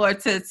agent or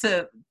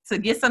to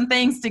get some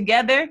things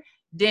together,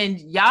 then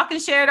y'all can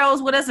share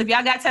those with us. If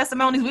y'all got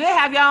testimonies, we'll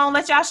have y'all on,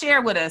 let y'all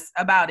share with us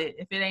about it.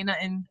 If it ain't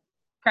nothing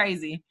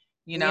crazy,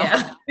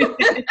 Yeah.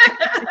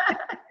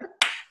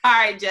 All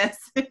right,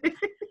 Jess.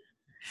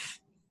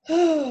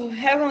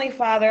 Heavenly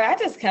Father, I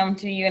just come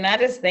to you and I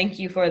just thank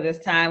you for this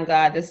time,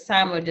 God, this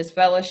time of just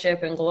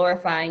fellowship and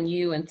glorifying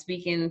you and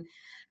speaking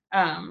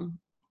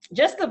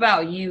just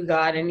about you,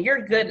 God, and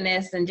your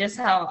goodness and just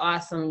how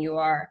awesome you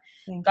are.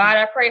 God,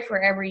 I pray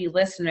for every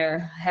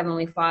listener,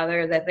 Heavenly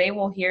Father, that they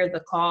will hear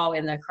the call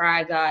and the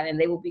cry, God, and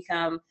they will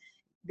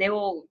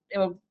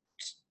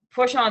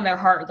push on their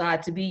heart,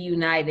 God, to be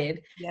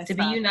united, to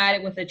be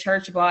united with the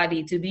church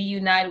body, to be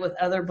united with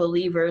other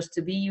believers,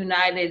 to be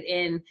united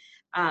in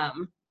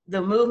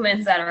the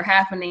movements that are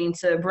happening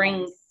to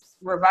bring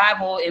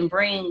revival and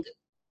bring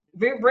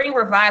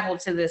revival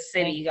to this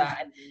city,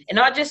 God, and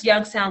not just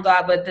Youngstown,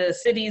 God, but the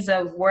cities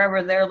of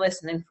wherever they're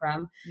listening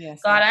from.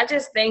 God, I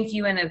just thank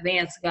you in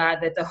advance, God,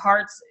 that the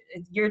hearts,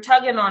 you're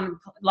tugging on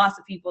lots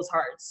of people's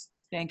hearts.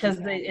 Because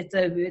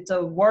it's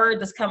a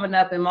word that's coming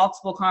up in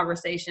multiple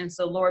conversations.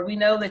 So, Lord, we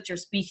know that you're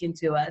speaking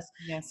to us.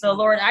 So,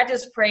 Lord, I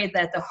just pray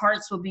that the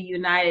hearts will be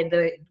united.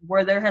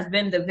 Where there has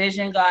been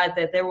division, God,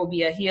 that there will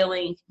be a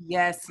healing.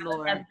 Yes,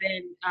 Lord. There has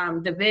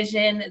been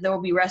division. There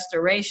will be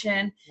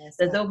restoration.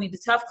 That there will be the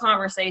tough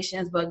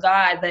conversations, but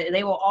God, that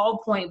they will all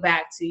point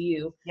back to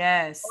you.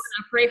 Yes. Lord,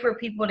 I pray for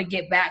people to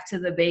get back to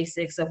the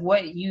basics of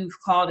what you've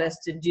called us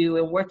to do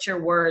and what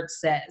your word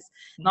says.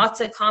 Not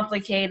to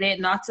complicate it,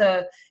 not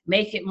to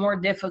make it more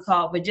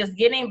difficult, but just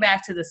getting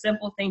back to the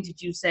simple things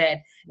that you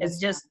said. It's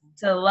just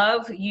to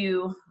love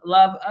you,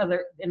 love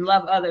others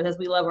as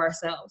we love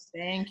ourselves.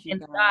 Thank you,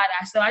 and God.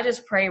 I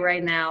just pray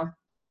right now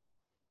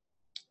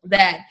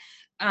that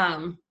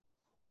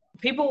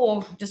people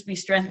will just be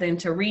strengthened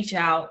to reach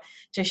out,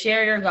 to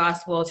share your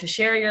gospel, to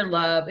share your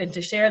love, and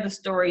to share the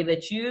story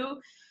that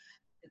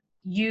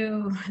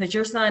that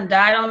your son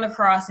died on the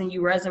cross and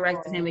you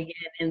resurrected him again.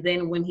 And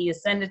then when he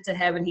ascended to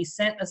heaven, he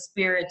sent a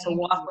spirit to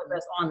walk with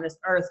us on this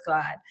earth,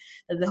 God,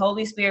 that the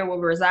Holy Spirit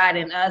will reside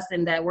in us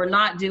and that we're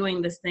not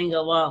doing this thing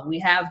alone. We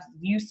have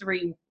you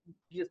three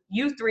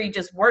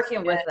just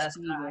working with us,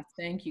 God.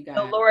 Thank you, God.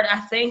 So Lord,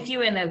 I thank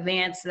you in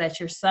advance that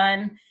your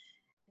son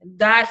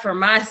died for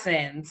my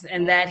sins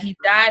and that he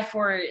died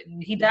for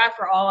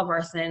all of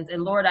our sins.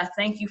 And Lord, I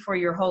thank you for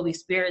your Holy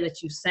Spirit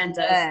that you sent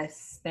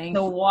us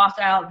to walk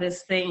out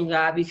this thing,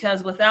 God,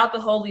 because without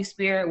the Holy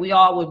Spirit, we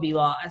all would be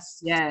lost.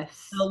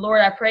 Yes. So Lord,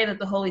 I pray that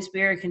the Holy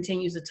Spirit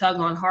continues to tug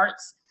on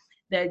hearts,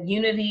 that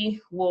unity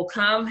will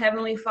come,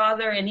 Heavenly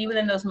Father. And even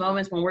in those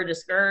moments when we're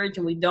discouraged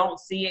and we don't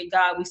see it,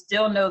 God, we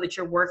still know that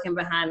you're working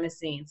behind the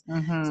scenes. So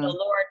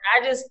Lord,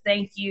 I just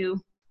thank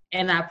you.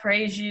 And I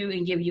praise you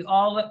and give you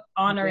all the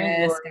honor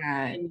and glory.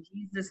 God. In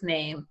Jesus'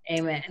 name,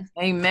 amen.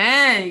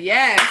 Amen.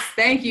 Yes.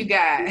 Thank you,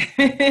 God.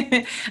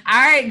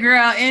 All right,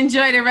 girl.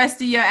 Enjoy the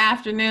rest of your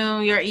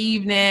afternoon, your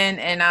evening,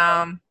 and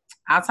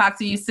I'll talk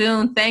to you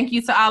soon. Thank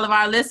you to all of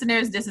our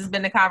listeners. This has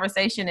been The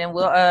Conversation, and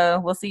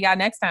we'll see y'all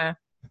next time.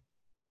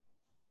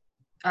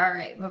 All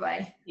right.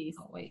 Bye-bye. Peace.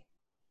 Oh, wait.